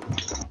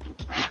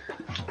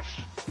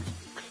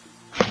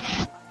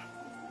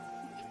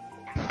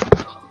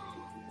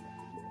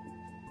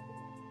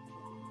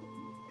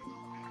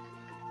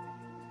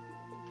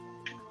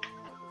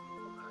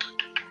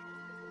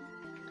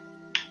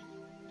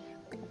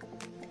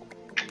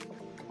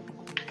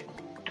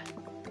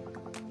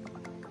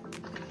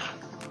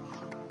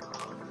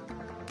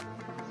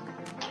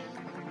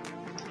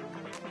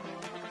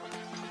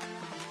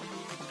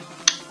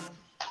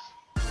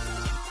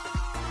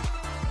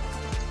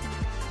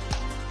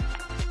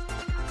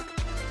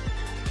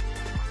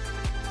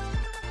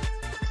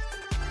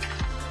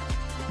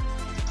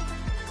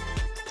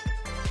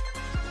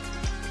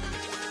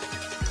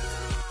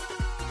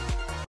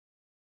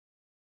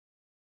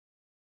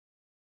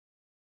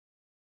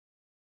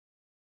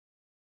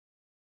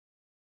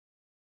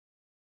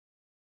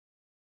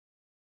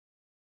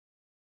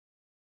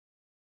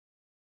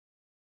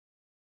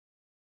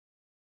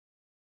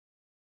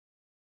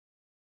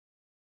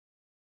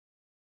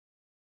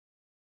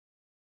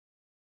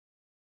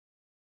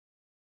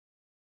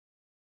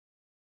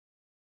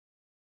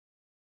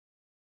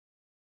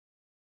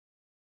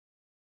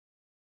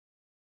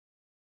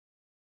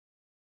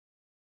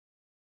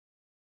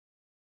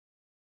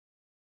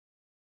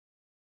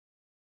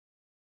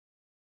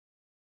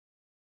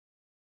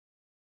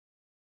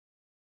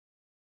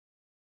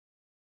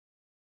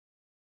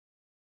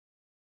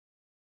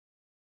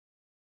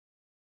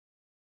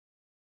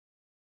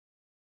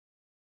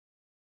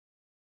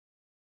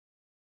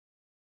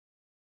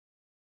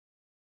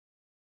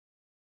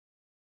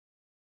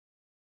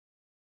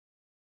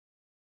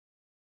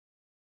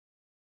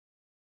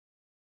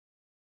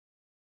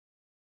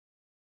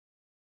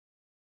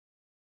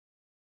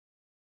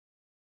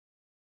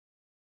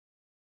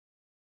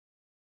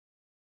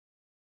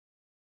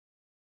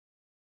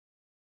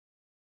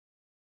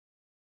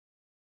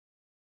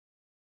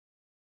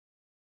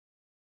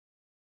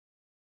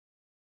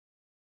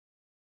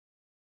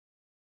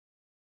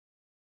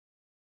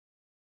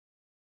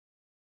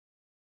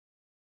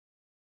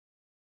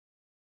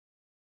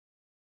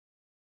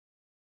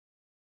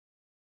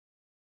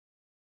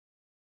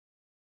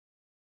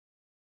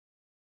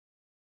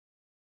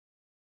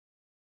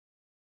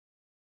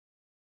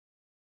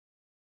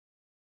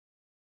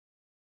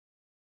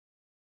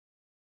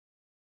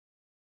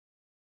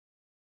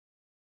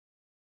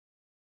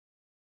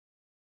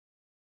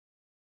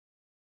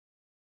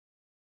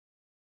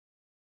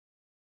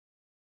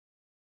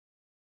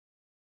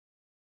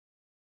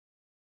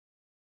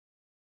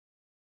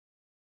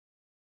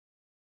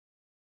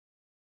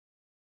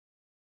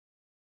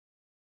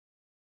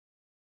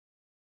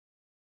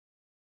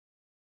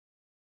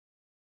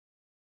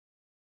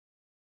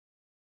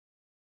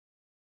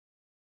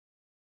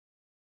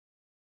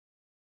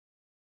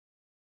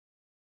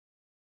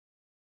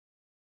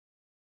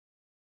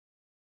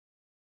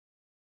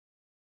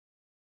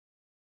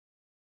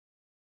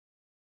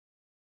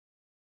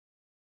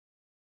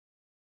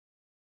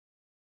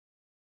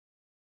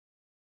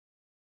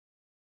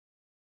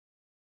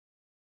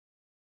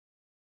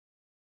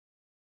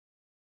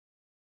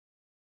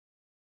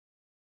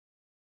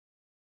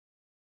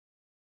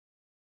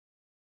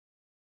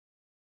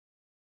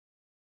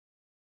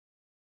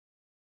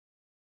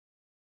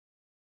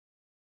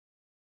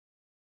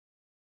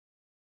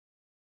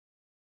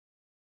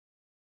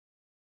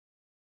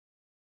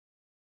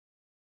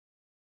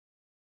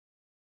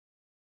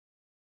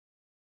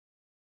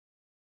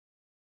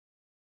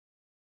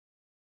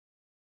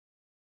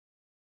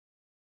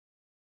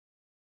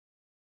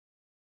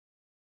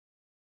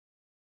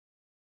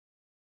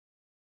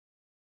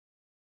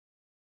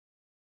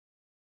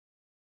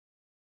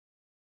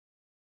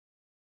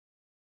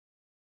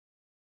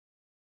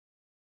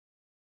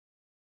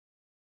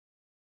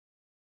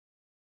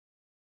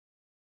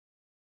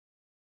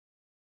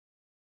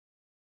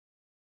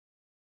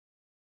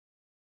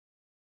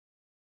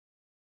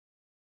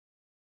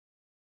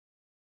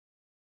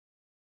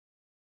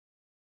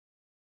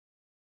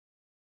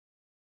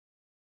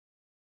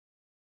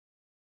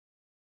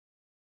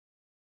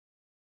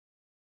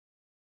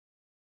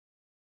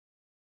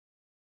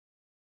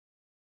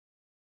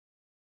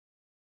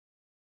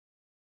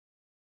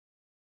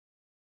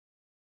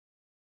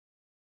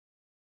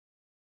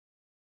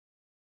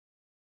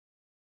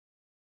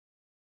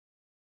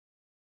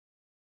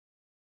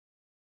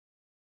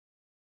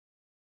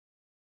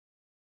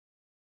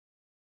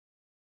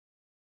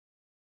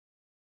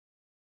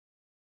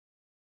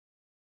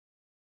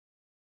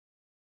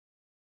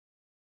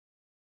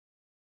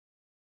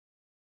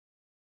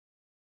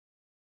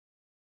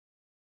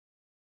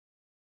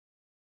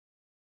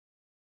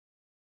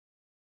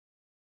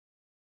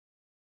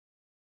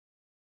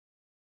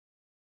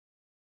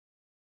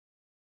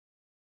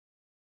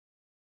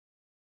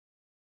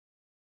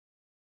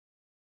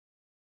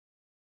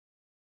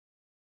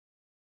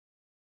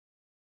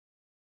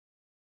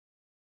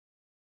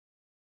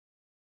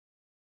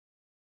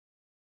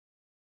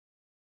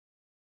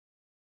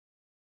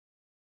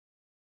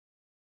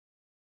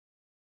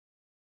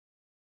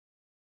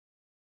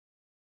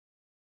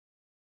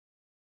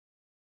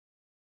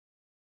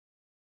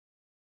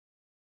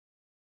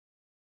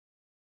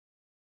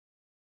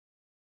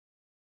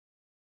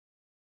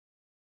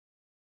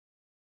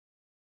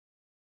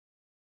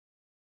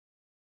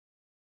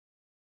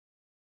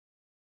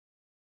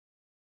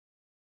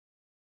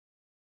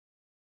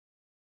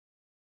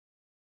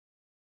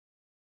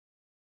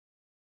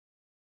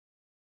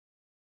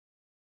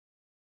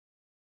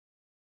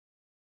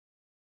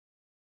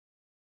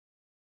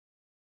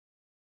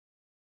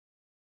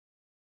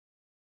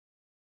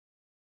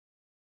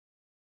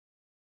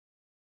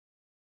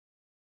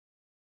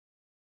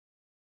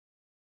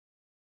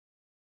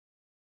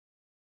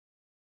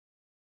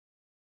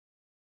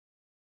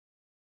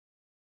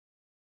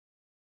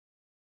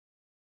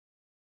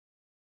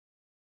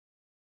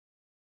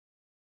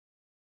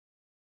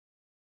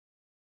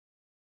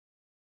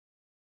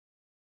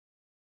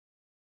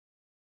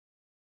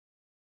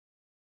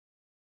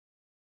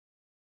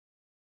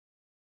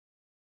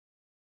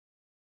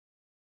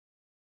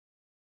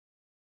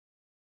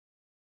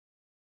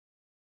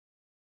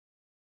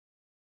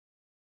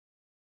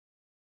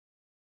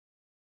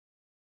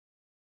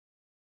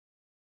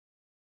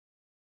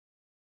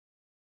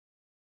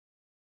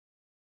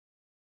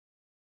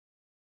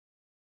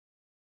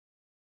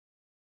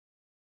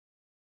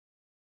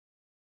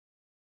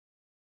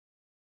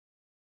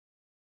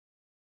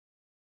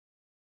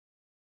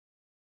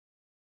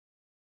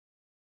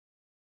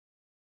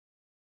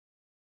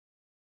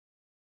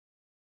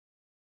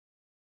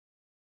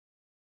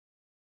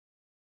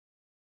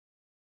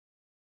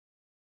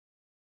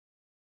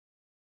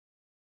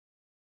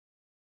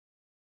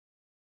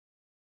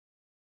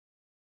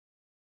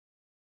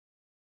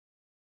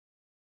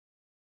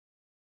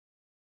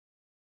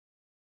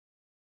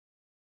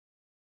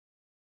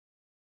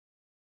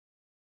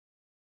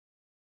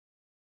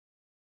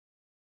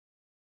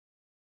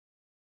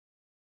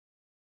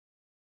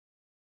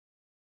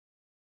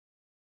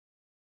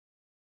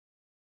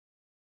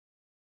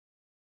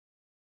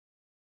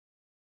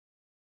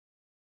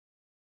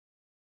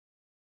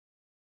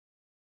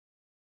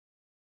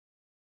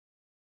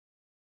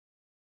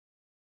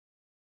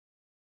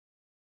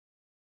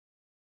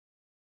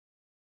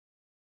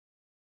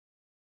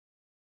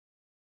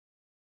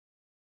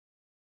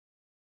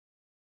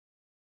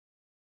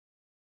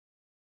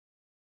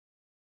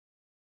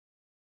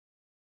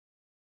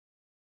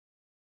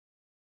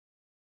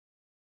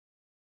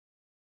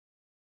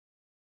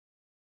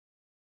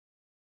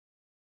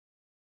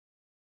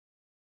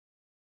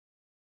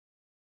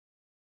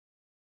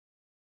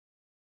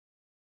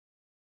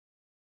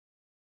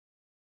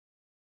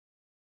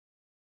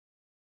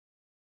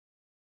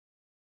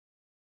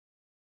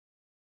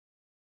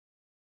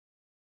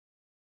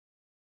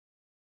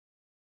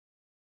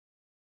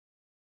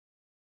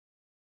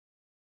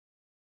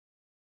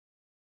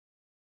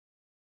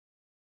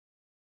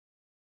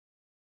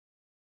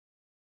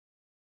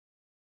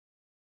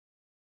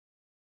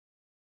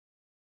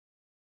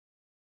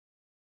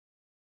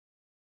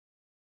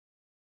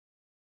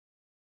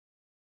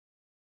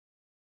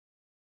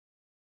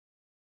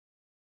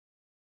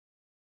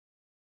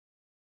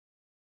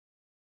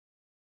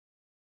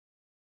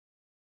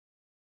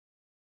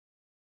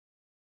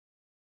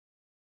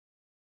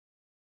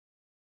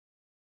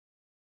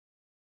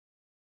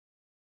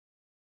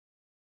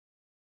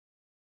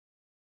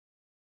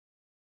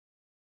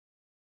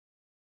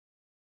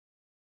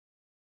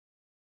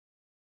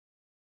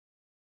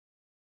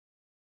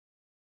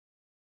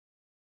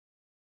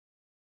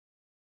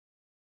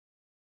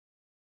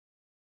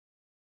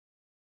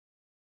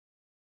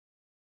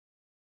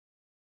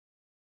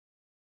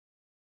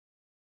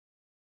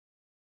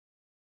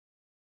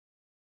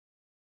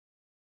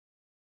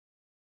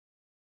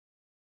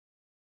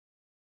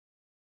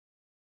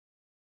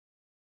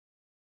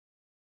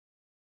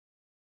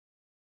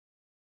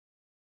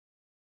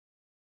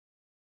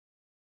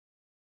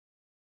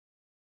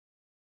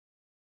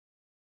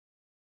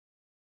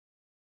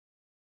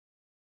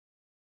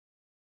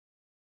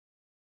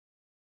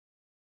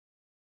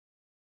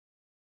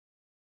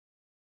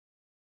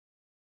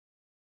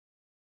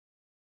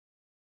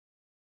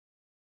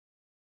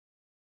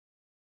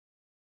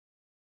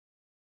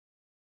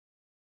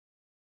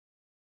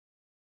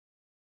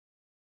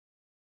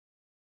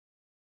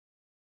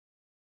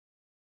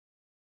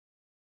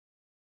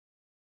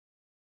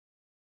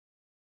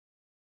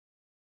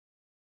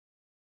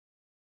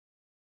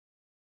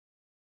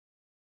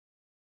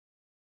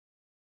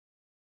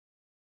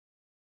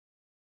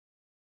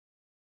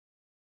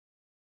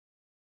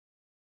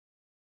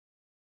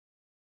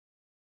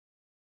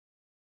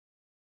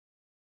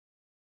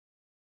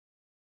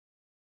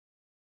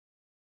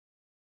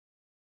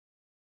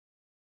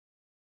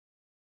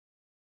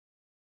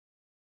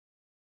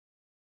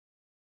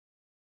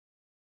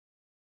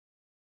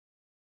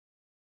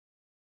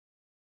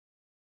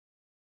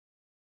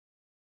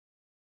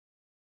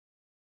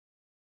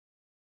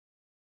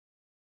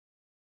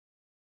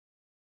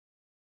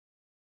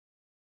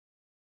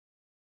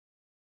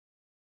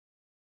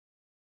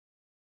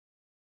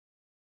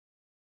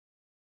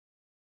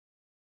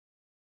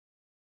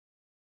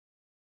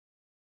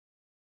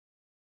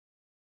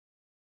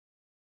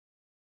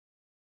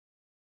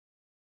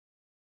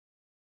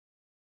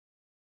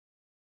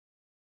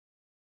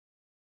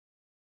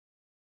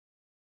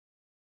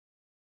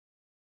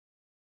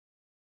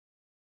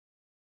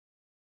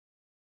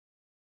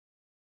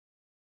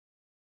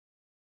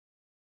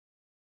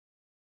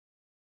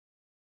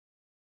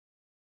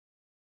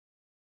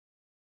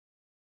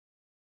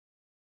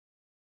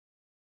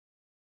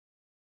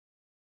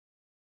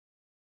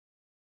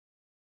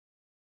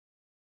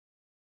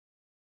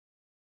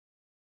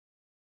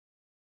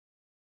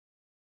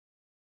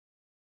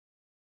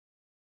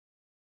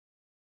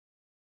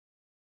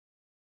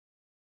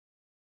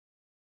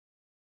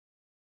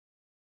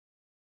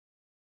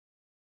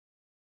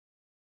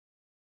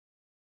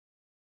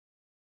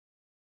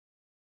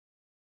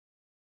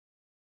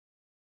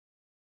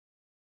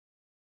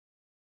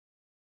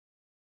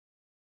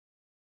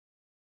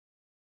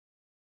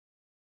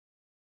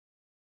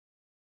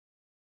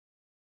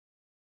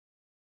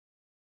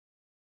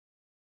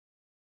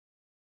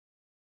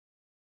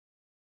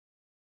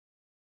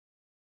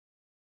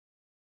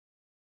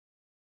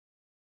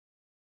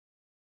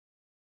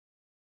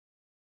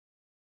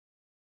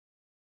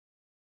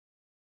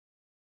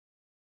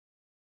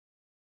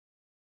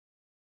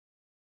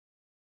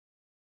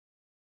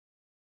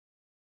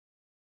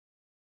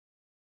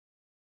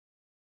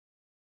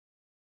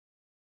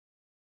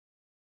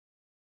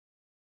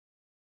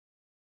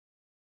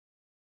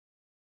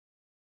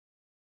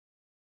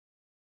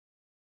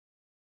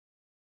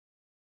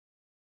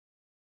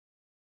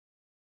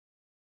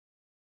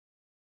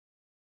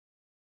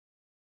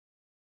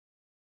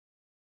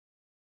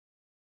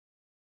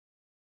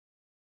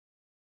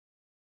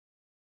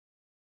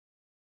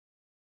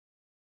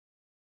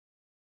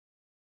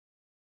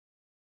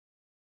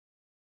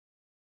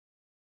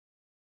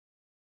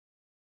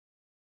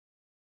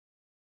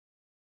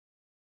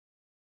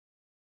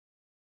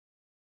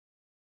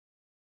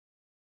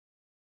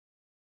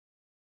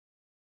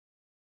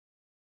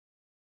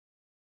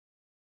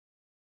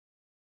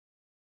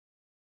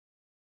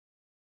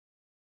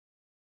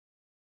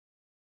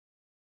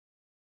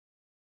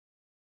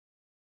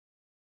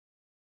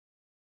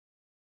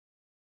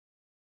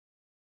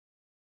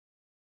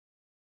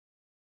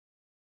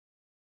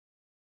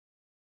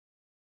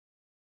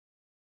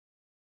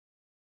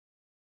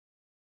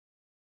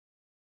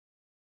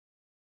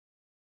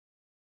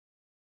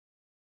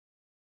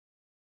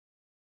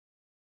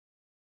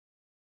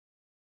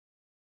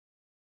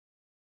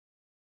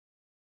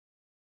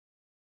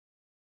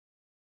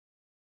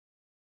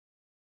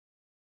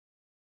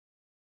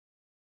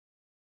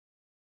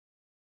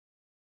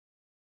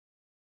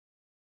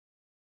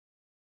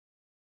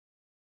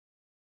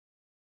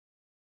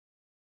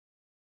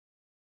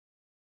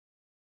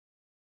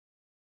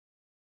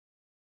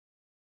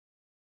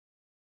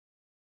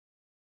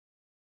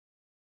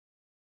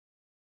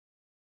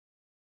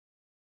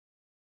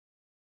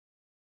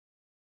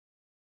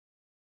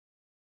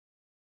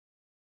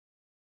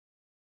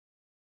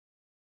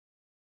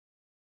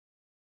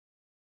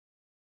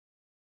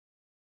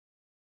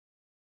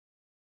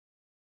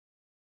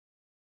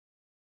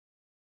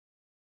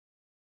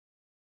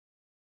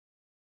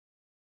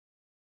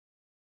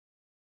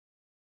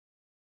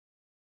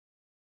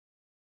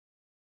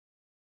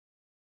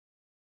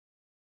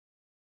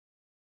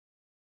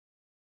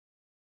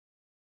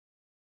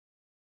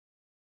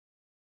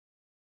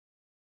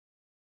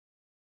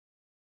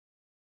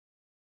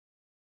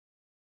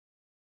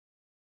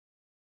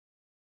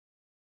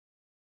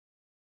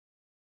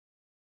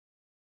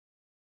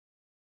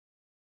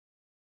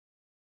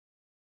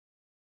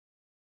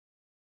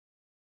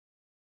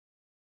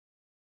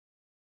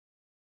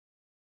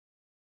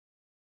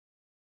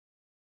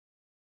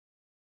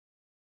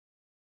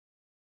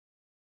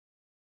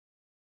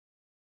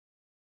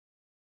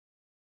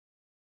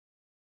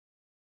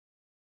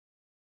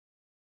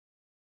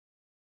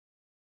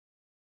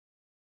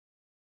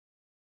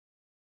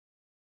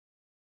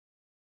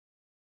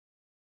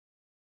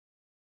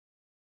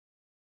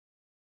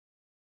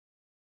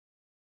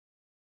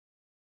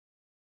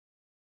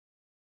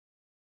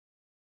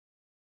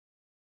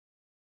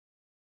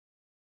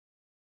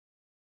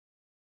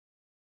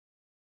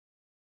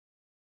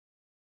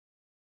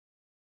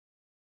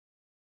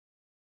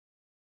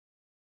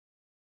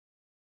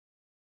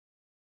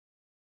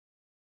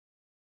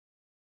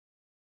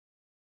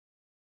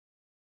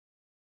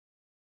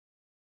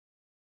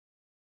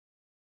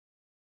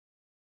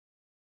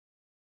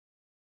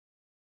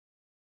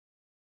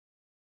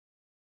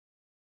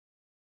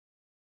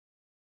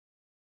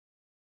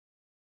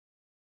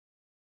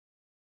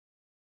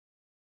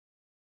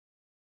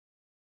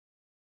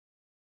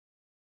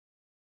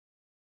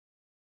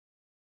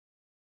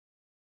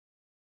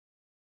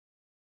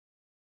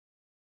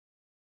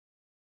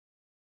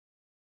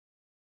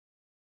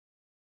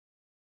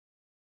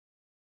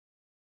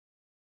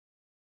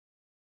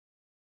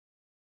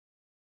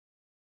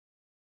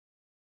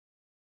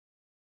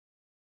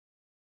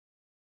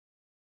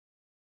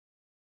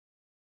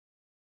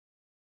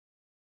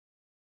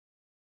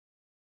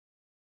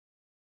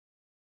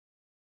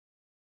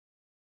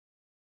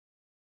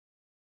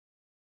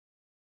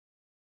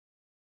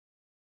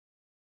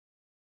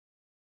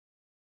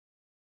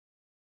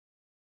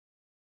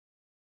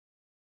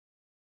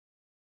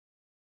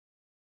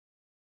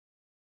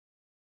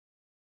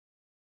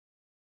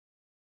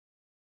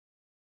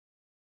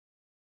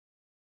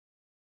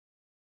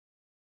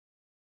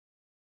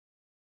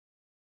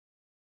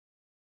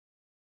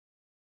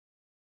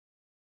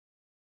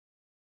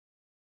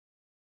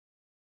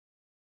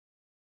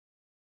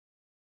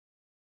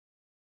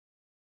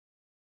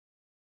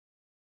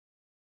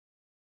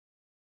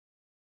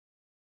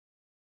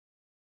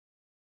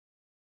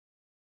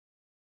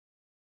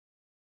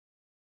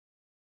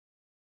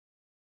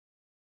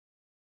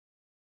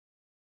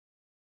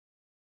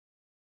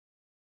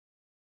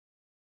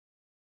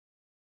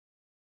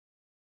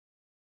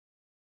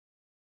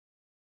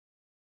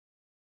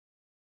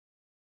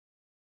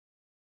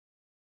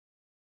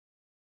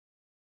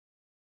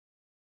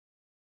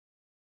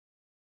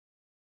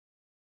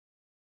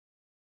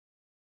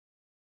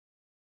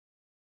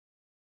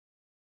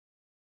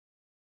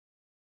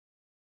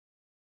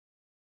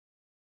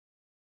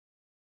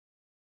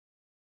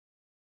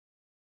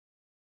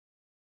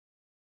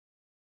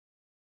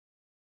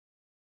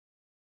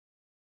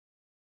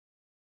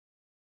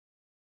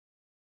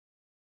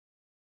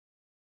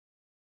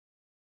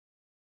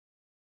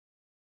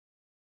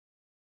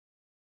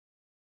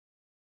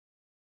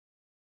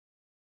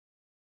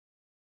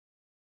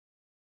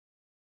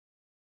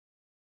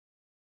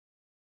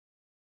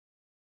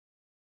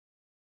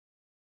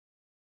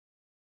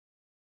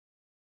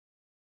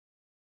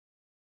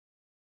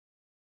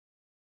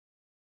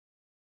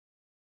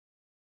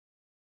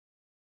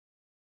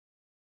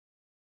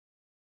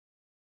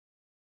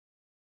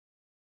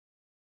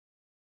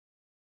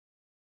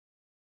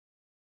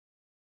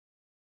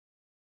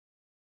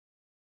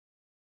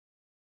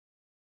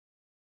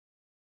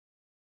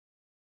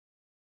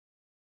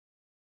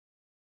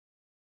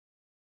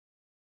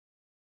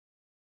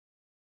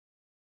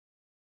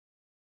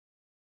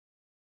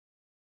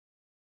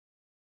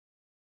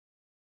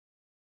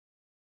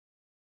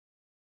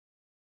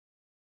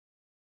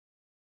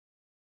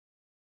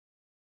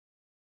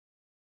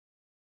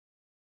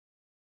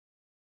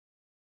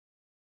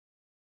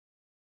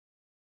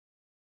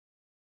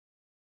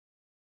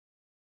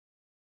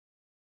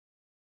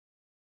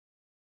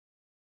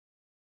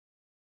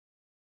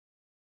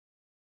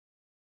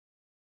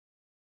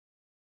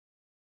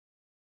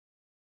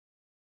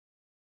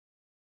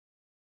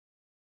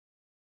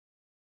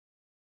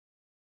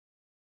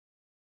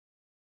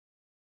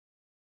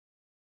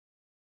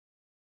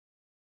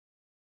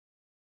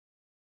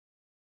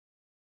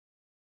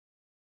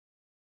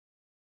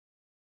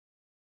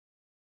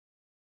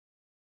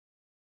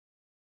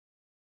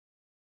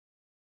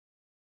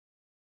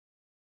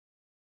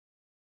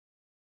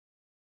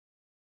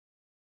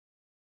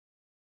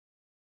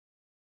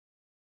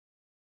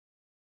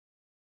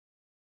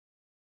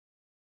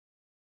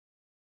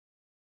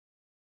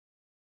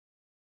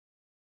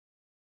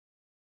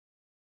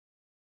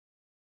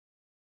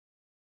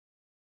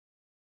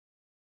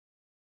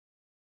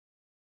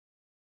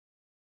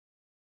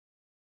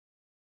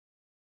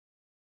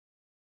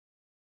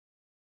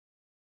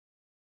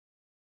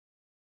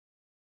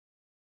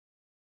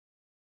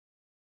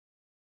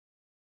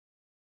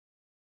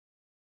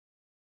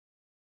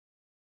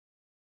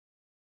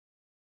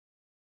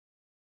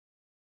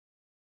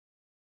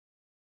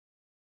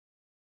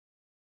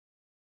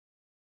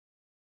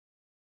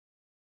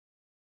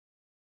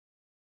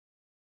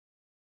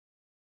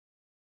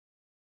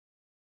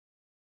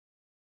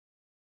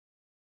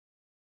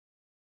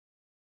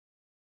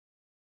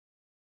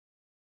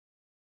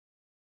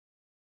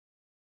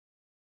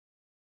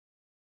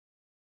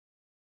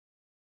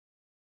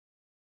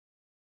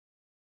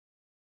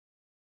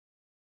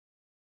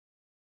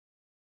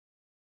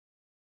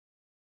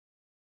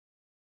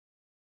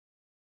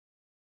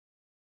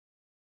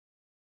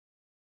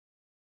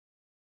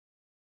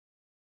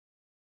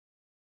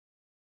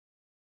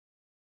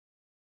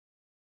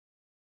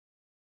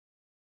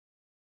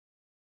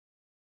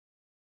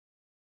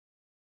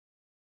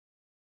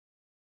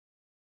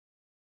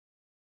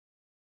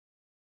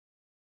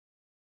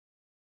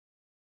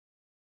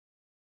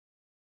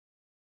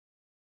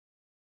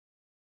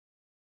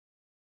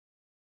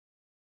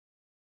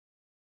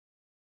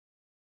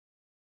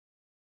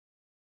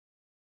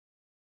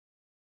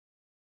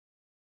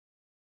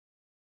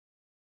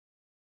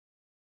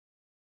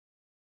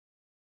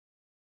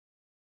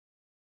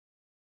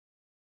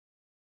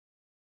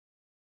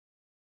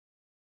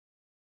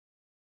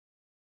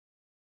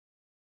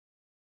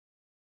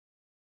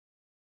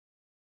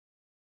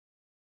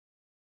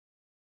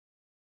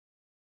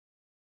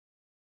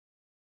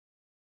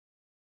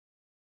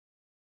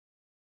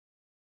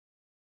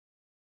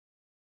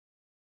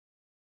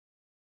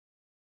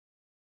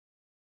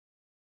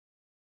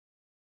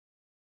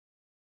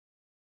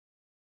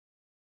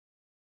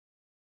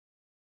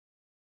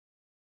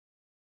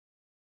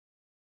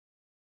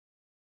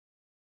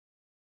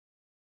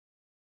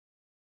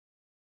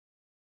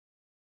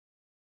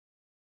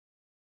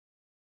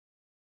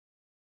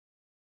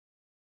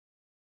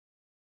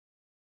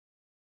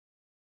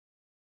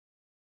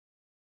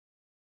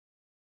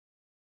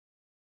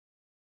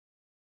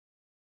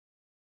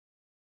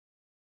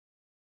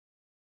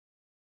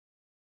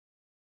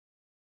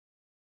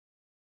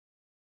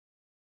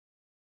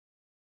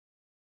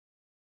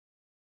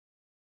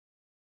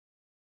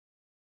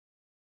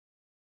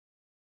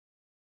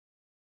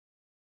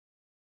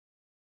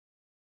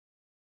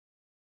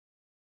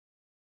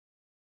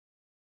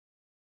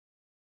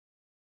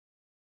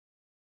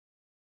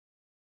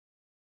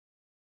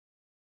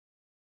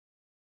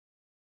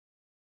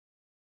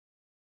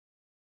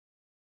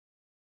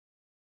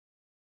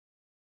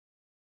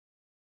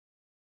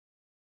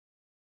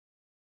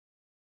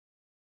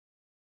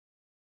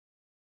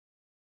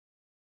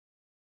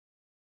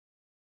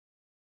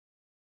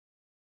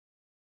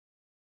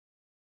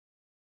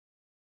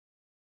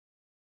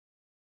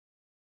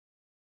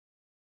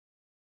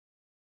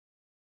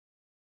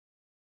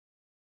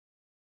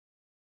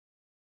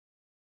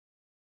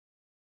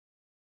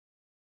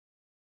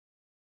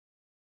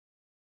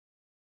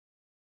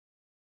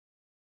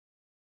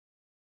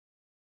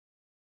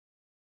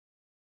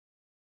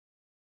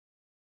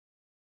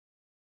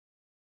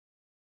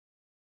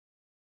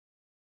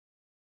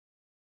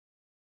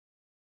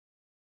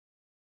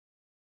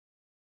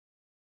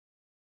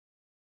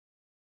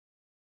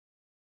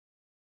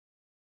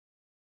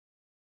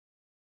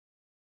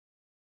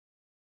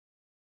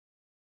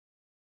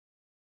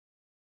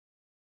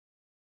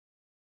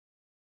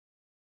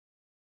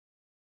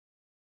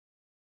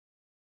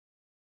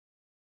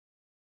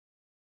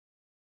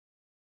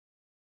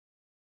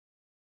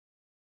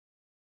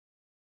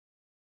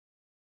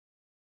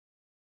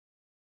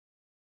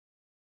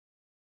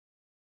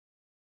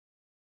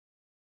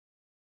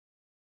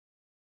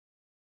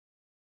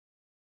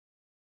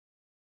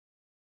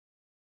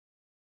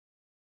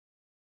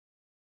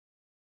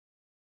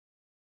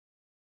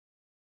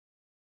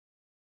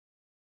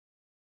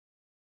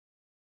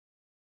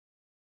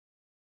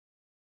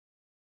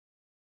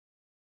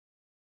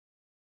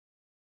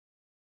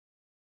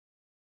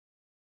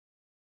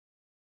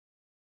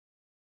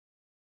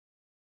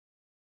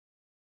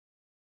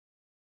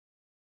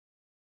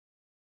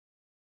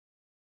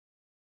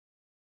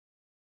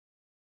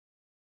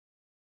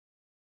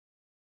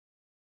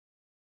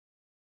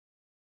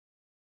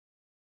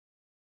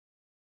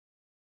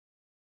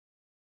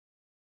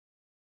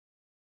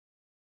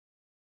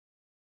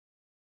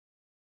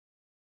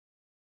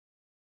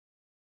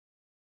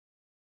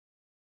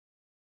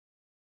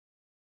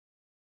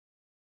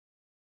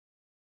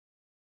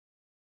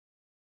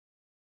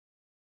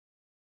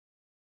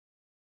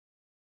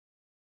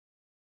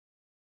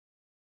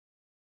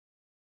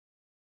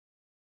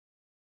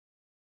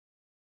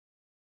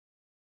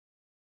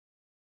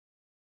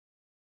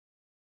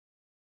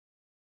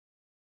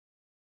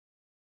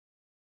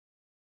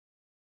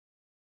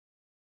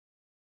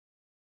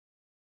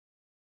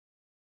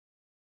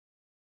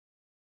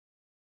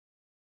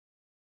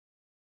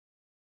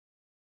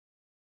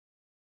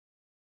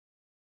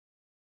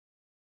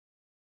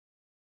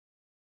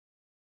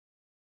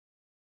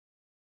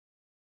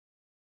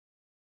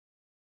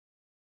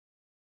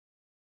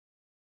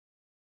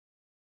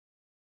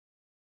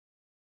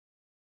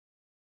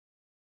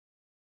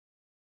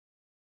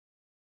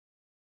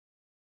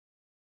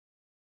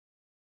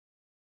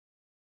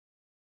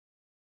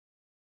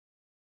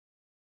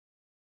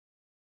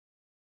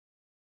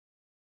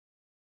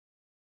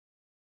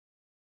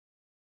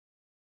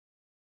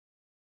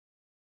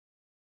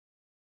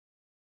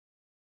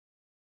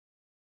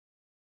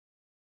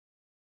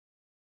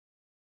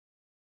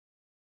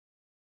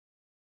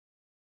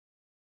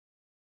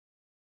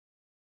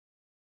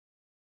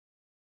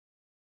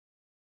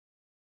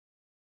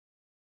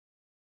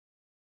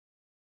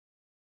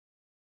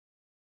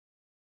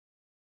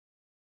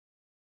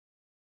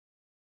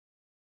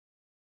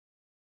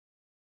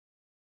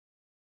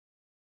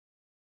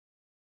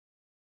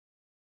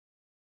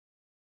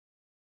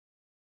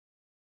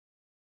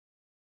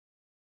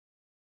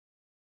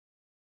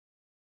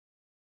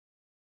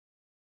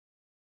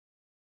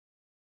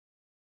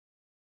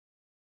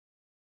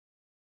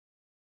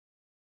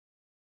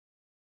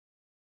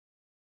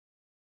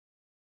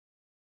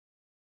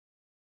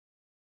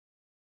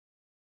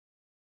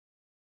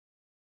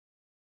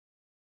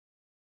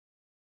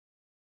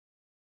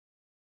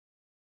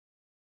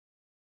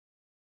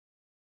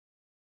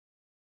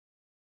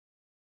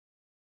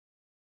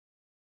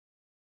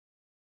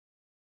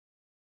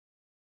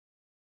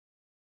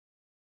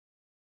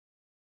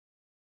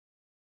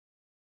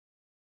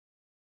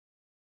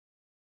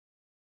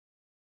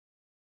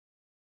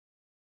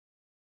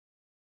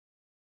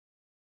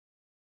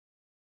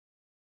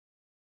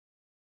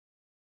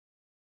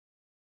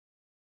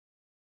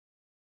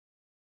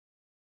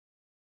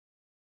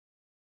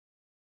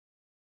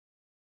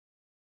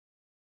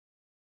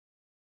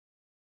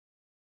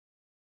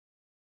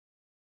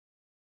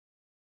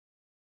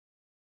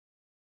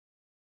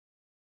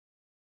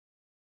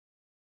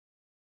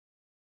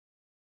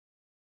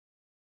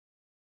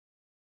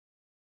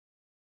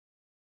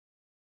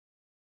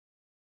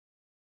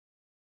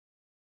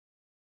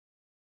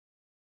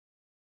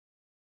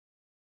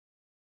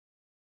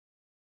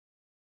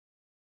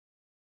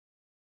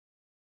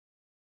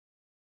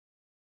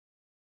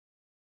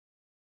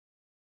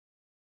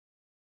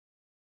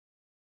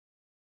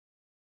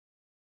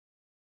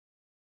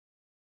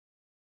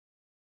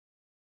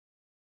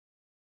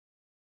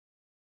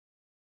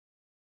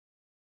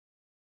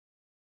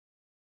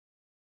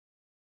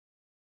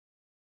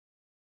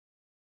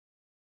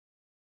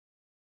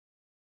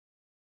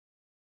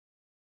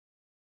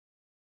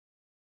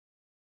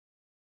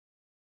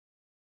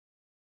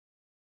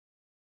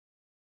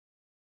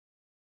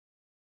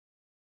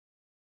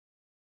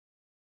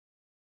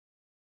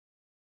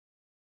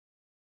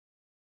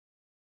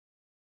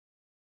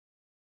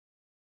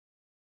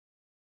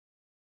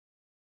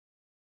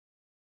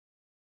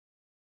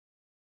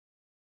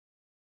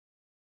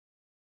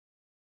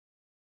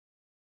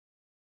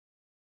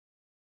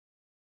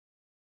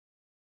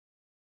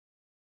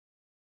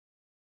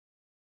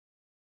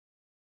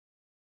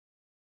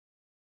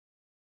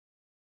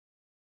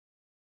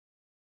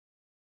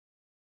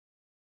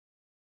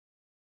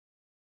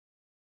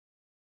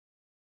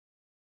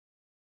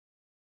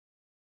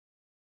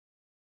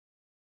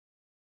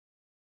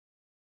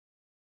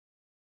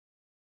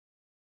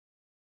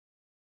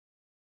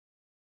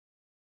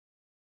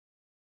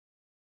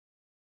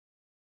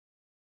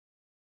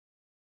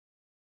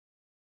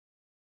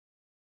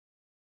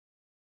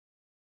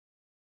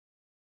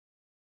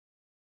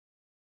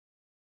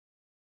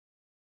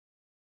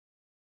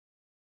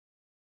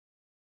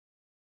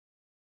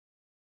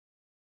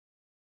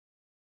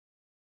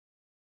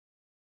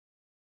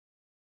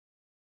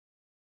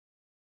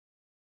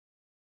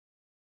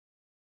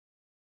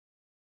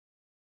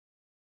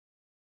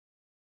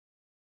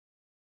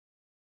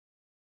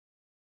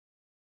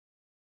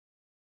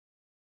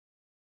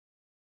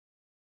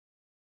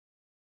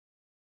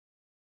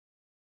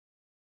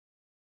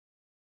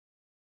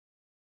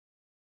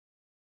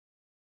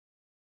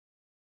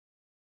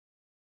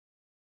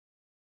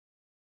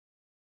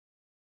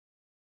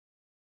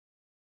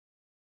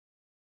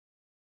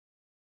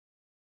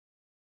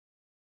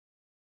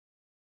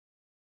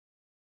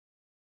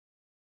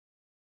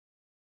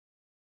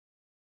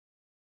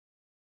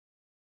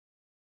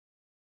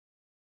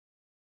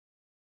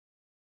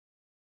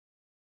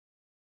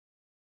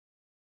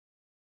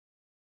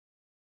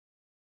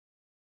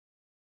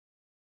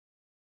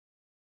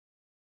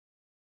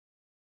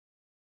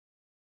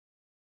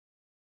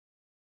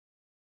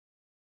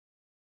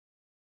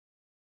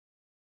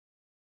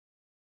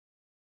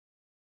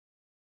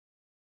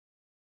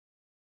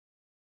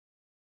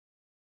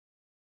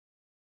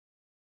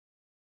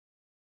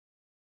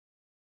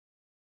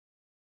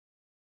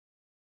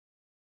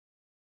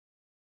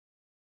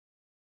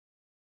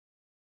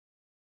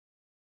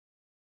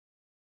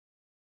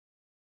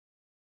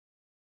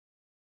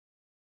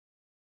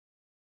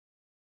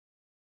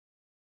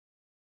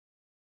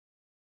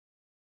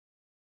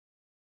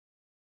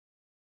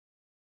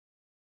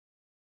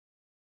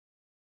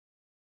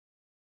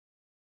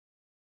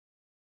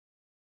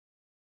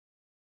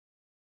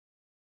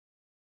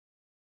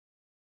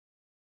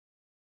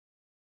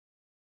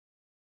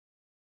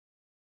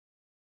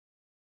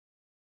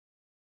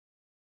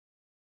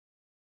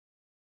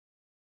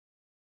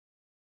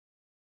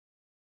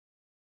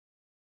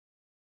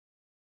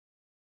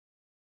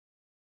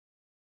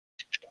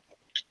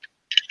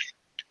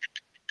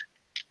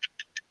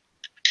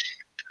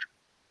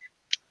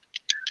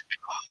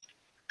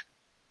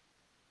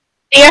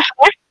 Yeah.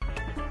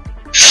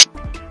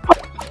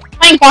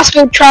 Playing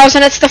basketball trials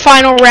and it's the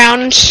final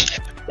round.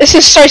 This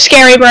is so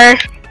scary, bro.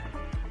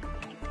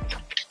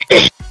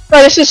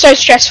 Bro, this is so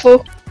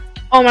stressful.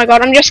 Oh my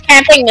god, I'm just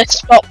camping this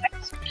spot.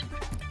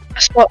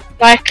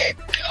 Like,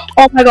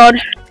 oh my god.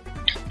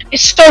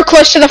 It's so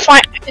close to the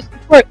fight.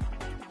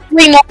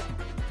 Three more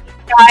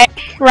die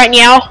right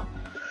now.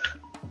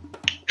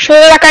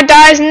 Surely that guy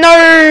dies.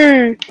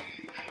 No!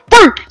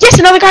 Bro! Yes,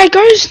 another guy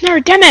goes! No,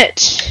 damn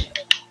it!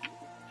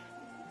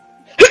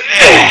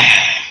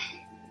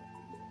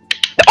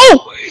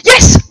 Oh!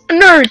 Yes!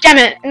 No, damn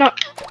it! No.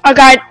 A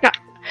guy. No.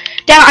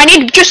 Damn, I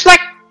need just like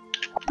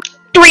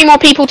 3 more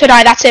people to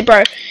die. That's it,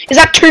 bro. Is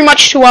that too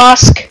much to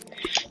ask?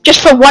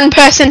 Just for one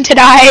person to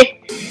die?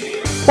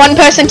 One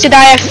person to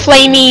die a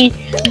flamey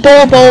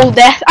ball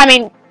death. I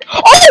mean,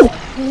 oh!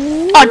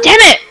 Oh, damn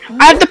it!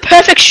 I have the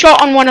perfect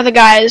shot on one of the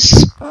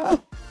guys.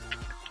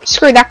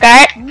 Screw that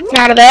guy.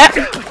 Out of there.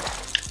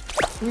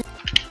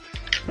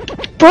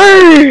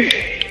 Bro!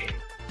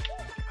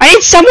 I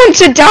need someone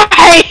to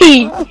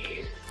die!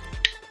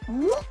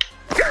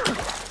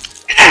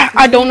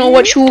 I don't know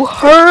what you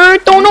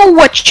heard. Don't know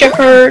what you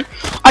heard.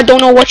 I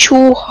don't know what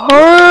you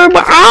heard,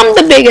 but I'm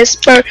the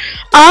biggest, bro.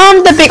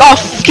 I'm the big. Oh,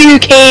 you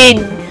kid.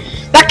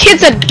 That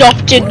kid's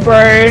adopted,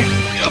 bro.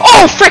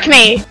 Oh, frick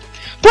me.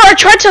 Bro, I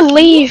tried to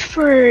leave,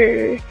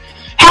 bro.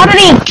 How did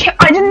he?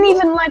 I didn't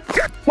even like.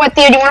 What,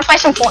 Theo? Do you want to play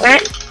some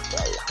Fortnite?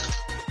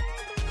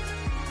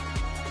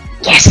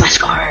 Yes, let's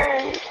go.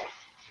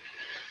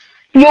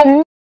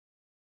 Yo.